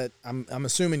of that. I'm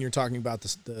assuming you're talking about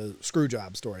the screw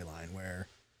job storyline where,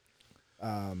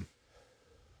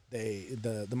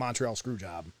 the Montreal screw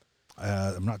job.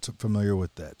 I'm not familiar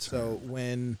with that. So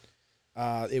when,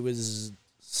 it was it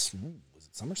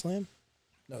SummerSlam?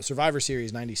 No, Survivor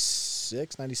Series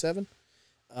 96, 97.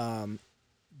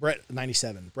 Bret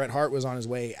 97. Bret Hart was on his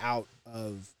way out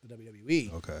of the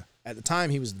WWE. Okay. At the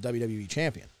time, he was the WWE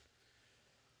champion.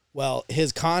 Well,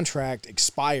 his contract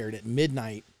expired at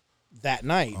midnight that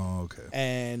night. Oh, okay.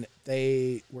 And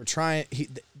they were trying.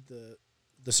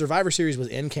 The Survivor Series was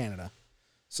in Canada,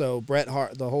 so Bret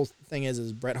Hart. The whole thing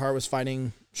is Bret Hart was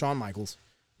fighting Shawn Michaels.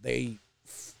 They,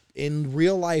 in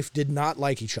real life, did not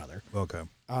like each other. Okay.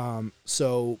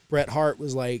 So Bret Hart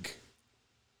was like,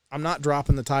 "I'm not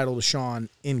dropping the title to Shawn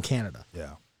in Canada."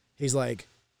 Yeah. He's like,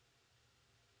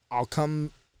 "I'll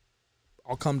come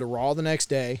to Raw the next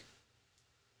day.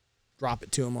 Drop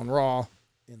it to him on Raw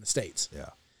in the States." Yeah.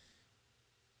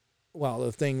 Well,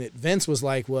 the thing that Vince was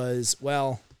like was,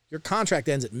 well, your contract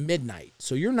ends at midnight,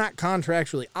 so you're not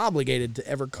contractually obligated to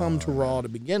ever come to Raw to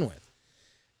begin with.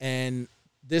 And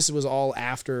this was all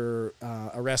after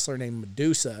a wrestler named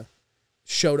Medusa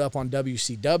showed up on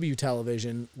WCW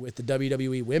television with the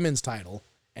WWE Women's title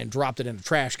and dropped it in a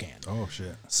trash can. Oh,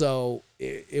 shit. So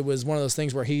it was one of those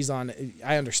things where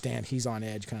I understand he's on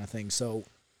edge kind of thing. So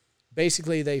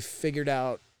basically, they figured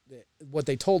out that what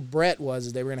they told Bret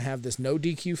was they were going to have this no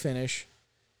DQ finish,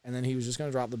 and then he was just going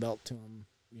to drop the belt to him,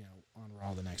 on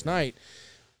Raw the next night.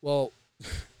 Well,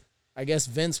 I guess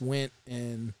Vince went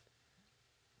and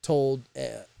told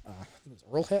it was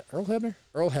Earl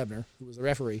Hebner, who was the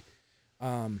referee,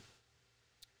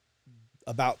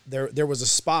 about there was a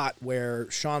spot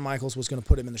where Shawn Michaels was going to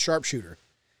put him in the sharpshooter,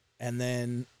 and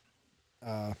then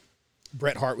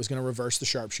Bret Hart was going to reverse the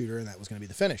sharpshooter, and that was going to be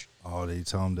the finish. Oh, did he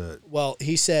tell him to? Well,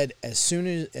 he said as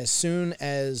soon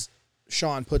as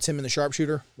Shawn puts him in the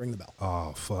sharpshooter, ring the bell.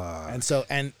 Oh, fuck. And so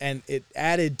and it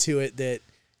added to it that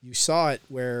you saw it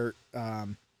where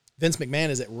Vince McMahon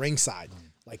is at ringside,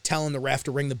 like telling the ref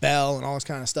to ring the bell and all this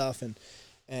kind of stuff, and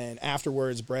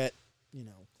afterwards Bret,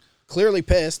 clearly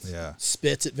pissed,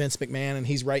 spits at Vince McMahon, and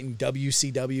he's writing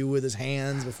WCW with his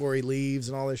hands before he leaves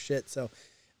and all this shit. So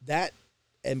that.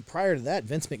 And prior to that,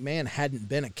 Vince McMahon hadn't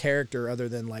been a character other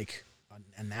than like an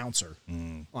announcer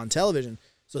on television.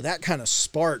 So that kind of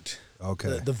sparked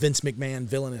the Vince McMahon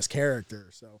villainous character.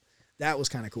 So that was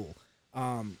kind of cool.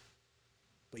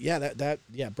 But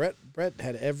yeah, Bret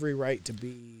had every right to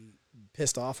be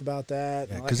pissed off about that.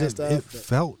 Yeah, because it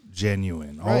felt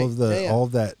genuine. Right. All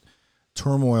of that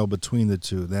turmoil between the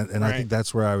two. And right. I think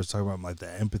that's where I was talking about, like,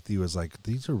 the empathy was like,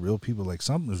 these are real people. Like,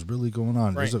 something's really going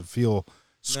on. Right. It doesn't feel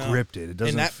scripted. It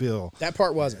doesn't feel. That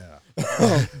part wasn't.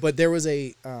 Yeah. But there was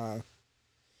a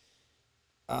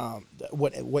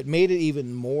what made it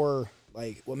even more,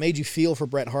 like, what made you feel for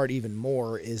Bret Hart even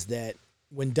more is that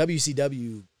when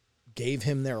WCW gave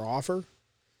him their offer,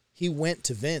 he went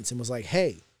to Vince and was like,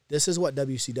 "Hey, this is what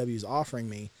WCW is offering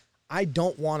me. I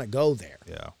don't want to go there.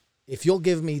 Yeah. If you'll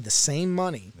give me the same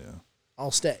money,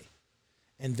 I'll stay."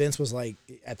 And Vince was like,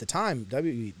 at the time,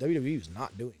 WWE was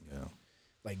not doing it. Yeah.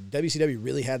 Like, WCW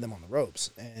really had them on the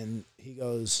ropes. And he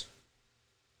goes,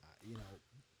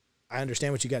 I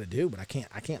understand what you got to do, but I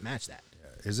can't match that.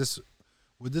 Yeah.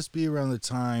 Would this be around the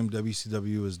time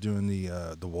WCW was doing the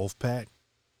Wolfpack?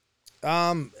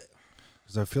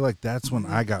 Because I feel like that's when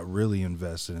I got really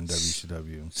invested in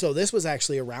WCW. So this was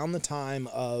actually around the time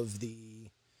of the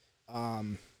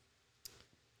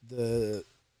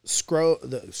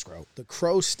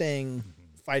Crow Sting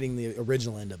fighting the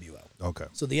original NWO. Okay.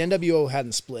 So the NWO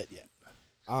hadn't split yet.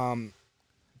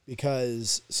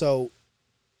 Because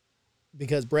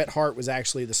because Bret Hart was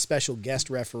actually the special guest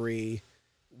referee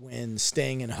when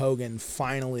Sting and Hogan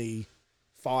finally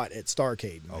fought at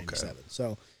Starrcade in '97.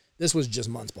 So this was just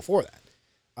months before that.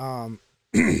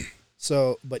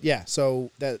 So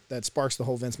that sparks the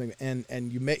whole Vince McMahon,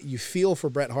 and you feel for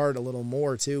Bret Hart a little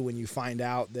more too when you find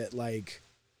out that like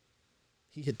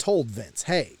he had told Vince,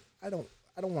 "Hey, I don't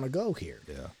want to go here."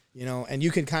 Yeah. You know, and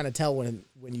you can kind of tell when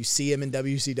you see him in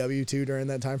WCW too during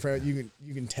that time frame,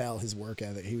 you can tell his work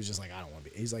ethic. He was just like, I don't want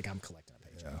to be. He's like, I'm collecting a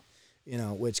paycheck. Yeah. You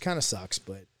know, which kind of sucks,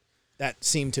 but that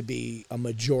seemed to be a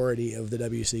majority of the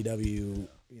WCW. You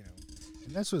know,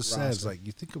 and that's what's sad. Is like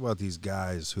you think about these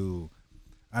guys who,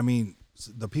 I mean,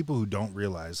 the people who don't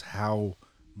realize how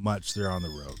much they're on the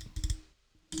road,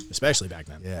 especially back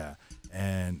then. Yeah,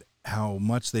 and how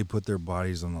much they put their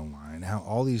bodies on the line, how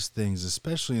all these things,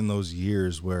 especially in those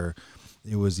years where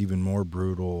it was even more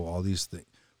brutal, all these things.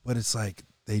 But it's like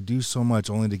they do so much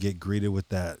only to get greeted with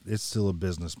that. It's still a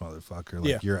business, motherfucker.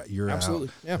 Like you're absolutely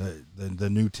out. Yeah. The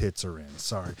new tits are in.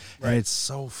 Sorry, right. And it's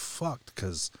so fucked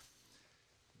because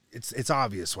it's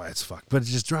obvious why it's fucked, but it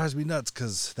just drives me nuts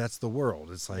because that's the world.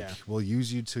 It's like we'll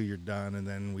use you till you're done, and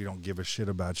then we don't give a shit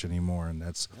about you anymore, and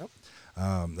that's. Yep.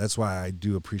 That's why I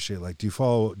do appreciate. Like, do you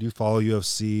follow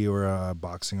UFC or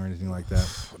boxing or anything like that?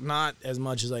 Not as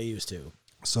much as I used to.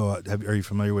 So, are you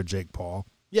familiar with Jake Paul?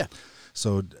 Yeah.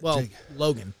 So,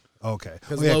 Logan. Okay.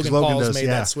 Because Logan Paul's made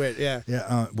that switch. Yeah.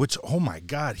 Yeah. Which, oh my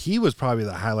God, he was probably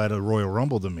the highlight of the Royal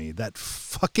Rumble to me. That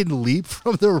fucking leap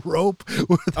from the rope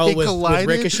where they collided.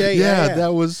 With Ricochet. Yeah,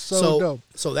 that was so dope.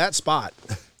 So that spot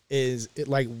is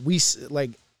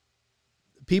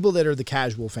people that are the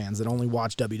casual fans that only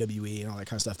watch WWE and all that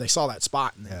kind of stuff, they saw that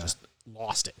spot and they just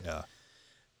lost it. Yeah.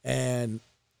 And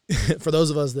for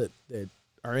those of us that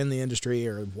are in the industry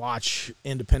or watch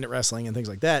independent wrestling and things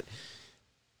like that,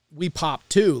 we popped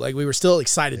too. Like, we were still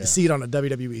excited to see it on a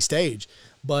WWE stage,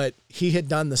 but he had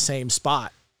done the same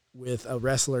spot with a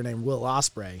wrestler named Will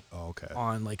Ospreay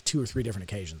on like 2 or 3 different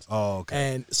occasions. Oh,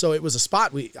 okay. And so it was a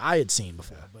spot I had seen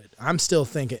before, but I'm still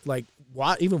thinking, like,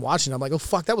 even watching, I'm like, oh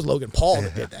fuck, that was Logan Paul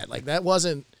that did that. Like, that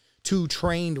wasn't 2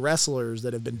 trained wrestlers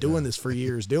that have been doing this for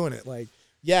years doing it. Like,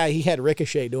 yeah, he had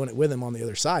Ricochet doing it with him on the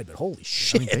other side, but holy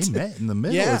shit. I mean, they met in the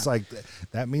middle. It's like,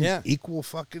 that means equal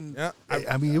fucking,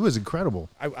 I mean, it was incredible.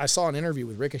 I saw an interview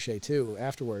with Ricochet too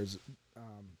afterwards.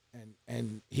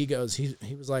 And he goes,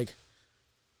 he was like,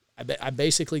 I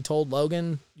basically told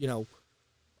Logan, you know,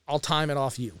 I'll time it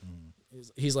off you.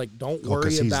 He's like, don't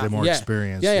worry about. He's the more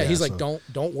experienced. Yeah. He's like,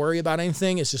 don't worry about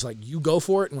anything. It's just like, you go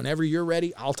for it, and whenever you're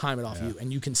ready, I'll time it off you,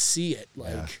 and you can see it.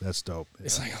 Like, that's dope.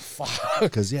 It's like, fuck.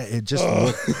 Because it just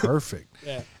looked perfect.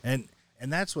 Yeah. And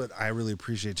that's what I really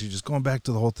appreciate too. Just going back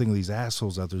to the whole thing of these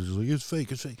assholes out there, just like, it's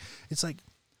fake. It's like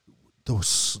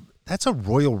that's a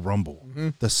Royal Rumble. Mm-hmm.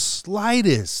 The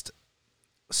slightest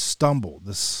stumble,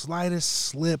 the slightest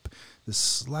slip, the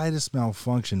slightest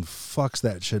malfunction fucks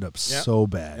that shit up so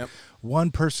bad. Yep.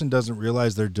 One person doesn't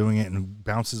realize they're doing it and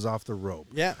bounces off the rope.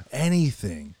 Yeah.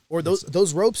 Anything. Or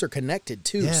those ropes are connected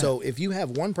too. Yeah. So if you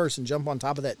have one person jump on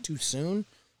top of that too soon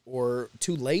or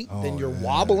too late, then you're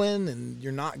wobbling and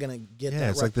you're not going to get that. Yeah,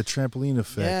 it's like the trampoline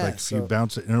effect. Yeah, like if you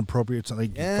bounce it inappropriate,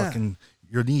 like fucking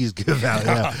your knees give out.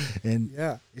 Yeah.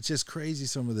 And it's just crazy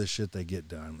some of the shit they get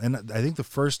done. And I think the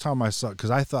first time I saw it, because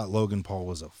I thought Logan Paul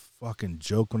was a fucking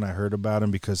joke when I heard about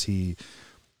him, because he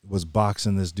was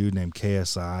boxing this dude named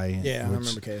KSI. Yeah, I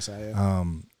remember KSI. Yeah.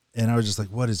 And I was just like,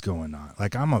 what is going on?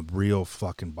 Like, I'm a real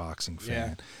fucking boxing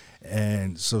fan. Yeah.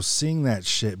 And so seeing that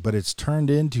shit, but it's turned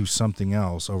into something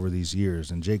else over these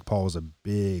years. And Jake Paul is a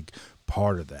big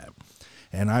part of that.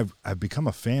 And I've become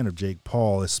a fan of Jake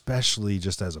Paul, especially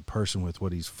just as a person with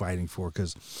what he's fighting for,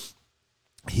 because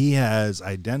he has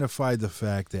identified the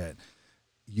fact that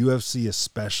UFC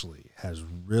especially has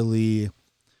really...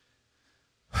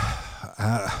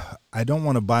 I don't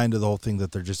want to buy into the whole thing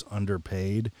that they're just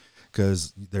underpaid,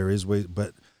 because there is way,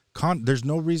 but there's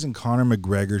no reason Conor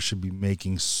McGregor should be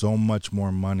making so much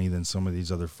more money than some of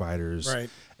these other fighters, right?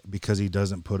 Because he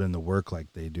doesn't put in the work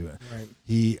like they do.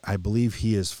 Right. I believe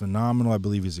he is phenomenal. I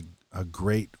believe he's a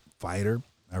great fighter.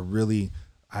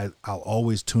 I'll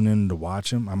always tune in to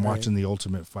watch him. I'm watching The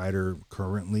Ultimate Fighter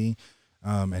currently,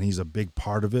 and he's a big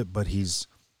part of it, but he's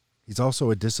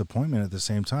also a disappointment at the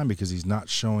same time, because he's not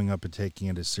showing up and taking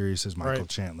it as serious as Michael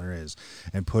Chandler is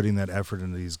and putting that effort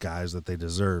into these guys that they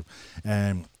deserve.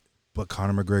 But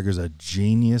Conor McGregor's a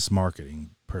genius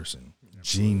marketing person.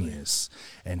 Absolutely. Genius.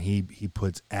 And he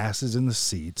puts asses in the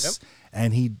seats,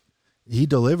 and he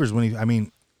delivers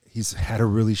when he's had a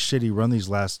really shitty run these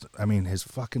last, his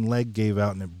fucking leg gave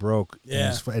out and it broke.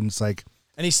 Yeah. And it's like,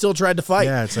 And he still tried to fight.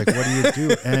 Yeah, it's like, what do you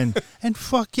do? And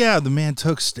fuck yeah, the man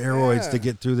took steroids to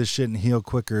get through this shit and heal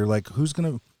quicker. Like, who's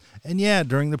going to... And yeah,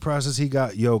 during the process, he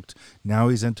got yoked. Now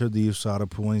he's entered the USADA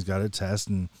pool and he's got a test.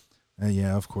 And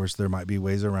yeah, of course, there might be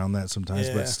ways around that sometimes.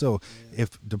 But still,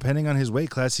 if depending on his weight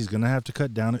class, he's going to have to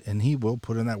cut down. And he will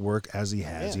put in that work as he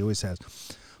has. He always has.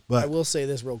 But I will say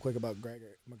this real quick about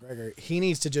McGregor. He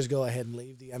needs to just go ahead and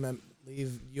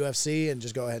leave UFC and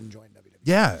just go ahead and join WWE.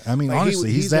 Yeah, I mean, like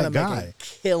honestly, he's that guy. Make a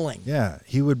killing. Yeah,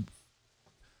 he would.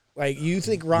 Like, you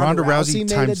think Ronda Rousey made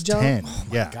times a jump? 10. Oh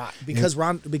my God. Because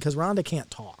Ronda can't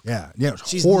talk. Yeah,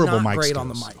 she's horrible not mic great skills. on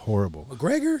the mic. Horrible.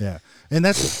 McGregor? Yeah, and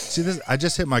this. I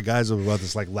just hit my guys up about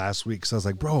this like last week because I was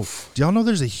like, bro, do y'all know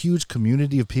there's a huge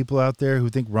community of people out there who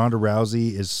think Ronda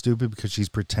Rousey is stupid because she's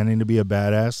pretending to be a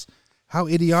badass? How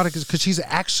idiotic is because she's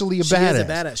actually a badass. She is a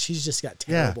badass. She's just got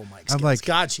terrible mic skills. I'm like,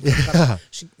 God, she can cut.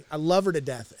 I love her to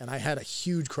death, and I had a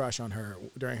huge crush on her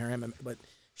during her MMA, but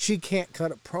she can't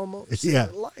cut a promo in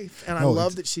her life. And I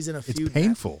love that she's in a feud. It's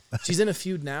painful. She's in a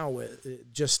feud now with,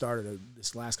 it just started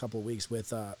this last couple of weeks with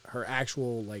her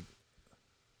actual like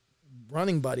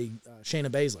running buddy, Shayna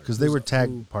Baszler. Because they were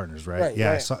tag partners, right?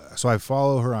 Yeah. Right. So I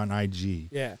follow her on IG.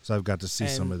 Yeah. So I've got to see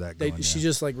some of that going on. She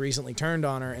just like recently turned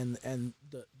on her, and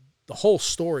the whole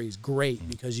story is great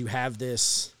because you have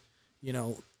this, you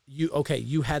know,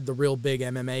 you had the real big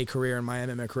MMA career, and my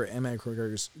MMA career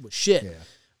was shit. Yeah.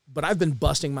 But I've been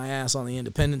busting my ass on the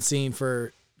independent scene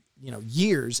for,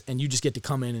 years, and you just get to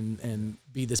come in and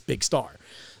be this big star.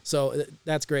 So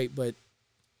that's great. But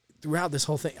throughout this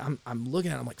whole thing, I'm looking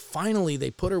at it, I'm like, finally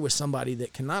they put her with somebody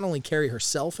that can not only carry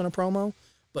herself in a promo,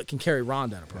 but can carry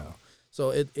Ronda in a promo. Yeah.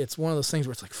 So it's one of those things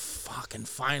where it's like, fucking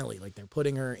finally, like they're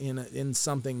putting her in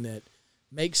something that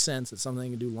makes sense. It's something they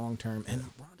can do long term, and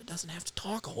Ronda doesn't have to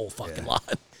talk a whole fucking lot.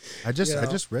 I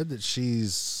just read that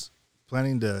she's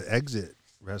planning to exit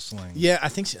wrestling. Yeah, I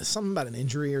think something about an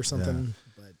injury or something.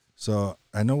 Yeah. But so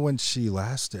I know when she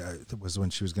last it was when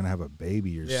she was going to have a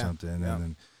baby or something, and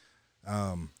then.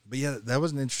 But yeah, that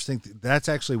was an interesting thing. That's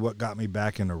actually what got me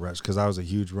back into wrestling because I was a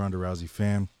huge Ronda Rousey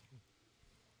fan.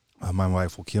 My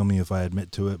wife will kill me if I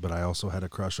admit to it, but I also had a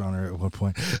crush on her at one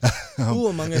point. Who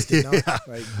among us did not? Yeah.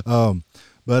 Right?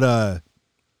 But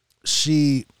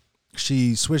she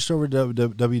switched over to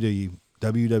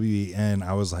WWE, and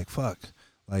I was like, fuck.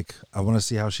 Like, I want to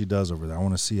see how she does over there. I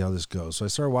want to see how this goes. So I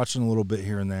started watching a little bit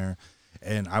here and there,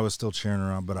 and I was still cheering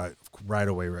her on, but I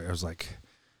was like,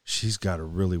 she's got to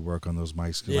really work on those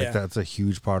mics. Yeah. Like, that's a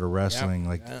huge part of wrestling.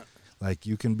 Like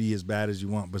you can be as bad as you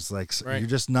want, but it's like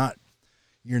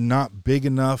you're not big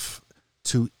enough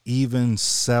to even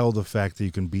sell the fact that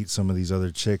you can beat some of these other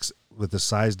chicks with the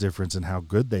size difference and how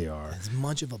good they are. As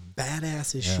much of a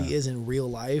badass as she is in real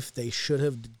life, they should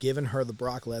have given her the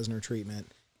Brock Lesnar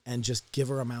treatment and just give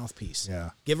her a mouthpiece. Yeah.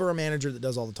 Give her a manager that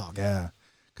does all the talking. Yeah.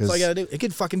 That's all you got to do. It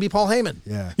could fucking be Paul Heyman.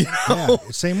 Yeah. Yeah.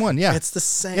 Same one. Yeah. It's the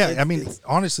same. Yeah. I mean,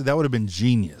 honestly, that would have been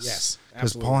genius. Yes.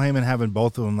 Because Paul Heyman having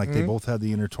both of them, like they both had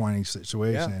the intertwining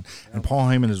situation. And Paul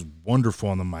Heyman is wonderful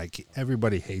on the mic.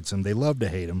 Everybody hates him. They love to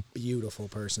hate him. Beautiful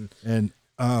person. And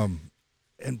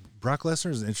Brock Lesnar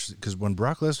is interesting because when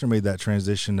Brock Lesnar made that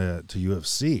transition to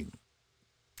UFC,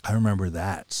 I remember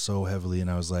that so heavily. And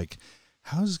I was like,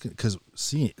 how is it? Because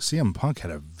CM Punk had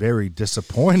a very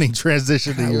disappointing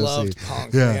transition to UFC. I loved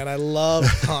Punk, man. I loved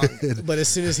Punk. But as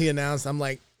soon as he announced, I'm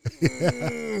like,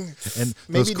 and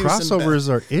those crossovers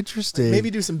are interesting. Maybe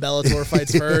do some Bellator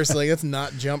fights first. Like, let's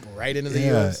not jump right into the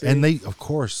UFC. And they, of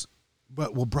course,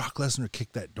 but Brock Lesnar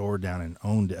kicked that door down and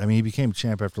owned it. I mean, he became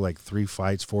champ after like 4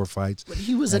 fights. But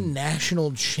he was a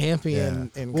national champion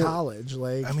in college.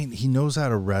 Like, I mean, he knows how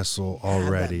to wrestle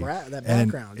already. That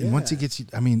background. And once he gets you,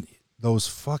 I mean, those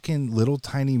fucking little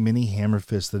tiny mini hammer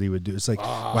fists that he would do. It's like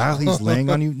while he's laying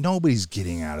on you, nobody's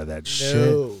getting out of that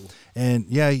shit. And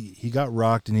yeah, he got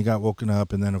rocked and he got woken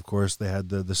up, and then of course they had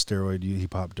the steroid. He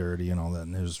popped dirty and all that,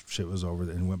 and his shit was over.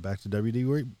 And went back to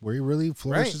WWE where he really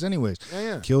flourishes, anyways.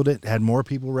 Killed it. Had more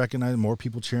people recognize, more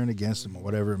people cheering against him,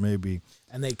 whatever it may be.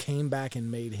 And they came back and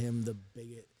made him the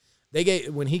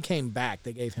biggest. When he came back,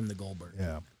 they gave him the Goldberg.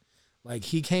 Yeah, like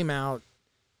he came out,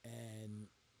 and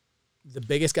the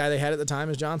biggest guy they had at the time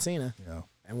is John Cena. Yeah,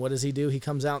 and what does he do? He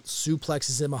comes out,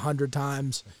 suplexes him 100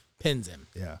 times, pins him.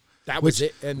 Yeah. That was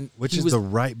it, and which is the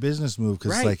right business move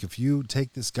because, like, if you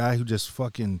take this guy who just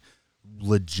fucking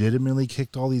legitimately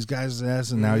kicked all these guys'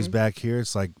 ass and now he's back here,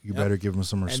 it's like you better give him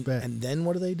some respect. And then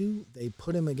what do? They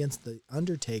put him against the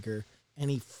Undertaker,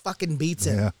 and he fucking beats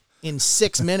him in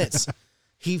 6 minutes.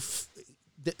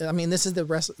 I mean, this is the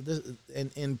rest.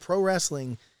 In pro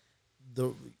wrestling,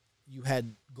 you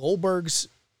had Goldberg's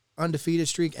undefeated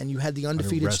streak, and you had the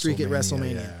undefeated streak at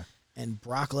WrestleMania. and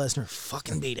Brock Lesnar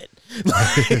fucking beat it.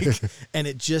 Like, and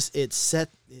it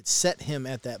set him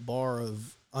at that bar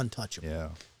of untouchable. Yeah.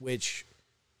 Which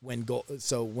when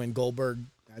Goldberg,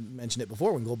 I mentioned it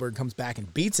before, when Goldberg comes back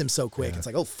and beats him so quick, it's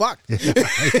like, oh fuck.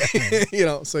 You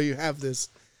know, so you have this,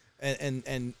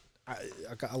 and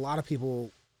a lot of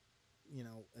people, you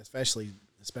know, especially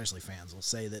fans will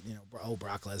say that, you know, oh,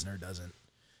 Brock Lesnar doesn't,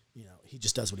 you know, he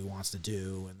just does what he wants to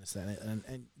do and this, that,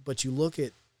 and but you look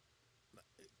at,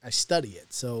 I study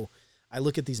it. So I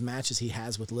look at these matches he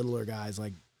has with littler guys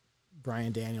like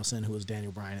Bryan Danielson, who was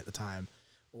Daniel Bryan at the time,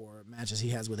 or matches he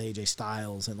has with AJ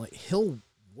Styles, and like he'll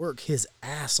work his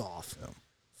ass off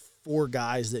for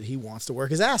guys that he wants to work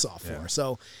his ass off for.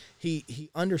 So he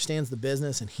understands the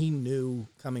business, and he knew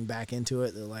coming back into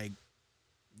it that like,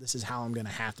 this is how I'm going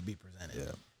to have to be presented.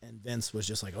 Yeah. And Vince was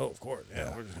just like, oh, of course,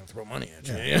 we're just going to throw money at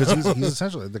you. Yeah. Because he's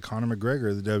essentially the Conor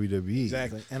McGregor of the WWE.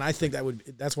 Exactly. And I think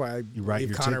that's why I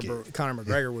believe Conor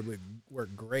McGregor would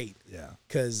work great. Yeah.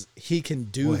 Because he can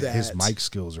do that. His mic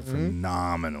skills are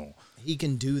phenomenal. He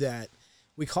can do that.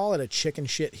 We call it a chicken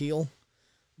shit heel,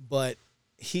 but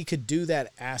he could do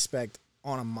that aspect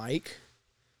on a mic.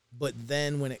 But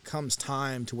then when it comes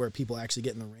time to where people actually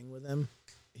get in the ring with him,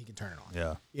 he can turn it on.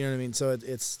 Yeah. You know what I mean? So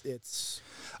it's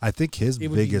I think his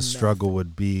biggest struggle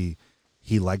would be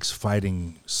he likes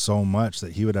fighting so much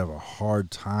that he would have a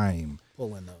hard time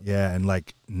pulling those. Yeah, and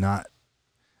like not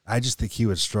I just think he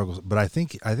would struggle, but I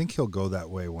think he'll go that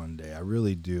way one day. I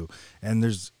really do. And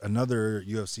there's another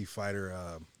UFC fighter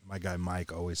my guy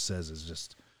Mike always says is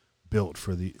just built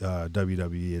for the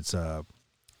WWE. It's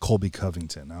Colby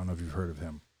Covington. I don't know if you've heard of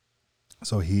him.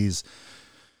 So he's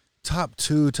top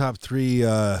 2, top 3,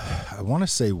 I want to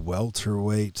say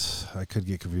welterweight. I could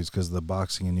get confused because the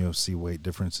boxing and UFC weight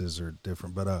differences are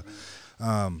different. But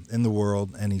in the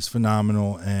world, and he's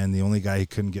phenomenal. And the only guy he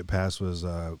couldn't get past was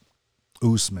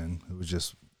Usman, who was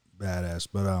just badass.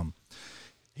 But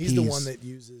he's the one that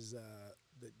uses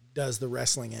that does the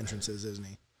wrestling entrances, isn't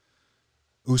he?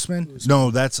 Usman? No,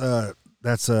 that's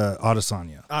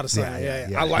Adesanya. Adesanya,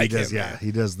 yeah. I like him. Yeah,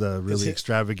 he does the really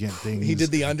extravagant things. He did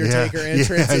the Undertaker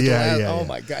entrance. Oh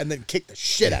my god! And then kicked the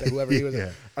shit out of whoever he was.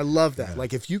 I love that.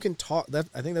 Like if you can talk,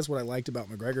 I think that's what I liked about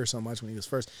McGregor so much when he was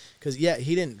first. Because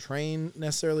he didn't train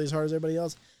necessarily as hard as everybody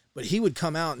else, but he would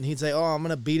come out and he'd say, "Oh, I'm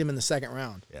gonna beat him in the second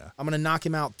round. Yeah, I'm gonna knock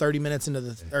him out 30 minutes into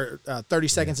the 30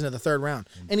 seconds into the third round,"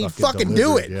 and he'd fucking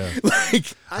do it. Yeah.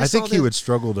 Like I think he would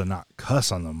struggle to not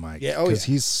cuss on the mic. Yeah, because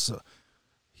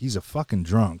he's a fucking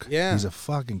drunk. Yeah. He's a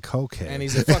fucking cokehead. And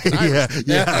he's a fucking Irish.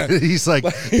 Yeah. He's like,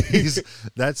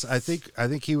 I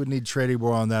think he would need Trading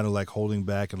Boy on that of like holding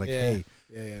back and like, hey,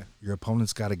 your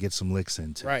opponent's got to get some licks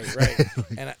into. Right.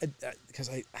 And because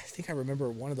I think I remember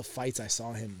one of the fights I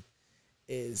saw him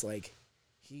is like,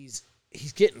 he's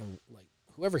getting like,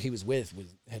 whoever he was with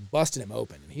had busted him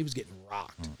open and he was getting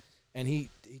rocked. And he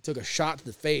took a shot to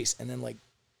the face and then like,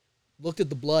 looked at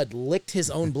the blood, licked his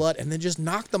own blood, and then just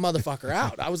knocked the motherfucker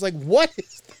out. I was like, what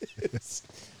is this?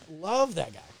 Love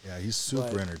that guy. Yeah, he's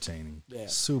super entertaining. Yeah.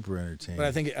 Super entertaining. But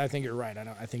I think you're right.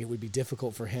 I think it would be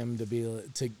difficult for him to be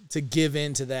to give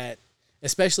in to that,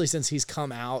 especially since he's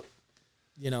come out,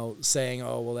 saying,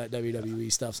 "Oh, well, that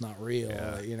WWE stuff's not real."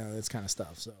 This kind of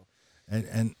stuff. So,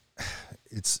 and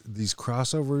it's these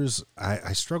crossovers.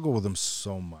 I struggle with them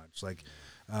so much. Like,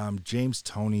 James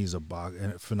Toney's a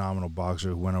phenomenal boxer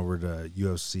who went over to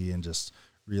UFC and just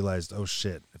realized, oh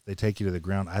shit, if they take you to the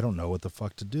ground, I don't know what the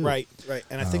fuck to do. Right.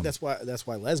 And I think that's why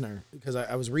Lesnar, because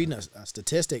I was reading a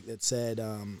statistic that said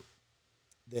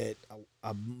that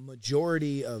a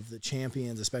majority of the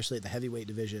champions, especially at the heavyweight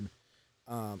division,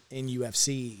 in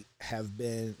UFC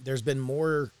there's been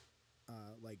more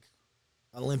like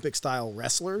Olympic style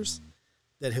wrestlers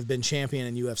that have been champion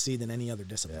in UFC than any other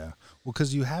discipline. Yeah. Well,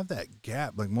 because you have that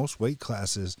gap. Like most weight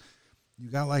classes,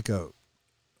 you got like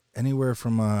anywhere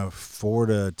from a 4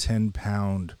 to 10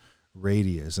 pound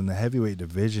radius. In the heavyweight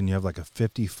division, you have like a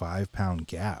 55 pound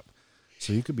gap.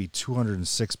 So you could be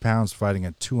 206 pounds fighting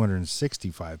a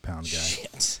 265 pound guy.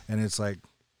 Shit. And it's like,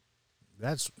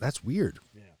 that's weird.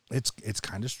 Yeah. It's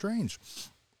kind of strange.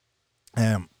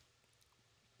 I'm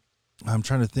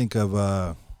trying to think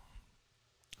of,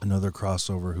 another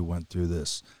crossover who went through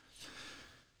this.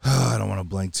 I don't want to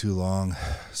blank too long.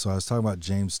 So I was talking about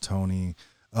James Toney.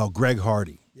 Oh, Greg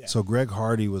Hardy. Yeah. So Greg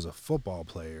Hardy was a football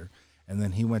player, and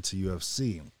then he went to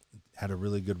UFC. Had a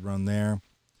really good run there.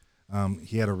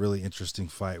 He had a really interesting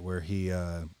fight where he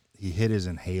hit his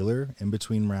inhaler in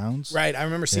between rounds. Right, I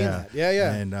remember seeing that.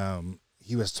 Yeah. And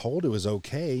he was told it was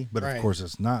okay, but Right. of course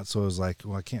it's not. So it was like,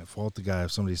 well, I can't fault the guy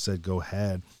if somebody said go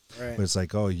ahead. Right. But it's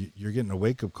like, oh, you're getting a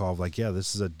wake-up call of like, yeah,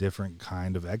 this is a different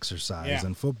kind of exercise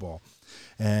than football.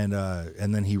 And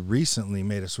then he recently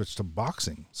made a switch to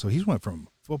boxing. So he went from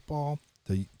football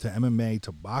to MMA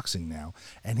to boxing now,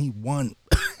 and he won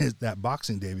that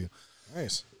boxing debut.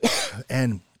 Nice.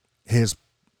 And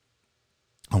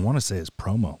I want to say his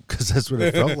promo, because that's what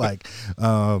it felt like.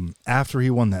 After he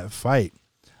won that fight,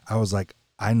 I was like,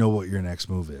 I know what your next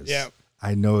move is. Yeah.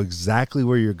 I know exactly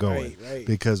where you're going. Right.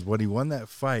 Because when he won that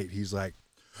fight, he's like,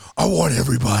 I want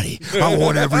everybody. I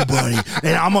want everybody.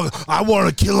 And I want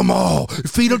to kill them all.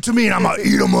 Feed them to me, and I'm going to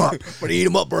eat them up. But eat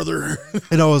them up, brother.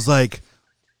 And I was like,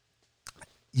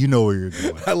 you know where you're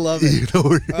going. I love it. You know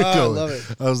where you're going. I love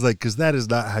it. I was like, because that is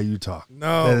not how you talk.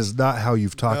 No. That is not how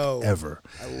you've talked ever.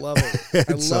 I love it.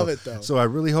 I love it, though. So I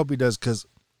really hope he does, because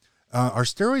are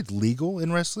steroids legal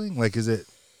in wrestling? Like, is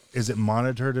it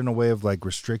monitored in a way of like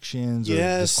restrictions or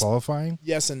disqualifying?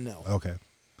 Yes and no. Okay.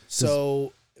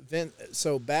 So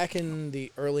back in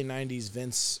the early 90s,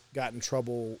 Vince got in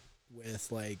trouble with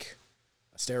like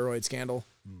a steroid scandal,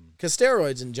 because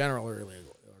steroids in general are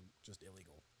illegal, or just illegal.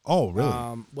 Oh,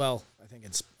 really? Well, I think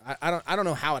it's I don't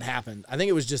know how it happened. I think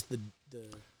it was just the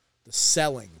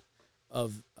selling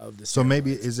of the steroids. So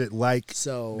maybe is it like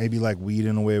maybe like weed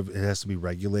in a way of it has to be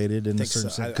regulated in a certain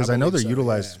sense? Because I know they're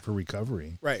utilized for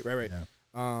recovery. Right.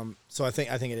 Yeah. So I think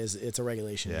it's a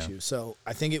regulation issue. So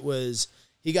I think it was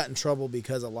he got in trouble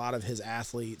because a lot of his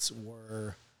athletes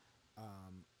were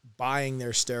buying their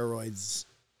steroids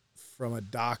from a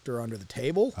doctor under the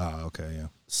table. Oh, okay, yeah.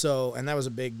 So, and that was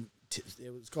a big.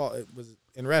 It was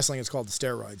in wrestling. It's called the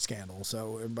steroid scandal.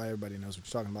 So everybody knows what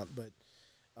you're talking about.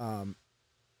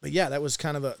 But yeah, that was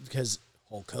kind of because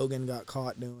Hulk Hogan got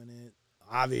caught doing it.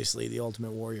 Obviously, the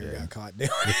Ultimate Warrior got caught doing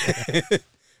it.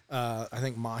 I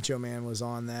think Macho Man was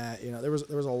on that. You know, there was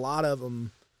a lot of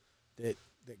them that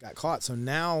got caught. So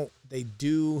now they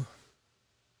do.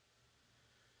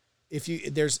 If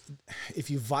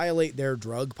you violate their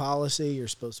drug policy, you're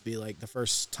supposed to be like, the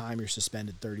first time you're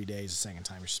suspended 30 days, the second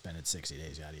time you're suspended 60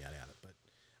 days, yada yada yada. But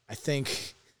I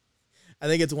think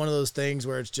it's one of those things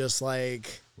where it's just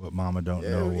like what mama don't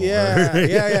know.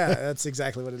 Yeah. That's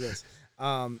exactly what it is.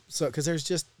 So because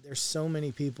there's so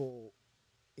many people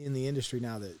in the industry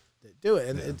now that do it,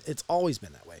 and it's always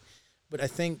been that way. But I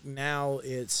think now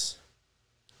it's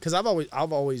because I've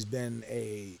always been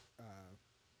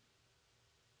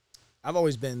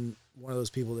one of those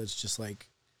people that's just like,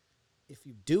 if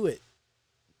you do it,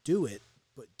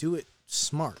 but do it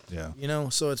smart. Yeah. You know,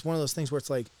 so it's one of those things where it's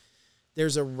like,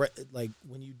 there's like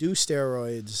when you do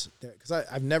steroids, because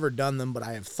I've never done them, but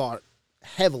I have thought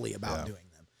heavily about doing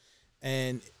them.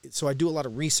 And so I do a lot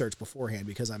of research beforehand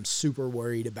because I'm super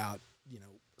worried about,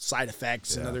 side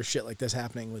effects and other shit like this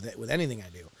happening with anything I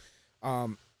do.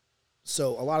 So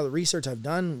a lot of the research I've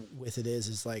done with it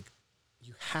is like,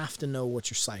 you have to know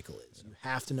what your cycle is. You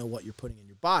have to know what you're putting in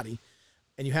your body,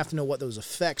 and you have to know what those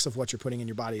effects of what you're putting in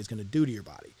your body is going to do to your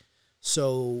body.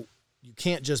 So you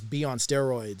can't just be on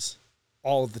steroids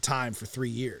all of the time for 3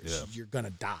 years. Yeah. You're going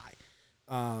to die.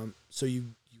 So you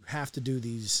have to do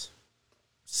these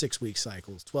 6-week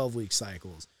cycles, 12-week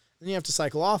cycles, and you have to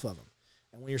cycle off of them.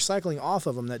 And when you're cycling off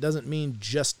of them, that doesn't mean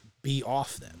just be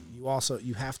off them.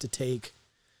 You have to take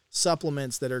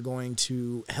supplements that are going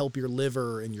to help your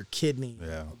liver and your kidney,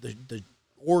 the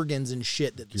organs and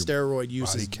shit that your steroid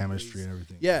use, body chemistry and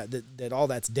everything. Yeah, that all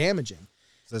that's damaging.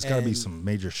 So there's got to be some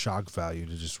major shock value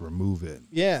to just remove it.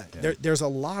 Yeah. There's a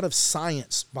lot of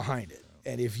science behind it.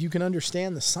 And if you can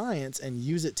understand the science and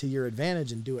use it to your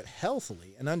advantage and do it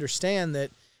healthily, and understand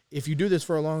that if you do this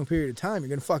for a long period of time, you're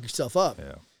going to fuck yourself up.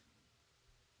 Yeah.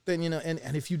 Then,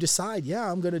 and if you decide,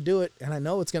 I'm going to do it, and I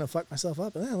know it's going to fuck myself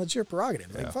up, then that's your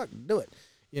prerogative. Like, fuck, do it.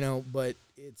 But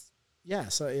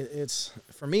so it's,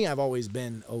 for me, I've always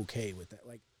been okay with that.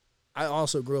 Like, I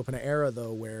also grew up in an era,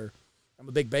 though, where I'm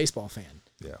a big baseball fan.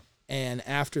 Yeah. And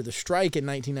after the strike in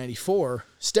 1994,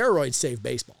 steroids saved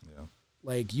baseball. Yeah.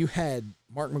 Like, you had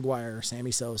Mark McGwire, Sammy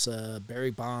Sosa,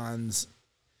 Barry Bonds.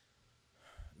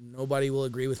 Nobody will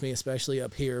agree with me, especially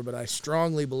up here, but I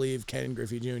strongly believe Ken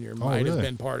Griffey Jr. might have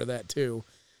been part of that too.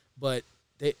 But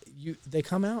they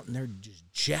come out and they're just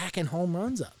jacking home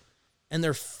runs up, and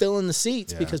they're filling the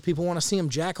seats because people want to see them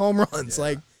jack home runs.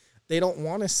 Like, they don't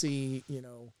want to see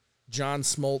John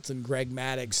Smoltz and Greg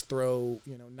Maddux throw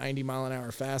 90-mile-an-hour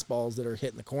fastballs that are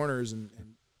hitting the corners and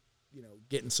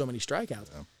getting so many strikeouts.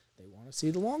 Yeah. They want to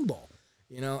see the long ball.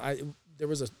 There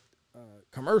was a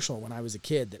commercial when I was a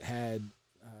kid that had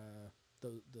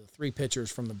the three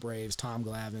pitchers from the Braves, Tom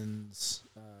Glavine,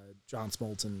 John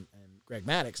Smoltz, and Greg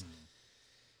Maddux.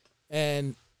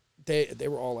 And they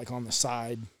were all like on the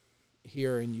side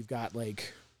here, and you've got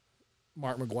like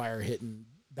Mark McGuire hitting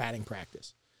batting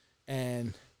practice,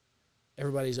 and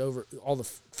everybody's over, all the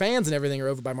fans and everything are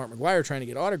over by Mark McGuire trying to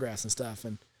get autographs and stuff,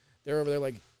 and they're over there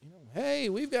like, hey,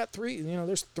 we've got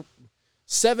there's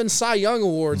 7 Cy Young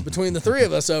awards between the 3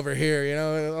 of us over here,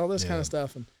 all this kind of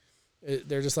stuff, and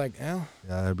they're just like, oh.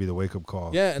 Yeah, that'd be the wake-up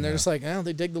call. Yeah, and they're just like, oh,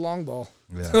 they dig the long ball.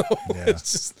 Yeah,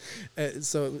 It's just,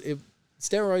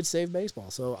 steroids save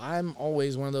baseball. So I'm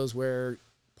always one of those where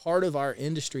part of our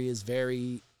industry is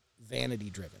very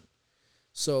vanity-driven.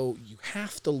 So you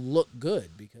have to look good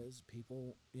because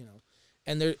people,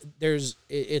 and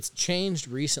it's changed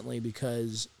recently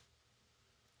because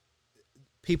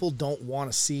people don't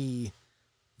want to see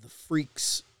the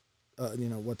freaks,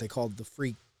 what they call the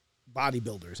freak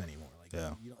bodybuilders anymore. Like,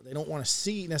 they don't want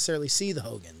to necessarily see the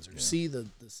Hogans or see the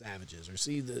Savages or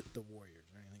see the Warriors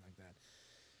or anything like that.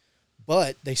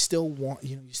 But they still want,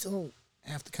 you still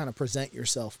have to kind of present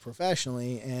yourself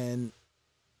professionally. And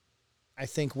I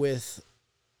think with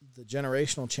the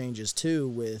generational changes too,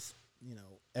 with,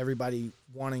 everybody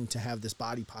wanting to have this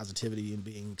body positivity and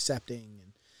being accepting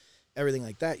and everything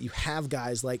like that, you have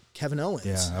guys like Kevin Owens.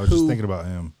 Yeah, I was just thinking about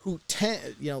him. Who,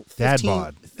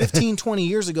 15, 20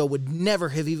 years ago would never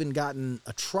have even gotten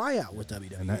a tryout with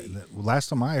WWE. And last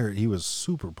time I heard, he was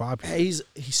super popular. He's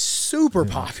super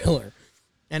popular.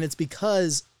 And it's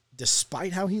because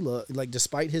despite how he looked, like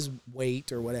despite his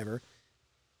weight or whatever,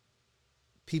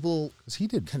 people he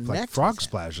did connect like frog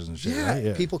splashes and shit. Yeah, right?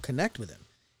 Yeah, people connect with him.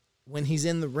 When he's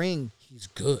in the ring, he's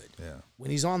good. Yeah. When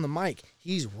he's on the mic,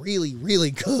 he's really,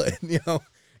 really good.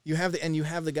 You have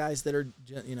the guys that are,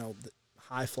 the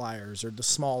high flyers or the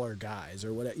smaller guys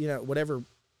or whatever, whatever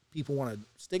people want to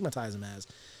stigmatize them as.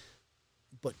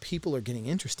 But people are getting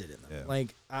interested in them. Yeah.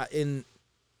 Like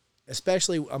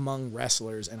especially among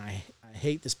wrestlers, and I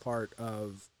hate this part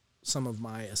of some of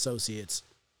my associates,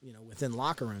 within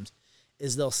locker rooms,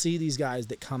 is they'll see these guys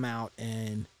that come out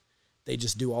and they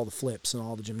just do all the flips and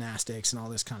all the gymnastics and all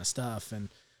this kind of stuff, and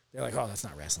they're like, "Oh, that's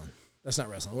not wrestling. That's not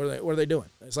wrestling. What are they doing?"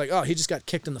 It's like, "Oh, he just got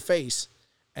kicked in the face,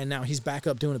 and now he's back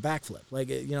up doing a backflip." Like,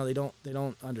 they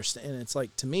don't understand. And it's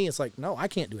like, to me, it's like, no, I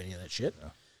can't do any of that shit. Yeah.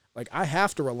 Like, I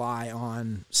have to rely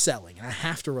on selling, and I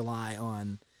have to rely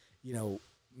on,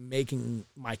 making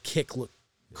my kick look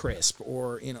crisp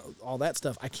or all that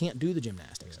stuff. I can't do the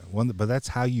gymnastics. Yeah. But that's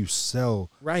how you sell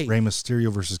Rey Mysterio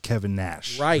versus Kevin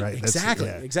Nash. Right?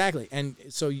 Exactly. And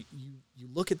so you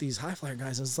look at these high flyer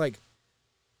guys and it's like,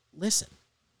 listen,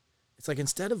 it's like,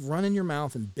 instead of running your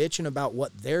mouth and bitching about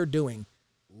what they're doing,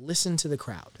 listen to the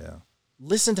crowd. Yeah.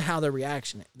 Listen to how they're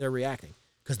reacting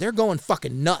because they're going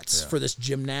fucking nuts for this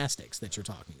gymnastics that you're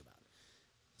talking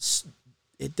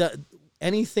about.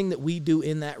 Anything that we do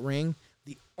in that ring,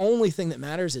 the only thing that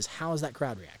matters is how is that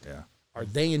crowd reacting? Yeah. Are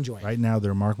they enjoying it? Right now,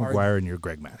 they're Mark McGuire and you're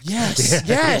Greg Maddox. Yes,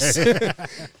 yes.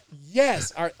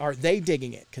 Yes. Are they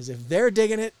digging it? Because if they're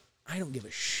digging it, I don't give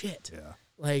a shit. Yeah.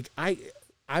 Like,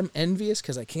 I'm envious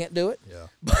because I can't do it. Yeah.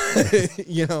 But,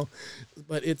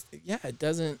 but it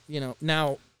doesn't,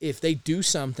 now if they do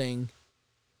something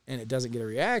and it doesn't get a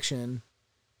reaction,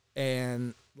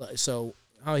 and so,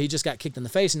 he just got kicked in the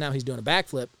face and now he's doing a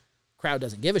backflip, crowd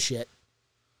doesn't give a shit.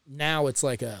 Now it's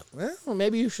like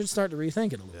maybe you should start to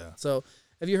rethink it a little. Yeah. So,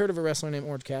 have you heard of a wrestler named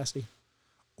Orange Cassidy?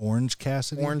 Orange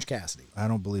Cassidy? Orange Cassidy. I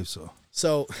don't believe so.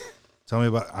 So, tell me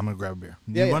about. I'm gonna grab a beer.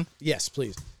 Need one? Yes,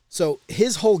 please. So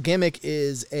his whole gimmick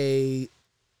is a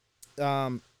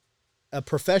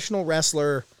professional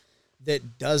wrestler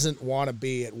that doesn't want to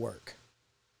be at work.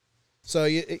 So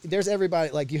there's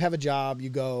everybody, like, you have a job, you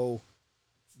go,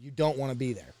 you don't want to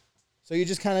be there. So you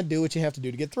just kind of do what you have to do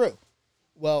to get through.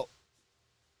 Well,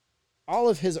 all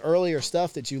of his earlier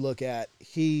stuff that you look at,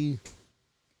 he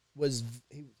was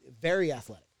very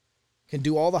athletic, can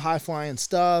do all the high flying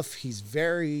stuff. He's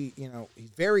very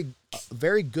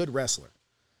good wrestler.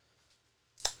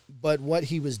 But what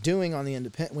he was doing on the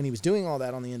when he was doing all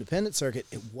that on the independent circuit,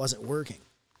 it wasn't working.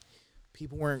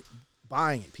 People weren't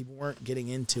buying it. People weren't getting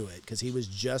into it because he was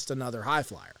just another high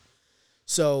flyer.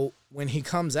 So when he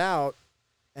comes out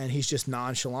and he's just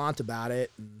nonchalant about it,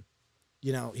 and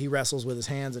he wrestles with his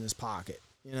hands in his pocket.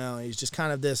 He's just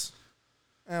kind of this,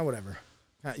 whatever.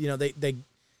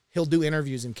 He'll do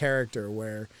interviews in character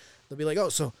where they'll be like, "Oh,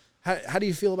 so how do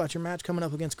you feel about your match coming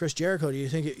up against Chris Jericho? Do you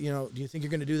think do you think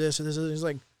you're going to do this or this?" He's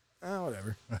like, "Oh,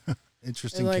 whatever."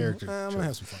 Interesting character. I'm gonna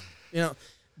have some fun.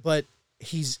 But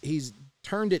he's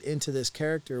turned it into this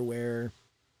character where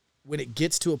when it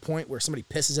gets to a point where somebody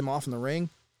pisses him off in the ring,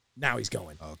 now he's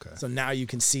going. Okay. So now you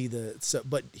can see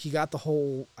but he got the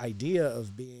whole idea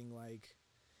of being like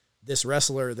this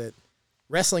wrestler that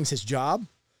wrestling's his job,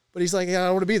 but he's like, yeah, I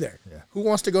don't want to be there. Yeah. Who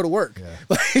wants to go to work? Yeah.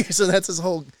 Like, so that's his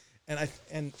whole, and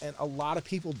a lot of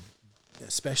people,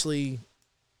 especially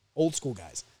old school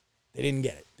guys, they didn't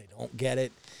get it. They don't get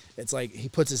it. It's like he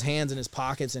puts his hands in his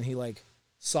pockets and he like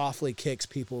softly kicks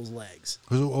people's legs.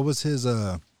 What was his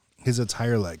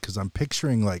attire like? Because I'm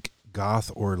picturing like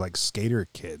goth or like skater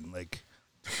kid. Like,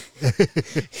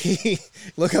 He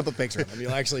look up a picture of him.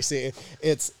 You'll actually see it.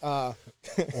 It's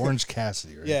Orange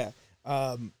Cassidy, right? yeah.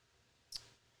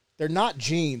 They're not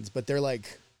jeans, but they're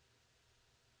like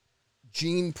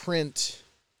jean print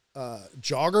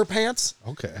jogger pants.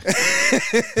 Okay.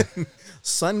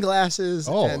 Sunglasses.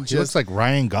 Oh, and he looks like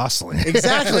Ryan Gosling.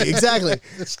 exactly.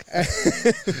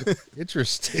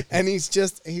 Interesting. And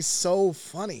he's so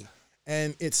funny.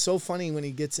 And it's so funny when he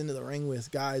gets into the ring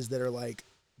with guys that are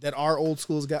old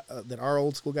school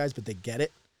guys, but they get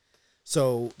it.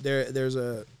 So there's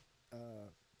a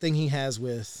thing he has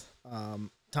with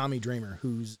Tommy Dreamer,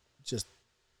 who's just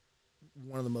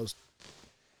one of the most.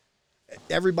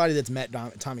 Everybody that's met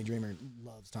Tommy Dreamer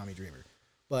loves Tommy Dreamer,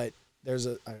 but there's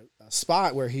a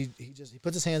spot where he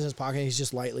puts his hands in his pocket and he's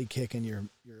just lightly kicking your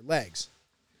legs,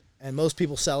 and most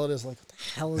people sell it as like, what the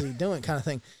hell is he doing, kind of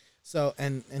thing. So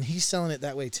and he's selling it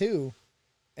that way too,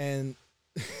 and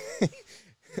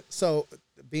so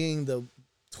being the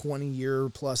 20-year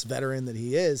plus veteran that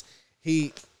he is,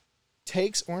 he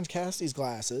takes Orange Cassidy's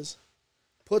glasses,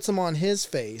 puts them on his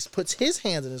face, puts his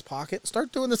hands in his pocket,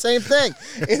 start doing the same thing.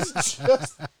 It's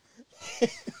just,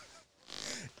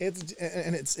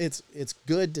 it's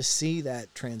good to see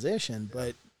that transition,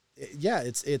 but it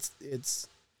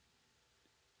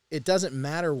doesn't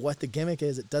matter what the gimmick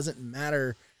is. It doesn't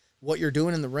matter what you're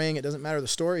doing in the ring. It doesn't matter the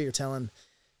story you're telling.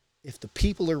 If the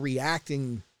people are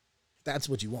reacting, that's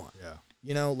what you want. Yeah.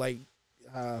 You know, like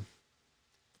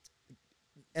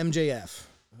MJF,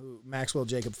 Maxwell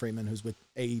Jacob Freeman, who's with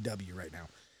AEW right now.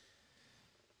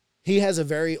 He has a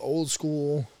very old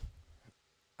school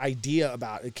idea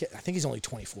about it. I think he's only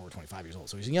 24 or 25 years old,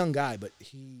 so he's a young guy, but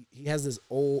he has this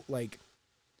old, like,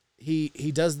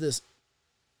 he does this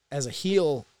as a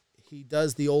heel. He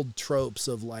does the old tropes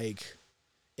of like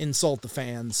insult the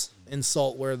fans,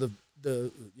 insult where the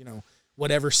you know,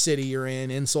 whatever city you're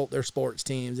in, insult their sports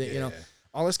teams, you know,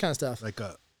 all this kind of stuff. Like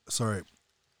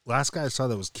last guy I saw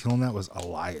that was killing that was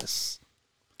Elias.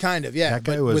 Kind of, yeah, that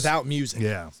guy but was, without music.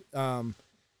 Yeah.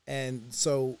 And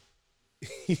so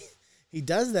he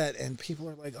does that, and people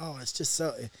are like, "Oh, it's just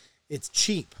so it's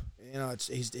cheap." You know, it's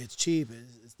cheap.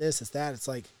 It's this, it's that. It's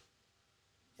like,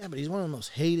 yeah, but he's one of the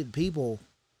most hated people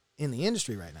in the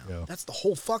industry right now. Yeah. That's the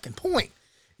whole fucking point.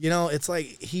 You know, it's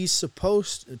like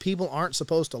people aren't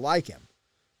supposed to like him,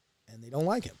 and they don't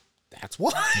like him. That's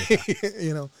why. Yeah.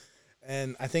 You know,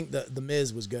 and I think the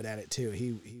Miz was good at it too.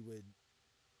 He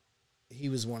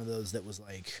was one of those that was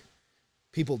like,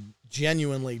 people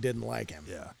genuinely didn't like him.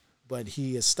 Yeah. But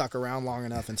he has stuck around long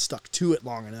enough and stuck to it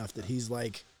long enough that he's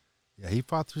like, yeah, he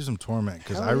fought through some torment,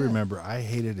 because I remember I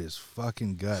hated his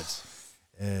fucking guts,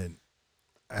 and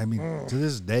I mean, to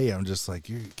this day, I'm just like,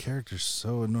 your character's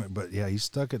so annoying. But yeah, he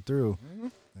stuck it through,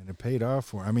 and it paid off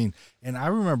for him. I mean, and I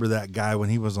remember that guy when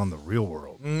he was on The Real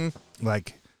World,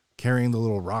 like carrying the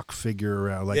little rock figure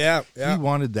around. Like, he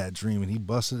wanted that dream, and he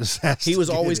busted his ass. He was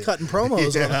always cutting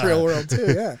promos on The Real World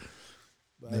too. Yeah,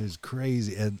 but it was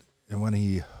crazy. And when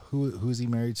who's he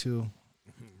married to?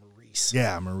 Maurice.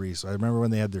 Yeah, Maurice. I remember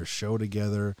when they had their show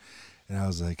together, and I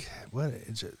was like, what?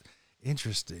 It's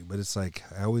interesting, but it's like,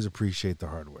 I always appreciate the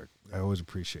hard work. I always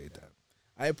appreciate that.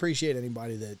 I appreciate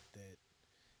anybody that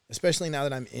especially now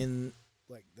that I'm in,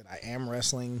 like, that I am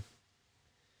wrestling,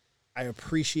 I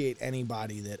appreciate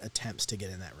anybody that attempts to get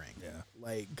in that ring. Yeah.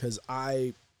 Like, because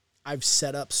I've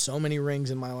set up so many rings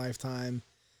in my lifetime.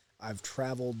 I've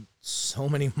traveled so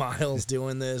many miles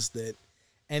doing this, that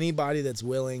anybody that's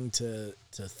willing to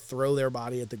throw their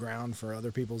body at the ground for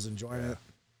other people's enjoyment,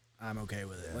 I'm okay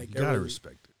with it. Yeah, like, you gotta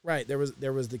respect it. Right. There was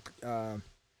the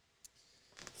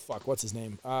what's his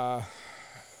name? I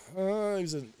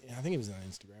think he was on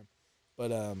Instagram.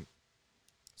 But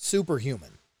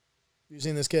Superhuman. You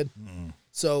seen this kid? Mm.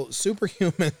 So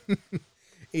Superhuman,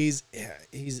 he's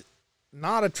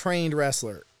not a trained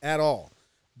wrestler at all,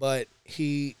 but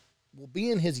he will be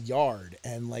in his yard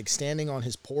and like standing on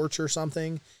his porch or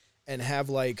something and have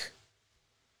like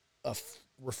a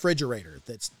refrigerator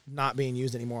that's not being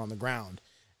used anymore on the ground.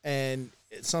 And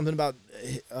it's something about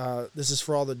this is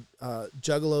for all the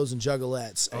juggalos and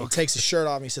juggalettes. And he takes his shirt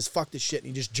off and he says, "Fuck this shit," and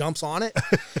he just jumps on it.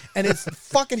 And it's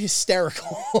fucking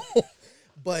hysterical.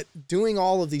 But doing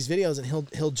all of these videos, and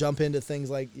he'll jump into things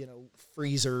like, you know,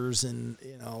 freezers and,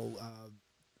 you know,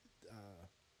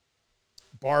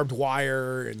 barbed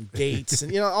wire and gates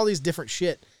and, you know, all these different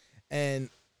shit. And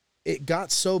it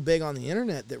got so big on the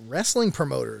internet that wrestling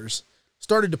promoters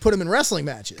started to put him in wrestling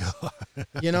matches,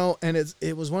 you know, and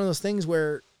it was one of those things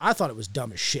where I thought it was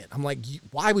dumb as shit. I'm like,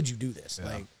 why would you do this?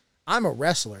 Yeah. Like, I'm a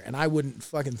wrestler and I wouldn't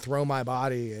fucking throw my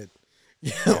body at,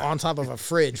 you know, on top of a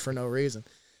fridge for no reason.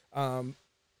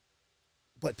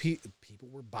 But people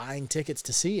were buying tickets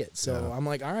to see it. So I'm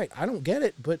like, all right, I don't get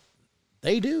it, but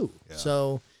they do. Yeah.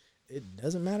 So it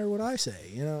doesn't matter what I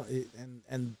say, you know,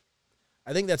 and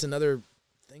I think that's another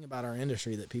thing about our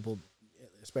industry that people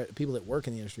that work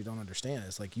in the industry don't understand.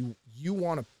 It's like you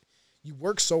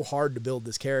work so hard to build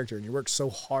this character and you work so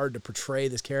hard to portray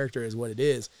this character as what it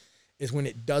is when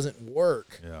it doesn't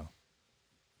work. Yeah.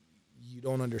 You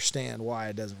don't understand why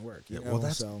it doesn't work. You know?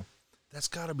 Well, that's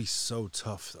got to be so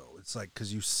tough though. It's like,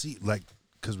 cause you see, like,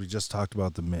 cause we just talked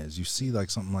about the Miz, you see like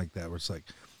something like that where it's like,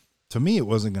 to me, it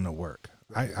wasn't going to work.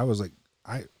 Right. I was like,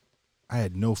 I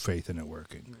had no faith in it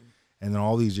working. Mm-hmm. And then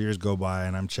all these years go by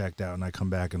and I'm checked out and I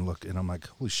come back and look and I'm like,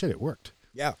 holy shit, it worked.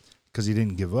 Yeah. Because he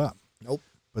didn't give up. Nope.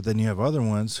 But then you have other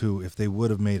ones who, if they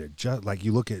would have made like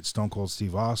you look at Stone Cold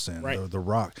Steve Austin, right. The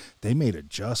Rock, they made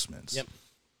adjustments.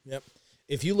 Yep.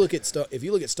 If you look at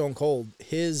Stone Cold,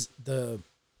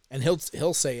 and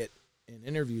he'll say it in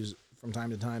interviews from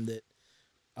time to time that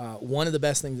one of the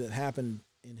best things that happened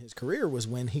in his career was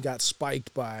when he got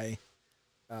spiked by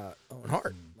Owen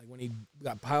Hart. Like when he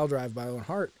got pile drive by Owen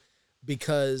Hart.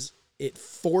 Because it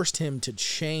forced him to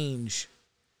change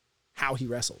how he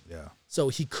wrestled. Yeah. So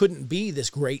he couldn't be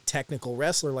this great technical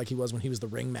wrestler like he was when he was the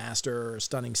Ringmaster or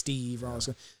Stunning Steve or all this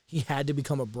stuff. He had to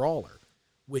become a brawler,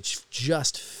 which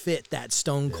just fit that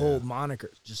Stone Cold moniker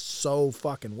just so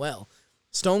fucking well.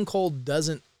 Stone Cold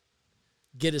doesn't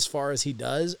get as far as he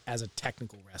does as a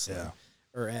technical wrestler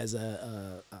or as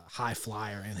a high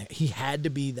flyer. And he had to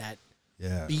be that.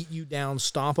 Yeah. Beat you down,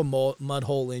 stomp a mud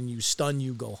hole in you, stun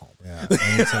you, go home. Yeah.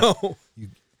 And it's like,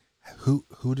 who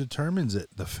determines it?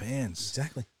 The fans.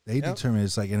 Exactly. They determine it.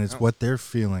 It's like, and it's what they're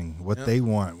feeling, what they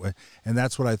want. And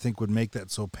that's what I think would make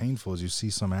that so painful is you see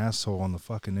some asshole on the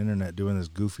fucking internet doing this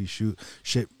goofy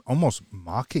shit, almost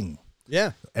mocking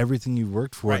everything you've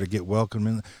worked for to get welcomed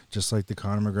in. Just like the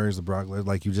Conor McGregor's, the Brock Lesnar,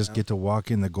 like you just get to walk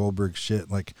in the Goldberg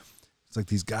shit. Like, it's like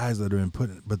these guys that have been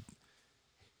put in, but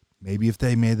maybe if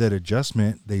they made that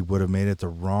adjustment, they would have made it the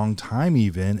wrong time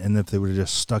even, and if they would have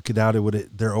just stuck it out,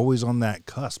 they're always on that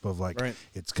cusp of like,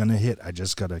 it's going to hit. I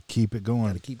just got to keep it going.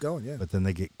 Got to keep going, yeah. But then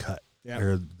they get cut. Yeah.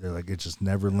 Or they're like, it just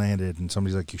never landed, and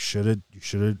somebody's like, you should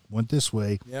have went this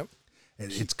way. Yep.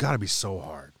 It's got to be so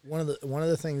hard. One of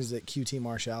the things that QT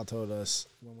Marshall told us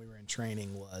when we were in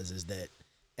training is that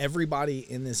everybody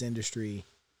in this industry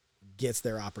gets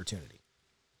their opportunity.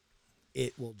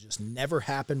 It will just never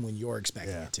happen when you're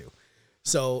expecting it to.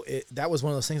 So that was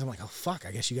one of those things. I'm like, oh fuck!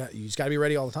 I guess you just got to be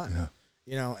ready all the time. Yeah.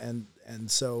 You know, and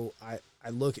so I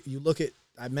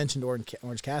mentioned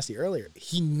Orange Cassidy earlier.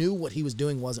 He knew what he was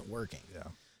doing wasn't working. Yeah.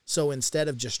 So instead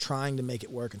of just trying to make it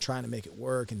work and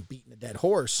beating a dead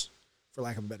horse, for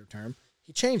lack of a better term,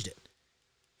 he changed it.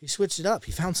 He switched it up.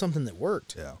 He found something that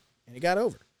worked. Yeah. And he got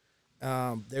over.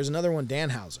 There's another one,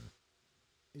 Danhausen.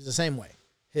 He's the same way.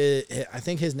 I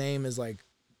think his name is like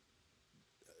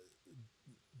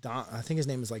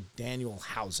Daniel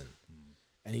Hausen,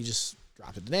 and he just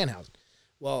dropped it to Danhausen.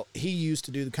 Well, he used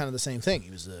to do kind of the same thing.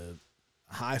 He was a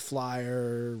high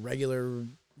flyer, regular,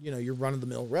 your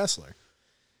run-of-the-mill wrestler,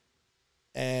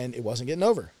 and it wasn't getting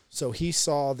over. So he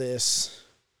saw this.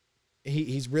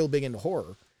 He's real big into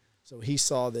horror, so he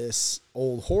saw this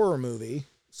old horror movie,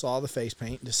 saw the face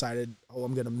paint, and decided,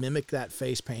 I'm going to mimic that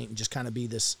face paint and just kind of be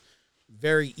this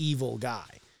very evil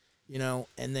guy, and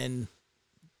then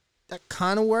that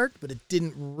kind of worked, but it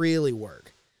didn't really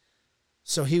work.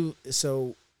 So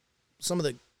some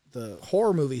of the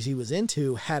horror movies he was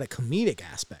into had a comedic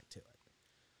aspect to it.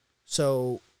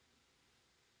 So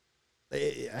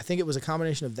I think it was a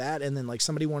combination of that, and then like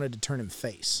somebody wanted to turn him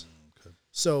face. Okay.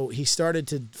 So he started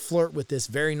to flirt with this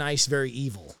very nice, very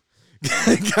evil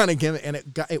kind of gimmick, and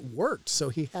it worked. So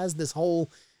he has this whole.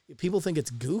 People think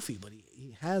it's goofy, but he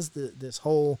has this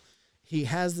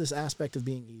aspect of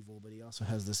being evil, but he also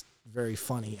has this very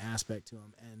funny aspect to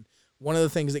him. And one of the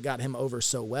things that got him over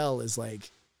so well is like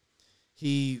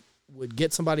he would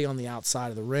get somebody on the outside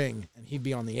of the ring and he'd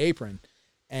be on the apron,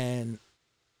 and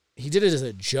he did it as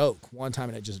a joke one time,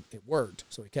 and it worked.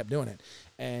 So he kept doing it.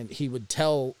 And he would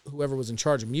tell whoever was in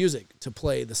charge of music to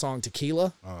play the song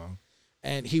Tequila,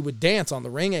 and he would dance on the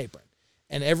ring apron.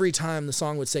 And every time the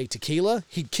song would say tequila,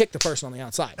 he'd kick the person on the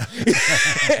outside.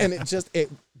 And it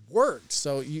worked.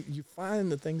 So you find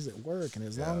the things that work. And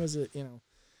as long as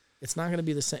it's not going to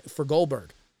be the same. For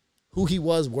Goldberg, who he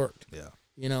was worked. Yeah.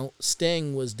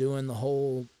 Sting was doing the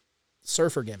whole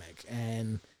surfer gimmick,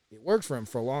 and it worked for him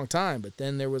for a long time. But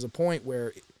then there was a point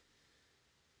where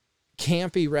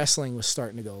campy wrestling was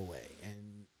starting to go away,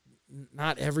 and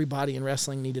not everybody in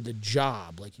wrestling needed a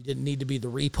job. Like, you didn't need to be the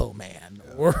repo man,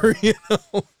 or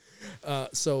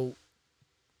so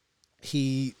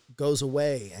he goes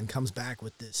away and comes back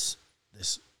with this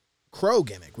Crow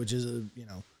gimmick, which is a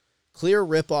clear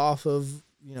ripoff of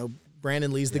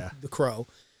Brandon Lee's the Crow.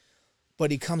 But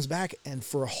he comes back and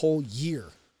for a whole year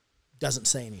doesn't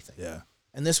say anything. Yeah.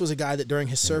 And this was a guy that during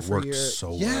his surfer year,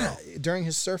 well. during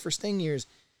his Surfer Sting years,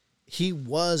 he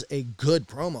was a good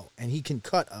promo, and he can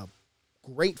cut a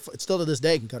great. Still to this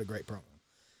day, can cut a great promo.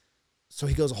 So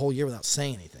he goes a whole year without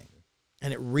saying anything,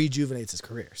 and it rejuvenates his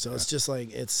career. So it's just like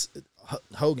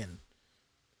Hogan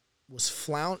was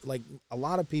like a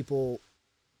lot of people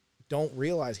don't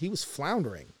realize he was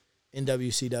floundering in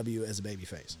WCW as a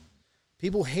babyface.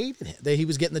 People hated him. He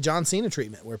was getting the John Cena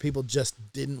treatment where people just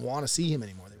didn't want to see him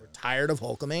anymore. They were tired of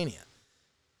Hulkamania.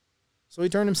 So he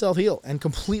turned himself heel and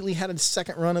completely had a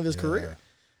second run of his career.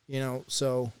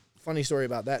 So funny story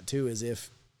about that too is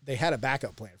if they had a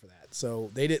backup plan for that.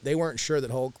 So they weren't sure that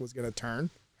Hulk was going to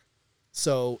turn.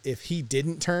 So if he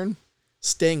didn't turn,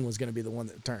 Sting was going to be the one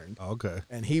that turned. Okay.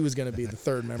 And he was going to be the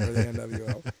third member of the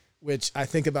NWO. Which I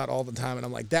think about all the time, and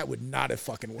I'm like, that would not have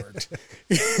fucking worked.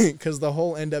 Because the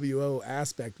whole NWO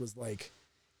aspect was like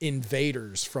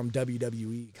invaders from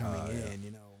WWE coming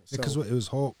in, Because it was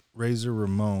Hulk, Razor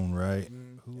Ramon, right?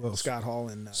 Who else? Scott Hall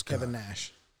and Kevin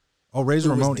Nash. Oh,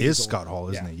 Razor Ramon is Diesel. Scott Hall,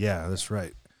 isn't he? Yeah, that's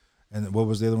right. And what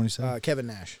was the other one you said? Kevin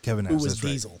Nash. Kevin Nash, who was that's right.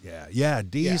 Diesel. Yeah,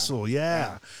 Diesel,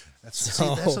 yeah. That's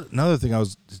another thing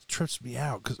it trips me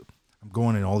out because I'm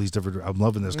going in all these different. I'm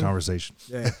loving this conversation.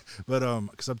 Yeah. But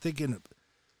because I'm thinking,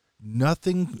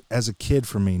 nothing as a kid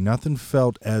for me, nothing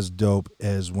felt as dope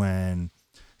as when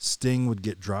Sting would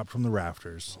get dropped from the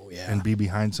rafters and be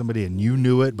behind somebody, and you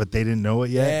knew it, but they didn't know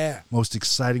it yet. Yeah. Most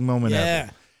exciting moment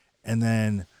ever. And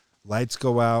then lights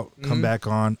go out, come back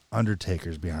on,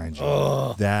 Undertaker's behind you.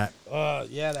 Like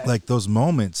those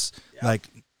moments, like.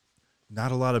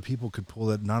 Not a lot of people could pull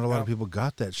that. Not a lot of people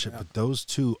got that shit, but those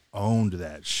two owned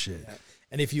that shit. Yeah.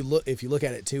 And if you look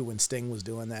at it too, when Sting was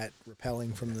doing that,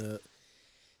 repelling from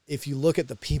if you look at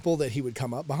the people that he would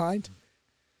come up behind,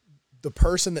 the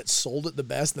person that sold it the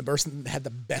best, the person that had the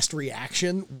best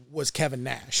reaction was Kevin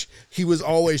Nash. He was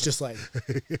always just like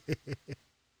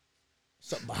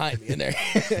something behind me in there,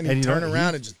 and he'd turn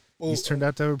around and just. He's turned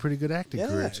out to have a pretty good acting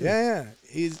career too. Yeah.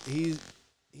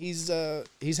 He's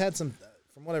had some.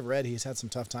 From what I've read, he's had some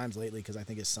tough times lately because I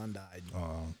think his son died.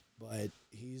 But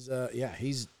he's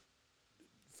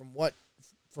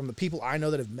from the people I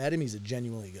know that have met him, he's a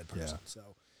genuinely good person. So,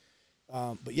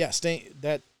 but yeah, Sting,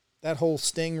 that whole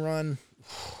Sting run,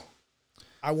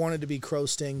 I wanted to be Crow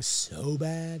Sting so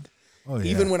bad.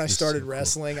 Even when I started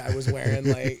wrestling, I was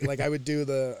wearing like I would do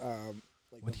the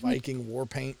Viking war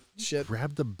paint shit.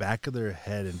 Grab the back of their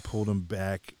head and pulled them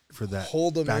back for that.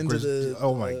 Hold them backwards. into the.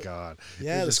 Oh my god!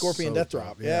 Yeah, the Scorpion Death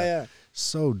Drop. Yeah.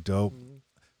 So dope.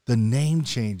 The name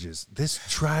changes. This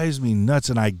drives me nuts,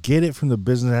 and I get it from the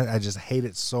business. I just hate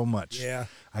it so much. Yeah.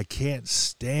 I can't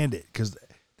stand it because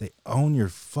they own your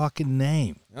fucking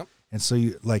name. Yep. And so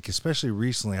you especially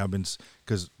recently,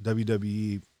 because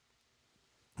WWE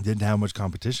didn't have much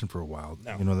competition for a while.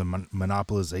 No. The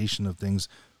monopolization of things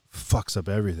fucks up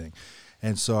everything.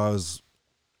 And so I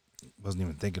wasn't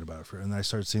even thinking about it and I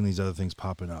started seeing these other things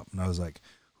popping up, and I was like,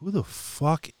 who the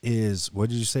fuck is, what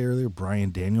did you say earlier?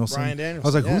 Brian Danielson? I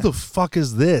was like, who the fuck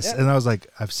is this? Yeah. And I was like,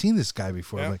 I've seen this guy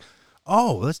before. Yeah. I'm like,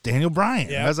 oh, that's Daniel Bryan.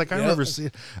 Yeah. I was like, I remember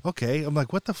seeing. Okay. I'm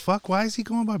like, what the fuck? Why is he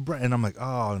going by Brian? And I'm like,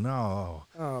 oh no.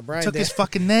 Brian took his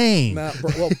fucking name.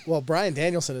 Well, Brian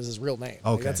Danielson is his real name.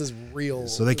 Okay. Like, that's his real.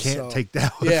 So they can't take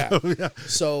that one. Yeah.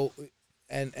 So,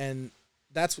 and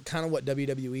that's kind of what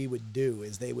WWE would do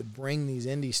is they would bring these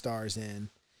indie stars in,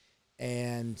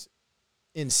 and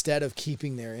instead of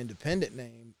keeping their independent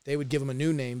name, they would give them a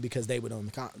new name because they would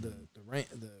own the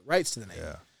rights to the name.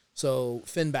 Yeah. So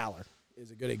Finn Balor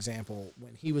is a good example.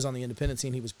 When he was on the independent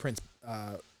scene, he was Prince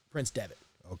Devitt.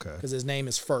 Okay. Because his name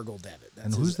is Fergal Devitt.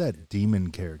 And who's that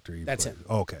demon character? That's him.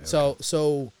 Oh, okay.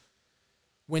 So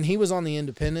when he was on the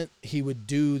independent, he would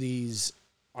do these.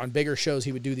 On bigger shows,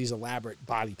 he would do these elaborate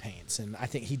body paints, and I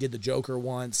think he did the Joker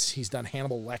once. He's done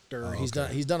Hannibal Lecter. Oh,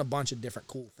 okay. He's done a bunch of different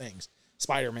cool things.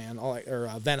 Spider-Man,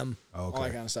 Venom, all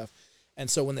that kind of stuff. And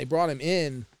so when they brought him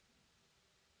in,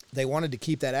 they wanted to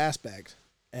keep that aspect,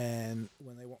 and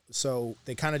so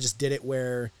they kind of just did it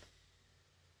where.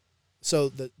 So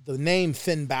the name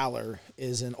Finn Balor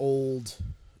is an old,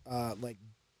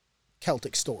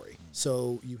 Celtic story.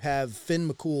 So you have Finn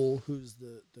McCool, who's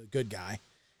the good guy.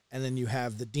 and then you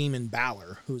have the Demon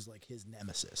Balor, who's like his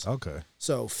nemesis. Okay.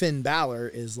 So Finn Balor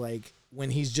is like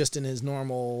when he's just in his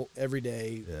normal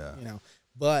everyday,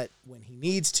 but when he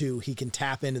needs to, he can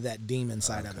tap into that demon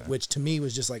side of it, which to me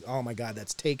was just like, oh my God,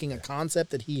 that's taking a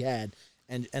concept that he had.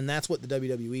 And that's what the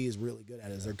WWE is really good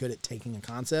at, is they're good at taking a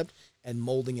concept and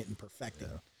molding it and perfecting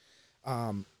it.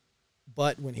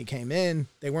 But when he came in,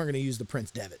 they weren't going to use the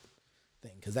Prince Devitt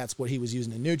thing because that's what he was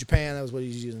using in New Japan. That was what he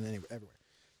was using everywhere.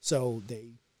 So they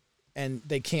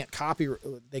can't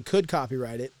they could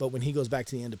copyright it, but when he goes back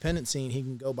to the independent scene, he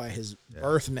can go by his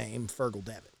birth name, Fergal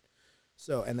Devitt.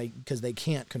 So, because they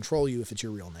can't control you if it's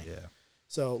your real name. Yeah.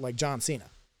 So, like John Cena,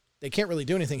 they can't really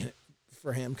do anything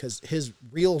for him because his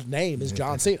real name is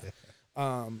John Cena.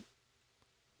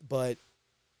 But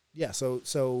yeah,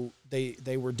 so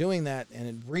they were doing that,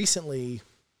 and recently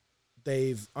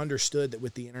they've understood that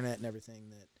with the internet and everything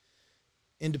that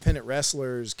independent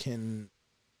wrestlers can.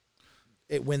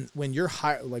 When you're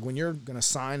when you're gonna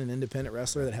sign an independent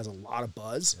wrestler that has a lot of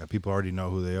buzz, people already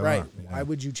know who they are. Right? Why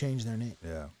would you change their name?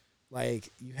 Yeah.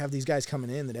 Like, you have these guys coming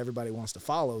in that everybody wants to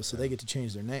follow, so they get to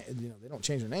change their name. They don't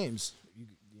change their names.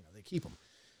 They keep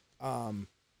them.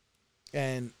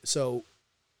 And so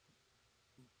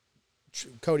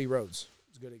Cody Rhodes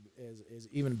is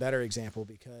even a better example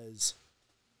because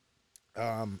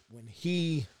when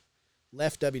he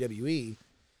left WWE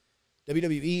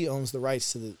owns the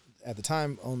rights to at the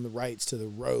time owned the rights to the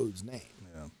Rhodes name.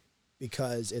 Yeah.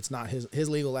 Because it's not his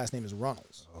legal last name is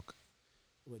Runnels. Okay.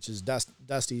 Which is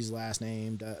Dusty's last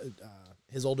name.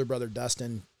 His older brother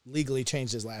Dustin legally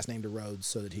changed his last name to Rhodes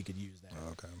so that he could use that.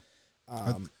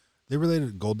 Okay. They related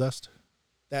to Goldust?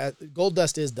 That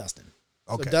Goldust is Dustin.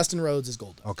 Okay. So Dustin Rhodes is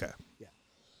Goldust. Okay. Yeah.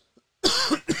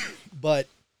 But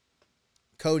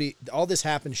Cody, all this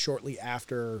happened shortly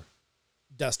after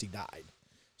Dusty died.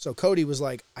 So Cody was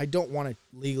like, I don't want to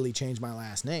legally change my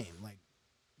last name. Like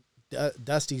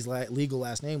Dusty's legal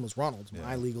last name was Runnels. Yeah.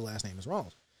 My legal last name is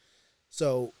Runnels.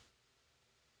 So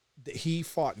he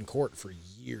fought in court for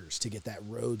years to get that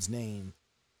Rhodes name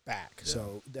back. Yeah.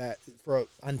 So that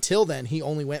until then, he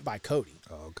only went by Cody.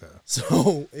 Oh, okay.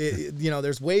 So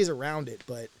there's ways around it,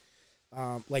 but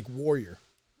like Warrior,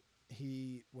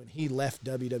 when he left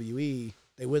WWE,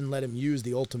 they wouldn't let him use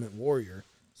the Ultimate Warrior.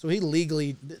 So he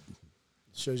legally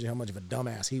shows you how much of a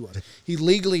dumbass he was. He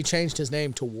legally changed his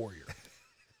name to Warrior.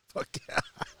 Fuck yeah.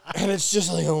 And it's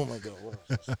just like, oh my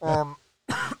God.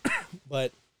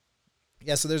 But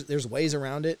yeah, so there's ways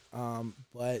around it.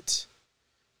 But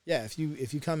yeah, if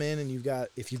you come in and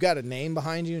if you've got a name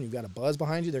behind you and you've got a buzz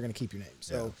behind you, they're going to keep your name.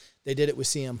 So they did it with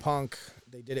CM Punk.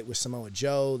 They did it with Samoa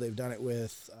Joe. They've done it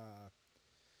with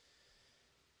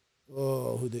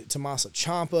Tommaso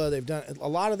Ciampa. They've done a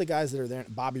lot of the guys that are there.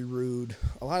 Bobby Roode.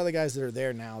 A lot of the guys that are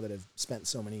there now that have spent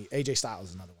so many. AJ Styles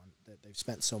is another one that they've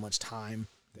spent so much time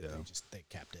that they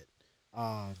kept it.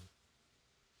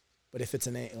 But if it's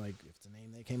a name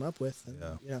they came up with,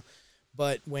 then,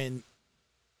 But when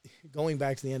going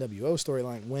back to the NWO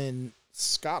storyline, when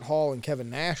Scott Hall and Kevin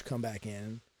Nash come back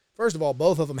in, first of all,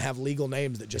 both of them have legal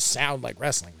names that just sound like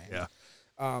wrestling names.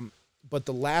 Yeah. But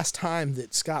the last time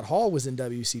that Scott Hall was in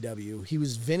WCW, he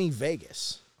was Vinny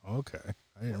Vegas. Okay.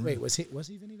 Wait, was he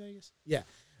Vinny Vegas? Yeah,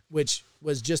 which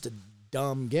was just a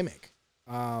dumb gimmick.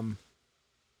 And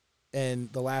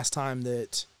the last time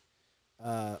that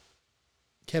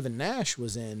Kevin Nash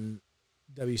was in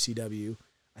WCW,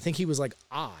 I think he was like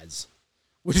Oz,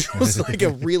 which was like a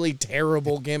really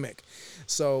terrible gimmick.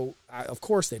 So, of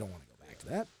course, they don't want to go back to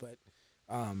that.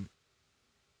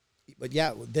 But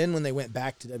yeah, then when they went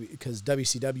back to because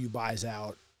WCW buys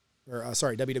out,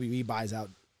 WWE buys out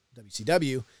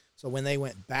WCW. So when they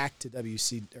went back to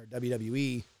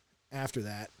WWE after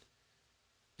that,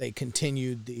 they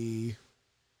continued the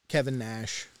Kevin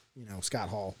Nash, Scott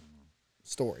Hall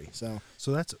story. So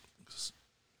that's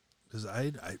because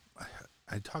I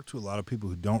talked to a lot of people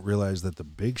who don't realize that the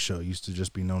Big Show used to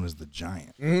just be known as the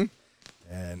Giant,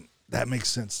 and that makes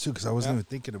sense too because I wasn't even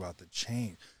thinking about the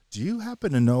change. Do you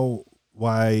happen to know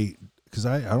why? Because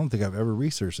I don't think I've ever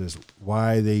researched this.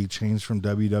 Why they changed from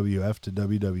WWF to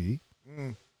WWE?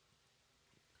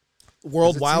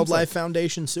 World Wildlife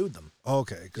Foundation sued them.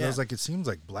 Okay, because I was like, it seems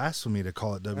like blasphemy to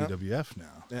call it WWF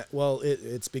now. Yeah, well,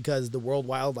 it's because the World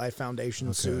Wildlife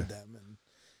Foundation sued them, and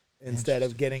instead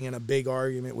of getting in a big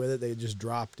argument with it, they just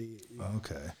dropped the.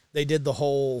 They did the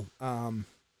whole,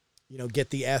 get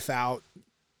the F out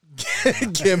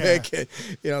gimmick,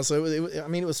 So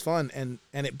it was fun, and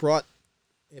it brought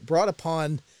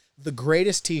upon the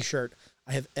greatest T-shirt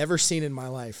I have ever seen in my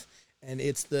life. And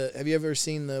it's have you ever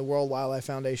seen the World Wildlife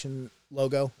Foundation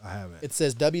logo? I haven't. It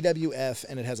says WWF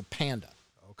and it has a panda.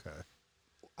 Okay.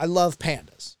 I love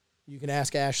pandas. You can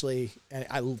ask Ashley, and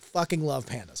I fucking love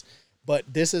pandas. But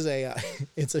this is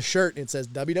it's a shirt. It says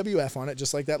WWF on it,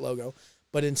 just like that logo.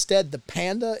 But instead, the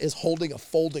panda is holding a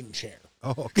folding chair.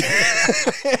 Oh, okay.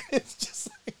 It's just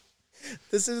like,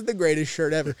 this is the greatest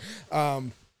shirt ever.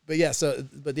 But yeah,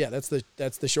 that's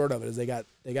the short of it. Is they got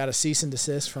a cease and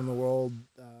desist from the world.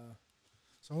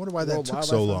 So I wonder why that took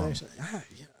so long. I have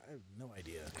no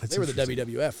idea. They were the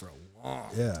WWF for a long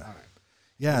time.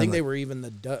 Yeah, I think they were even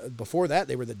before that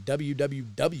they were the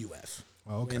WWWF.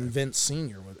 Oh, okay. When Vince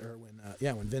Senior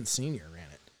when Vince Senior ran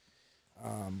it.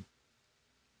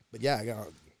 But yeah,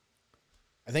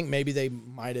 I think maybe they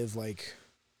might have like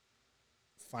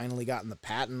finally gotten the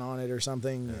patent on it or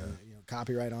something,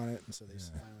 copyright on it, and so they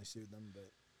finally sued them. But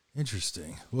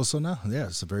interesting. Well, so now,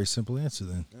 it's a very simple answer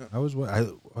then. Yeah. I always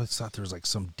thought there was like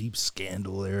some deep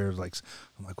scandal there. Like,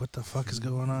 I'm like, what the fuck is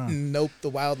going on? Nope. The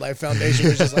Wildlife Foundation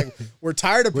was just like, we're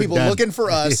tired of people looking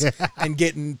for us and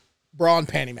getting bra and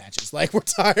panty matches. Like, we're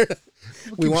tired.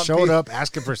 We want showing up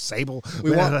asking for Sable.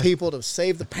 We want people to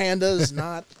save the pandas,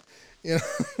 not, I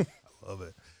love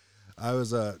it. I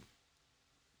was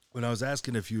when I was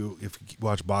asking if you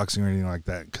watch boxing or anything like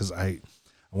that, because I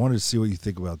wanted to see what you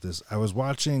think about this. I was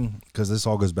watching, because this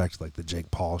all goes back to like the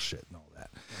Jake Paul shit and all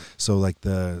that. So like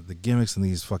the gimmicks and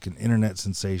these fucking internet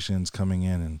sensations coming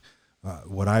in and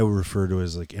what I would refer to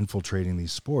as like infiltrating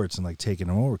these sports and like taking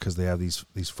them over because they have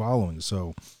these followings.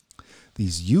 So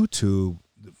these YouTube,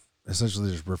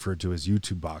 essentially just referred to as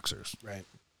YouTube boxers, right,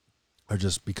 are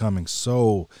just becoming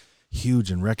so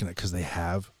huge and recognized because they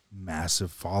have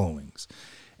massive followings.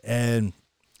 And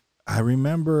I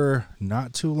remember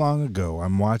not too long ago,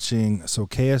 I'm watching, so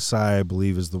KSI, I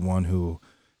believe, is the one who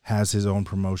has his own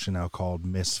promotion now called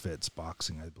Misfits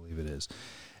Boxing, I believe it is.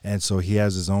 And so he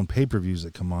has his own pay-per-views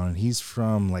that come on, and he's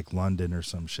from like London or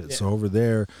some shit. Yeah. So over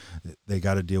there, they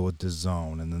got to deal with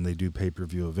DAZN, and then they do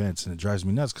pay-per-view events, and it drives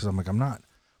me nuts because I'm like, I'm not.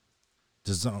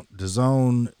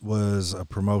 DAZN was a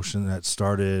promotion that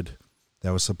started,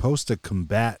 that was supposed to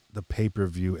combat the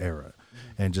pay-per-view era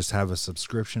and just have a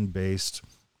subscription-based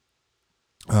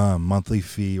monthly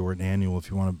fee or an annual if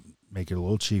you want to make it a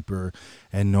little cheaper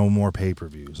and no more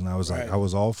pay-per-views. And I was like, I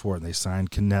was all for it. And they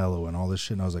signed Canelo and all this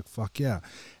shit. And I was like, fuck yeah.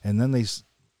 And then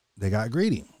they got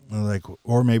greedy. And like,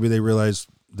 or maybe they realized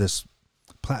this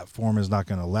platform is not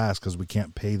going to last because we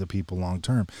can't pay the people long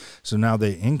term. So now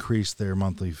they increased their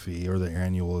monthly fee or their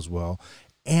annual as well.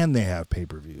 And they have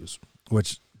pay-per-views,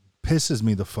 which pisses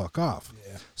me the fuck off.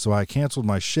 Yeah. So I canceled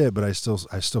my shit, but I still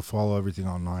follow everything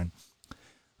online.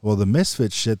 Well, the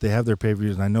Misfits shit, they have their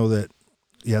pay-per-views, and I know that,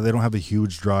 they don't have a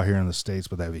huge draw here in the States,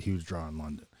 but they have a huge draw in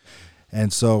London.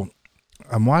 And so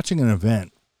I'm watching an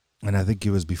event, and I think it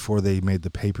was before they made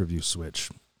the pay-per-view switch.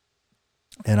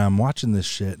 And I'm watching this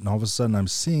shit, and all of a sudden I'm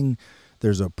seeing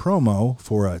there's a promo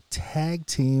for a tag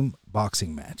team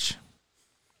boxing match.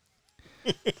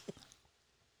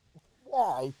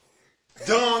 Why?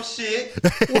 Dumb shit.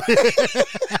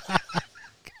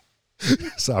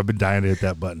 So I've been dying to hit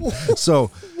that button.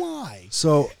 So why?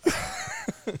 So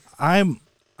I'm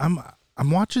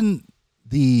watching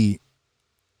the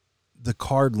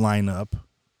card lineup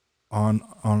on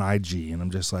IG, and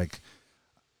I'm just like,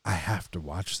 I have to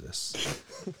watch this.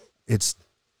 It's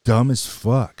dumb as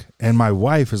fuck. And my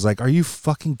wife is like, "Are you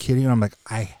fucking kidding?" And I'm like,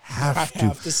 I have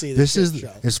to see this.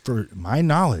 Is for my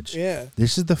knowledge. Yeah.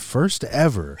 This is the first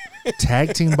ever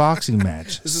tag team boxing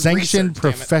match, sanctioned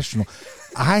professional.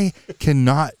 I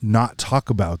cannot not talk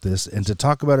about this, and to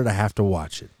talk about it, I have to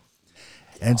watch it.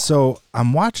 And so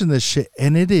I'm watching this shit,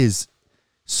 and it is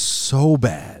so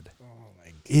bad. Oh my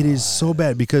God. It is so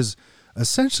bad because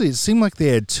essentially it seemed like they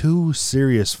had two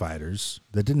serious fighters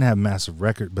that didn't have massive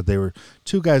record, but they were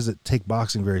two guys that take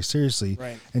boxing very seriously,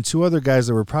 right, and two other guys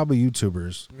that were probably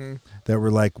YouTubers that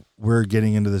were like, we're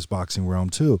getting into this boxing realm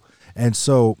too. And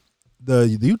so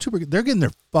the YouTuber, they're getting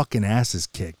their fucking asses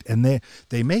kicked, and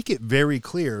they make it very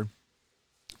clear,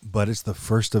 but it's the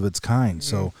first of its kind.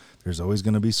 So there's always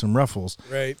going to be some ruffles.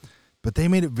 Right. But they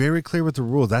made it very clear with the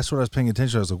rules. That's what I was paying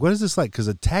attention to. I was like, what is this like? Because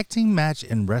a tag team match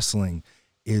in wrestling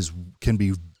can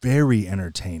be very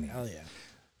entertaining. Hell yeah.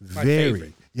 My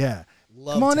favorite. Yeah.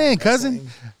 Love Come on in, wrestling.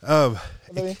 cousin.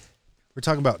 We're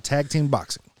talking about tag team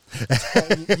boxing.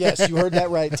 Yes, you heard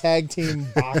that right. Tag team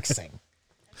boxing.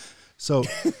 So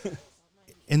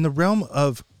in the realm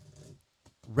of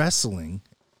wrestling,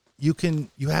 you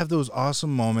have those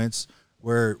awesome moments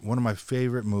where one of my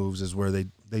favorite moves is where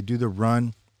they do the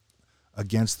run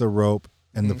against the rope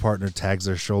and the partner tags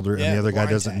their shoulder and the other guy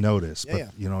doesn't notice. But,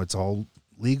 it's all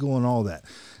legal and all that.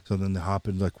 So then they hop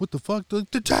in like, what the fuck? The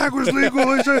tag was legal.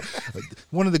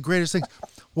 One of the greatest things.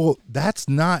 Well, that's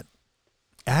not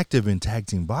active in tag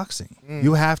team boxing.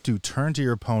 You have to turn to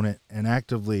your opponent and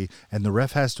actively, and the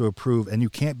ref has to approve, and you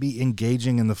can't be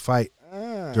engaging in the fight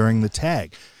during the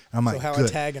tag. I'm So like, how good. a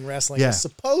tag in wrestling is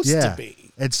supposed to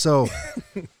be. And so,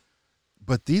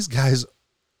 but these guys,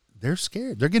 they're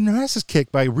scared. They're getting their asses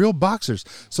kicked by real boxers.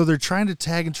 So they're trying to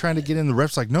tag and trying to get in. The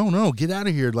ref's like, no, get out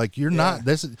of here. Like, you're not.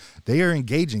 They are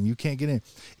engaging. You can't get in.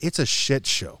 It's a shit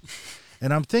show.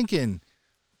 And I'm thinking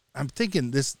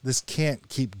this can't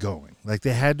keep going. Like,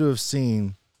 they had to have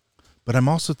seen. But I'm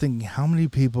also thinking, how many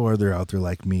people are there out there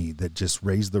like me that just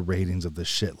raise the ratings of the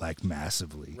shit like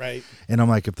massively? Right. And I'm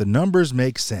like, if the numbers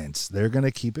make sense, they're going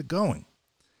to keep it going.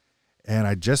 And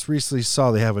I just recently saw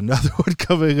they have another one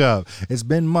coming up. It's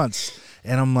been months.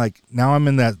 And I'm like, now I'm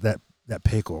in that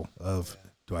pickle of,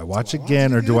 do I watch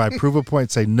again or do I prove a point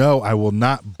and say, no, I will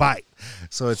not bite?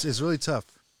 So it's really tough.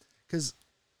 Because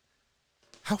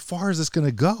how far is this going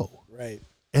to go? Right.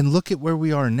 And look at where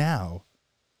we are now.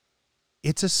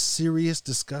 It's a serious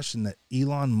discussion that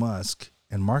Elon Musk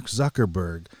and Mark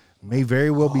Zuckerberg may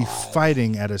very well be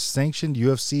fighting at a sanctioned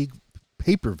UFC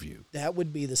pay-per-view. That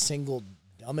would be the single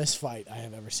dumbest fight I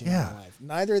have ever seen in my life.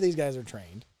 Neither of these guys are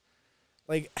trained.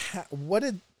 Like,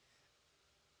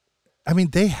 I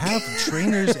mean, they have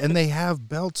trainers and they have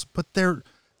belts, but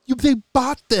they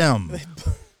bought them.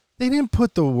 They didn't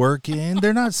put the work in.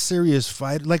 They're not serious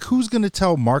fighters. Like, who's going to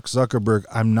tell Mark Zuckerberg,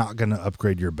 I'm not going to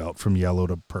upgrade your belt from yellow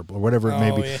to purple or whatever it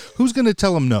may be? Yeah. Who's going to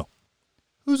tell him no?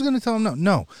 Who's going to tell him no?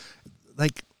 No.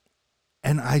 Like,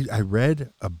 and I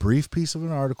read a brief piece of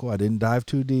an article. I didn't dive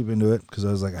too deep into it because I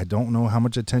was like, I don't know how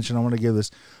much attention I want to give this.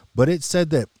 But it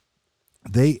said that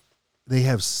they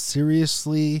have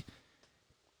seriously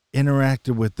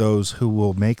interacted with those who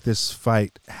will make this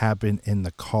fight happen in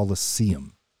the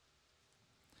Coliseum.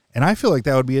 And I feel like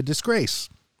that would be a disgrace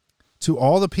to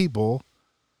all the people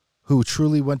who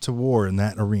truly went to war in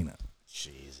that arena.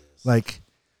 Jesus. Like,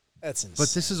 that's insane.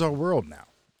 But this is our world now.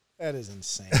 That is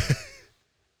insane.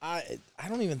 I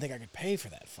don't even think I could pay for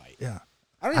that fight. Yeah.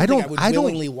 I don't even think I would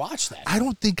willingly watch that. I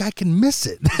don't think I can miss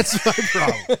it. That's my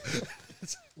problem.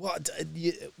 Well,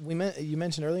 you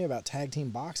mentioned earlier about tag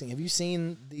team boxing. Have you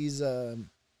seen these? They're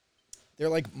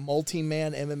like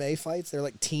multi-man MMA fights. They're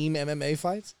like team MMA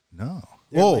fights. No.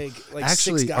 They're like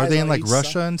actually, are they in like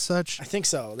Russia and such? I think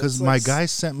so. Because my guy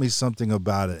sent me something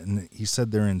about it, and he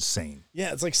said they're insane.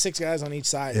 Yeah, it's like 6 guys on each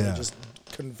side. Yeah. And they just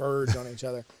converge on each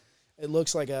other. It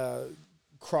looks like a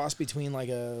cross between like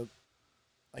an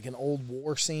old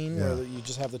war scene where you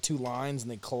just have the 2 lines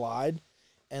and they collide,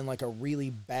 and like a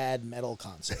really bad metal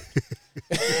concert.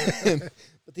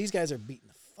 But these guys are beating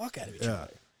the fuck out of each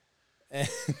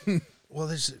other. Well,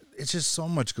 it's just so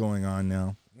much going on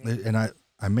now, and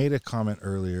I made a comment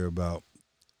earlier about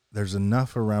there's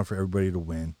enough around for everybody to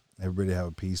win, everybody to have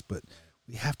a piece, but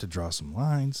we have to draw some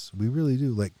lines. We really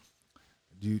do. Like,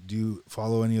 do you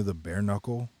follow any of the bare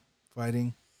knuckle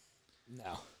fighting?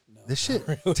 No. This shit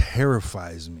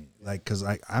terrifies me. Like, because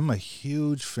I'm a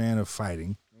huge fan of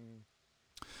fighting.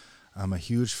 I'm a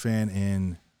huge fan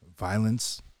in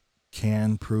violence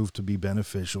can prove to be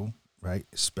beneficial, right?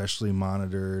 Especially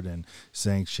monitored and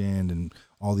sanctioned and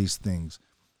all these things.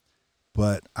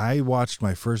 But I watched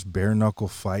my first bare knuckle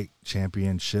fight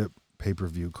championship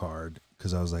pay-per-view card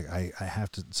because I was like, I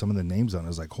have to, some of the names on it, I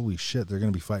was like, holy shit, they're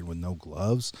going to be fighting with no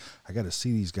gloves. I got to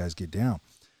see these guys get down.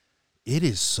 It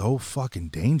is so fucking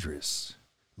dangerous.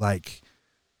 Like,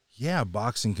 yeah,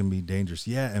 boxing can be dangerous.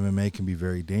 Yeah, MMA can be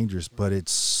very dangerous, but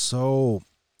it's so...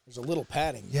 There's a little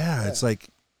padding. Yeah, it's like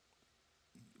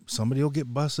somebody will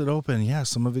get busted open. Yeah,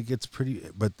 some of it gets pretty...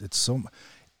 But it's so...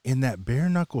 In that bare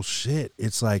knuckle shit,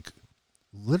 it's like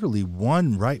literally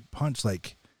one right punch,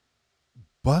 like,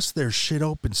 bust their shit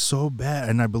open so bad.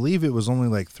 And I believe it was only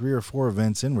like 3 or 4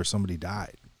 events in where somebody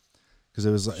died. Because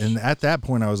it was... And at that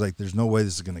point, I was like, there's no way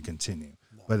this is going to continue.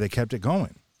 No. But they kept it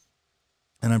going.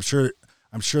 And I'm sure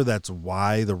that's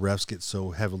why the refs get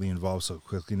so heavily involved so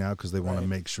quickly now, because they want to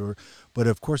make sure. But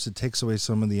of course, it takes away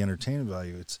some of the entertainment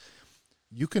value. It's,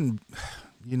 you can,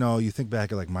 you think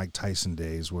back at like Mike Tyson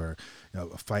days where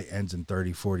a fight ends in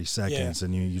 30, 40 seconds,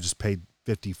 and you just paid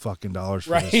 $50 fucking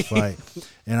for this fight.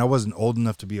 And I wasn't old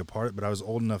enough to be a part of it, but I was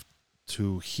old enough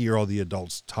to hear all the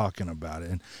adults talking about it,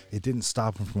 and it didn't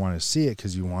stop them from wanting to see it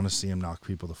because you want to see them knock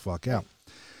people the fuck out.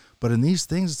 But in these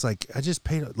things, it's like, I just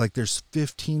paid, like, there's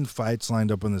 15 fights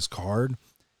lined up on this card,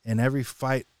 and every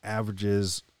fight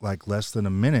averages, like, less than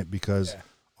a minute because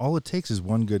all it takes is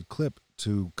one good clip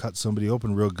to cut somebody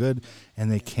open real good,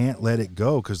 and they can't let it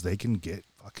go because they can get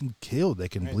fucking killed. They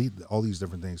can bleed, all these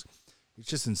different things. It's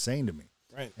just insane to me.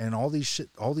 Right. And all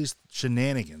these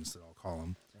shenanigans, that I'll call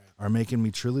them, are making me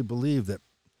truly believe that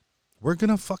we're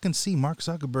gonna fucking see Mark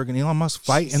Zuckerberg and Elon Musk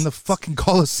fight in the fucking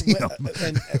Coliseum.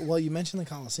 Well, you mentioned the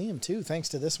Coliseum too. Thanks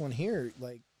to this one here,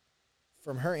 like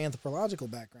from her anthropological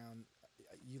background,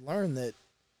 you learn that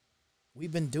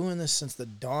we've been doing this since the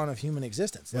dawn of human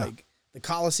existence. Yeah. Like the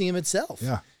Coliseum itself.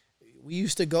 Yeah. We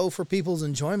used to go for people's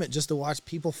enjoyment just to watch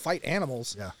people fight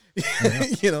animals. Yeah.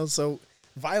 You know, so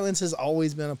violence has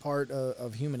always been a part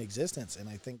of human existence, and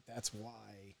I think that's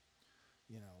why,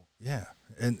 you know. Yeah,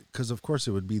 and because of course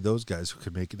it would be those guys who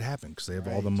could make it happen because they have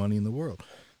all the money in the world.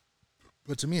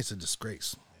 But to me, it's a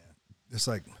disgrace. Yeah. It's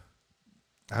like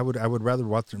I would rather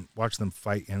watch them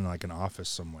fight in like an office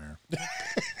somewhere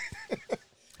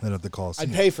than at the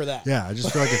Coliseum. I'd pay for that. Yeah, I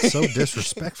just feel like it's so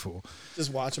disrespectful.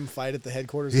 Just watch them fight at the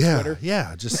headquarters of Twitter.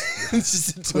 Yeah, just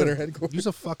Just Twitter headquarters. use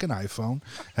a fucking iPhone,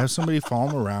 have somebody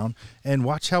follow them around, and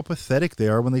watch how pathetic they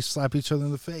are when they slap each other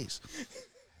in the face.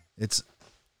 It's,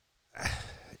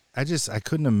 I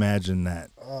couldn't imagine that.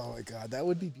 Oh my God, that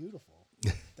would be beautiful.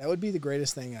 That would be the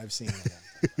greatest thing I've seen.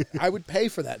 I would pay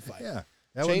for that fight. Yeah.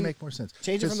 That would make more sense.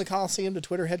 Change it from the Coliseum to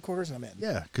Twitter headquarters, and I'm in.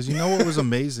 Yeah, because you know what was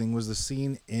amazing was the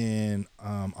scene in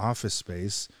Office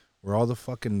Space where all the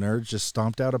fucking nerds just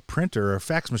stomped out a printer or a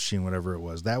fax machine, whatever it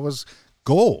was. That was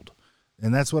gold.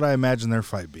 And that's what I imagine their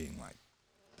fight being like.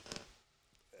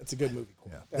 That's a good movie.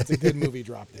 Cool. Yeah. That's a good movie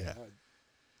drop there. Yeah.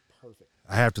 Perfect.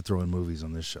 I have to throw in movies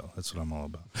on this show. That's what I'm all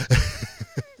about.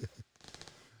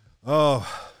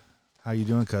 Oh, how you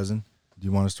doing, cousin? Do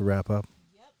you want us to wrap up?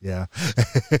 Yeah.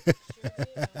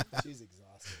 She's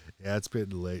exhausted. Yeah, it's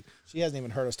pretty late. She hasn't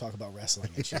even heard us talk about wrestling,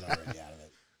 and she's already out of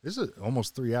it. This is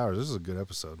almost 3 hours. This is a good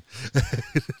episode. Yeah, I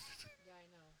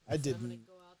know. I didn't. I'm going to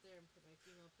go out there and put my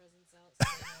female presence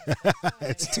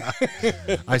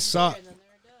out. So I saw and then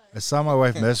they're done. I saw my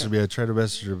wife message me. I tried to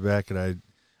message her back, and I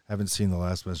haven't seen the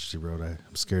last message she wrote.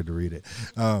 I'm scared to read it.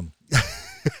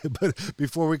 But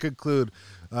before we conclude,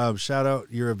 shout out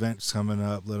your events coming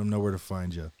up. Let them know where to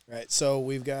find you. Right. So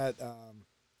we've got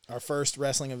our first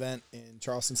wrestling event in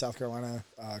Charleston, South Carolina,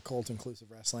 Cult Inclusive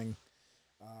Wrestling.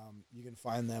 You can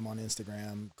find them on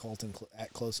Instagram,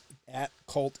 at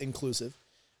Cult Inclusive.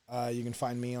 You can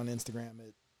find me on Instagram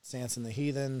at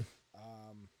SandsonTheHeathen.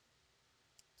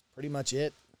 That's pretty much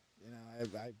it. You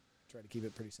know, I try to keep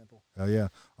it pretty simple. Oh yeah,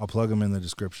 I'll plug them in the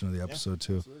description of the episode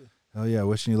too. Absolutely. Hell yeah,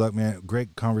 wishing you luck, man.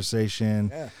 Great conversation.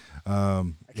 Yeah. I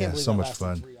can't believe so that much lasted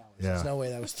fun. 3 hours. Yeah. There's no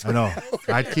way that was 3 I know. hours.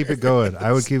 I'd keep it going.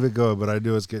 I would keep it going, but I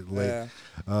knew it's getting late. Yeah.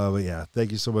 But yeah,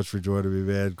 thank you so much for joining me,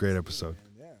 man. Great episode.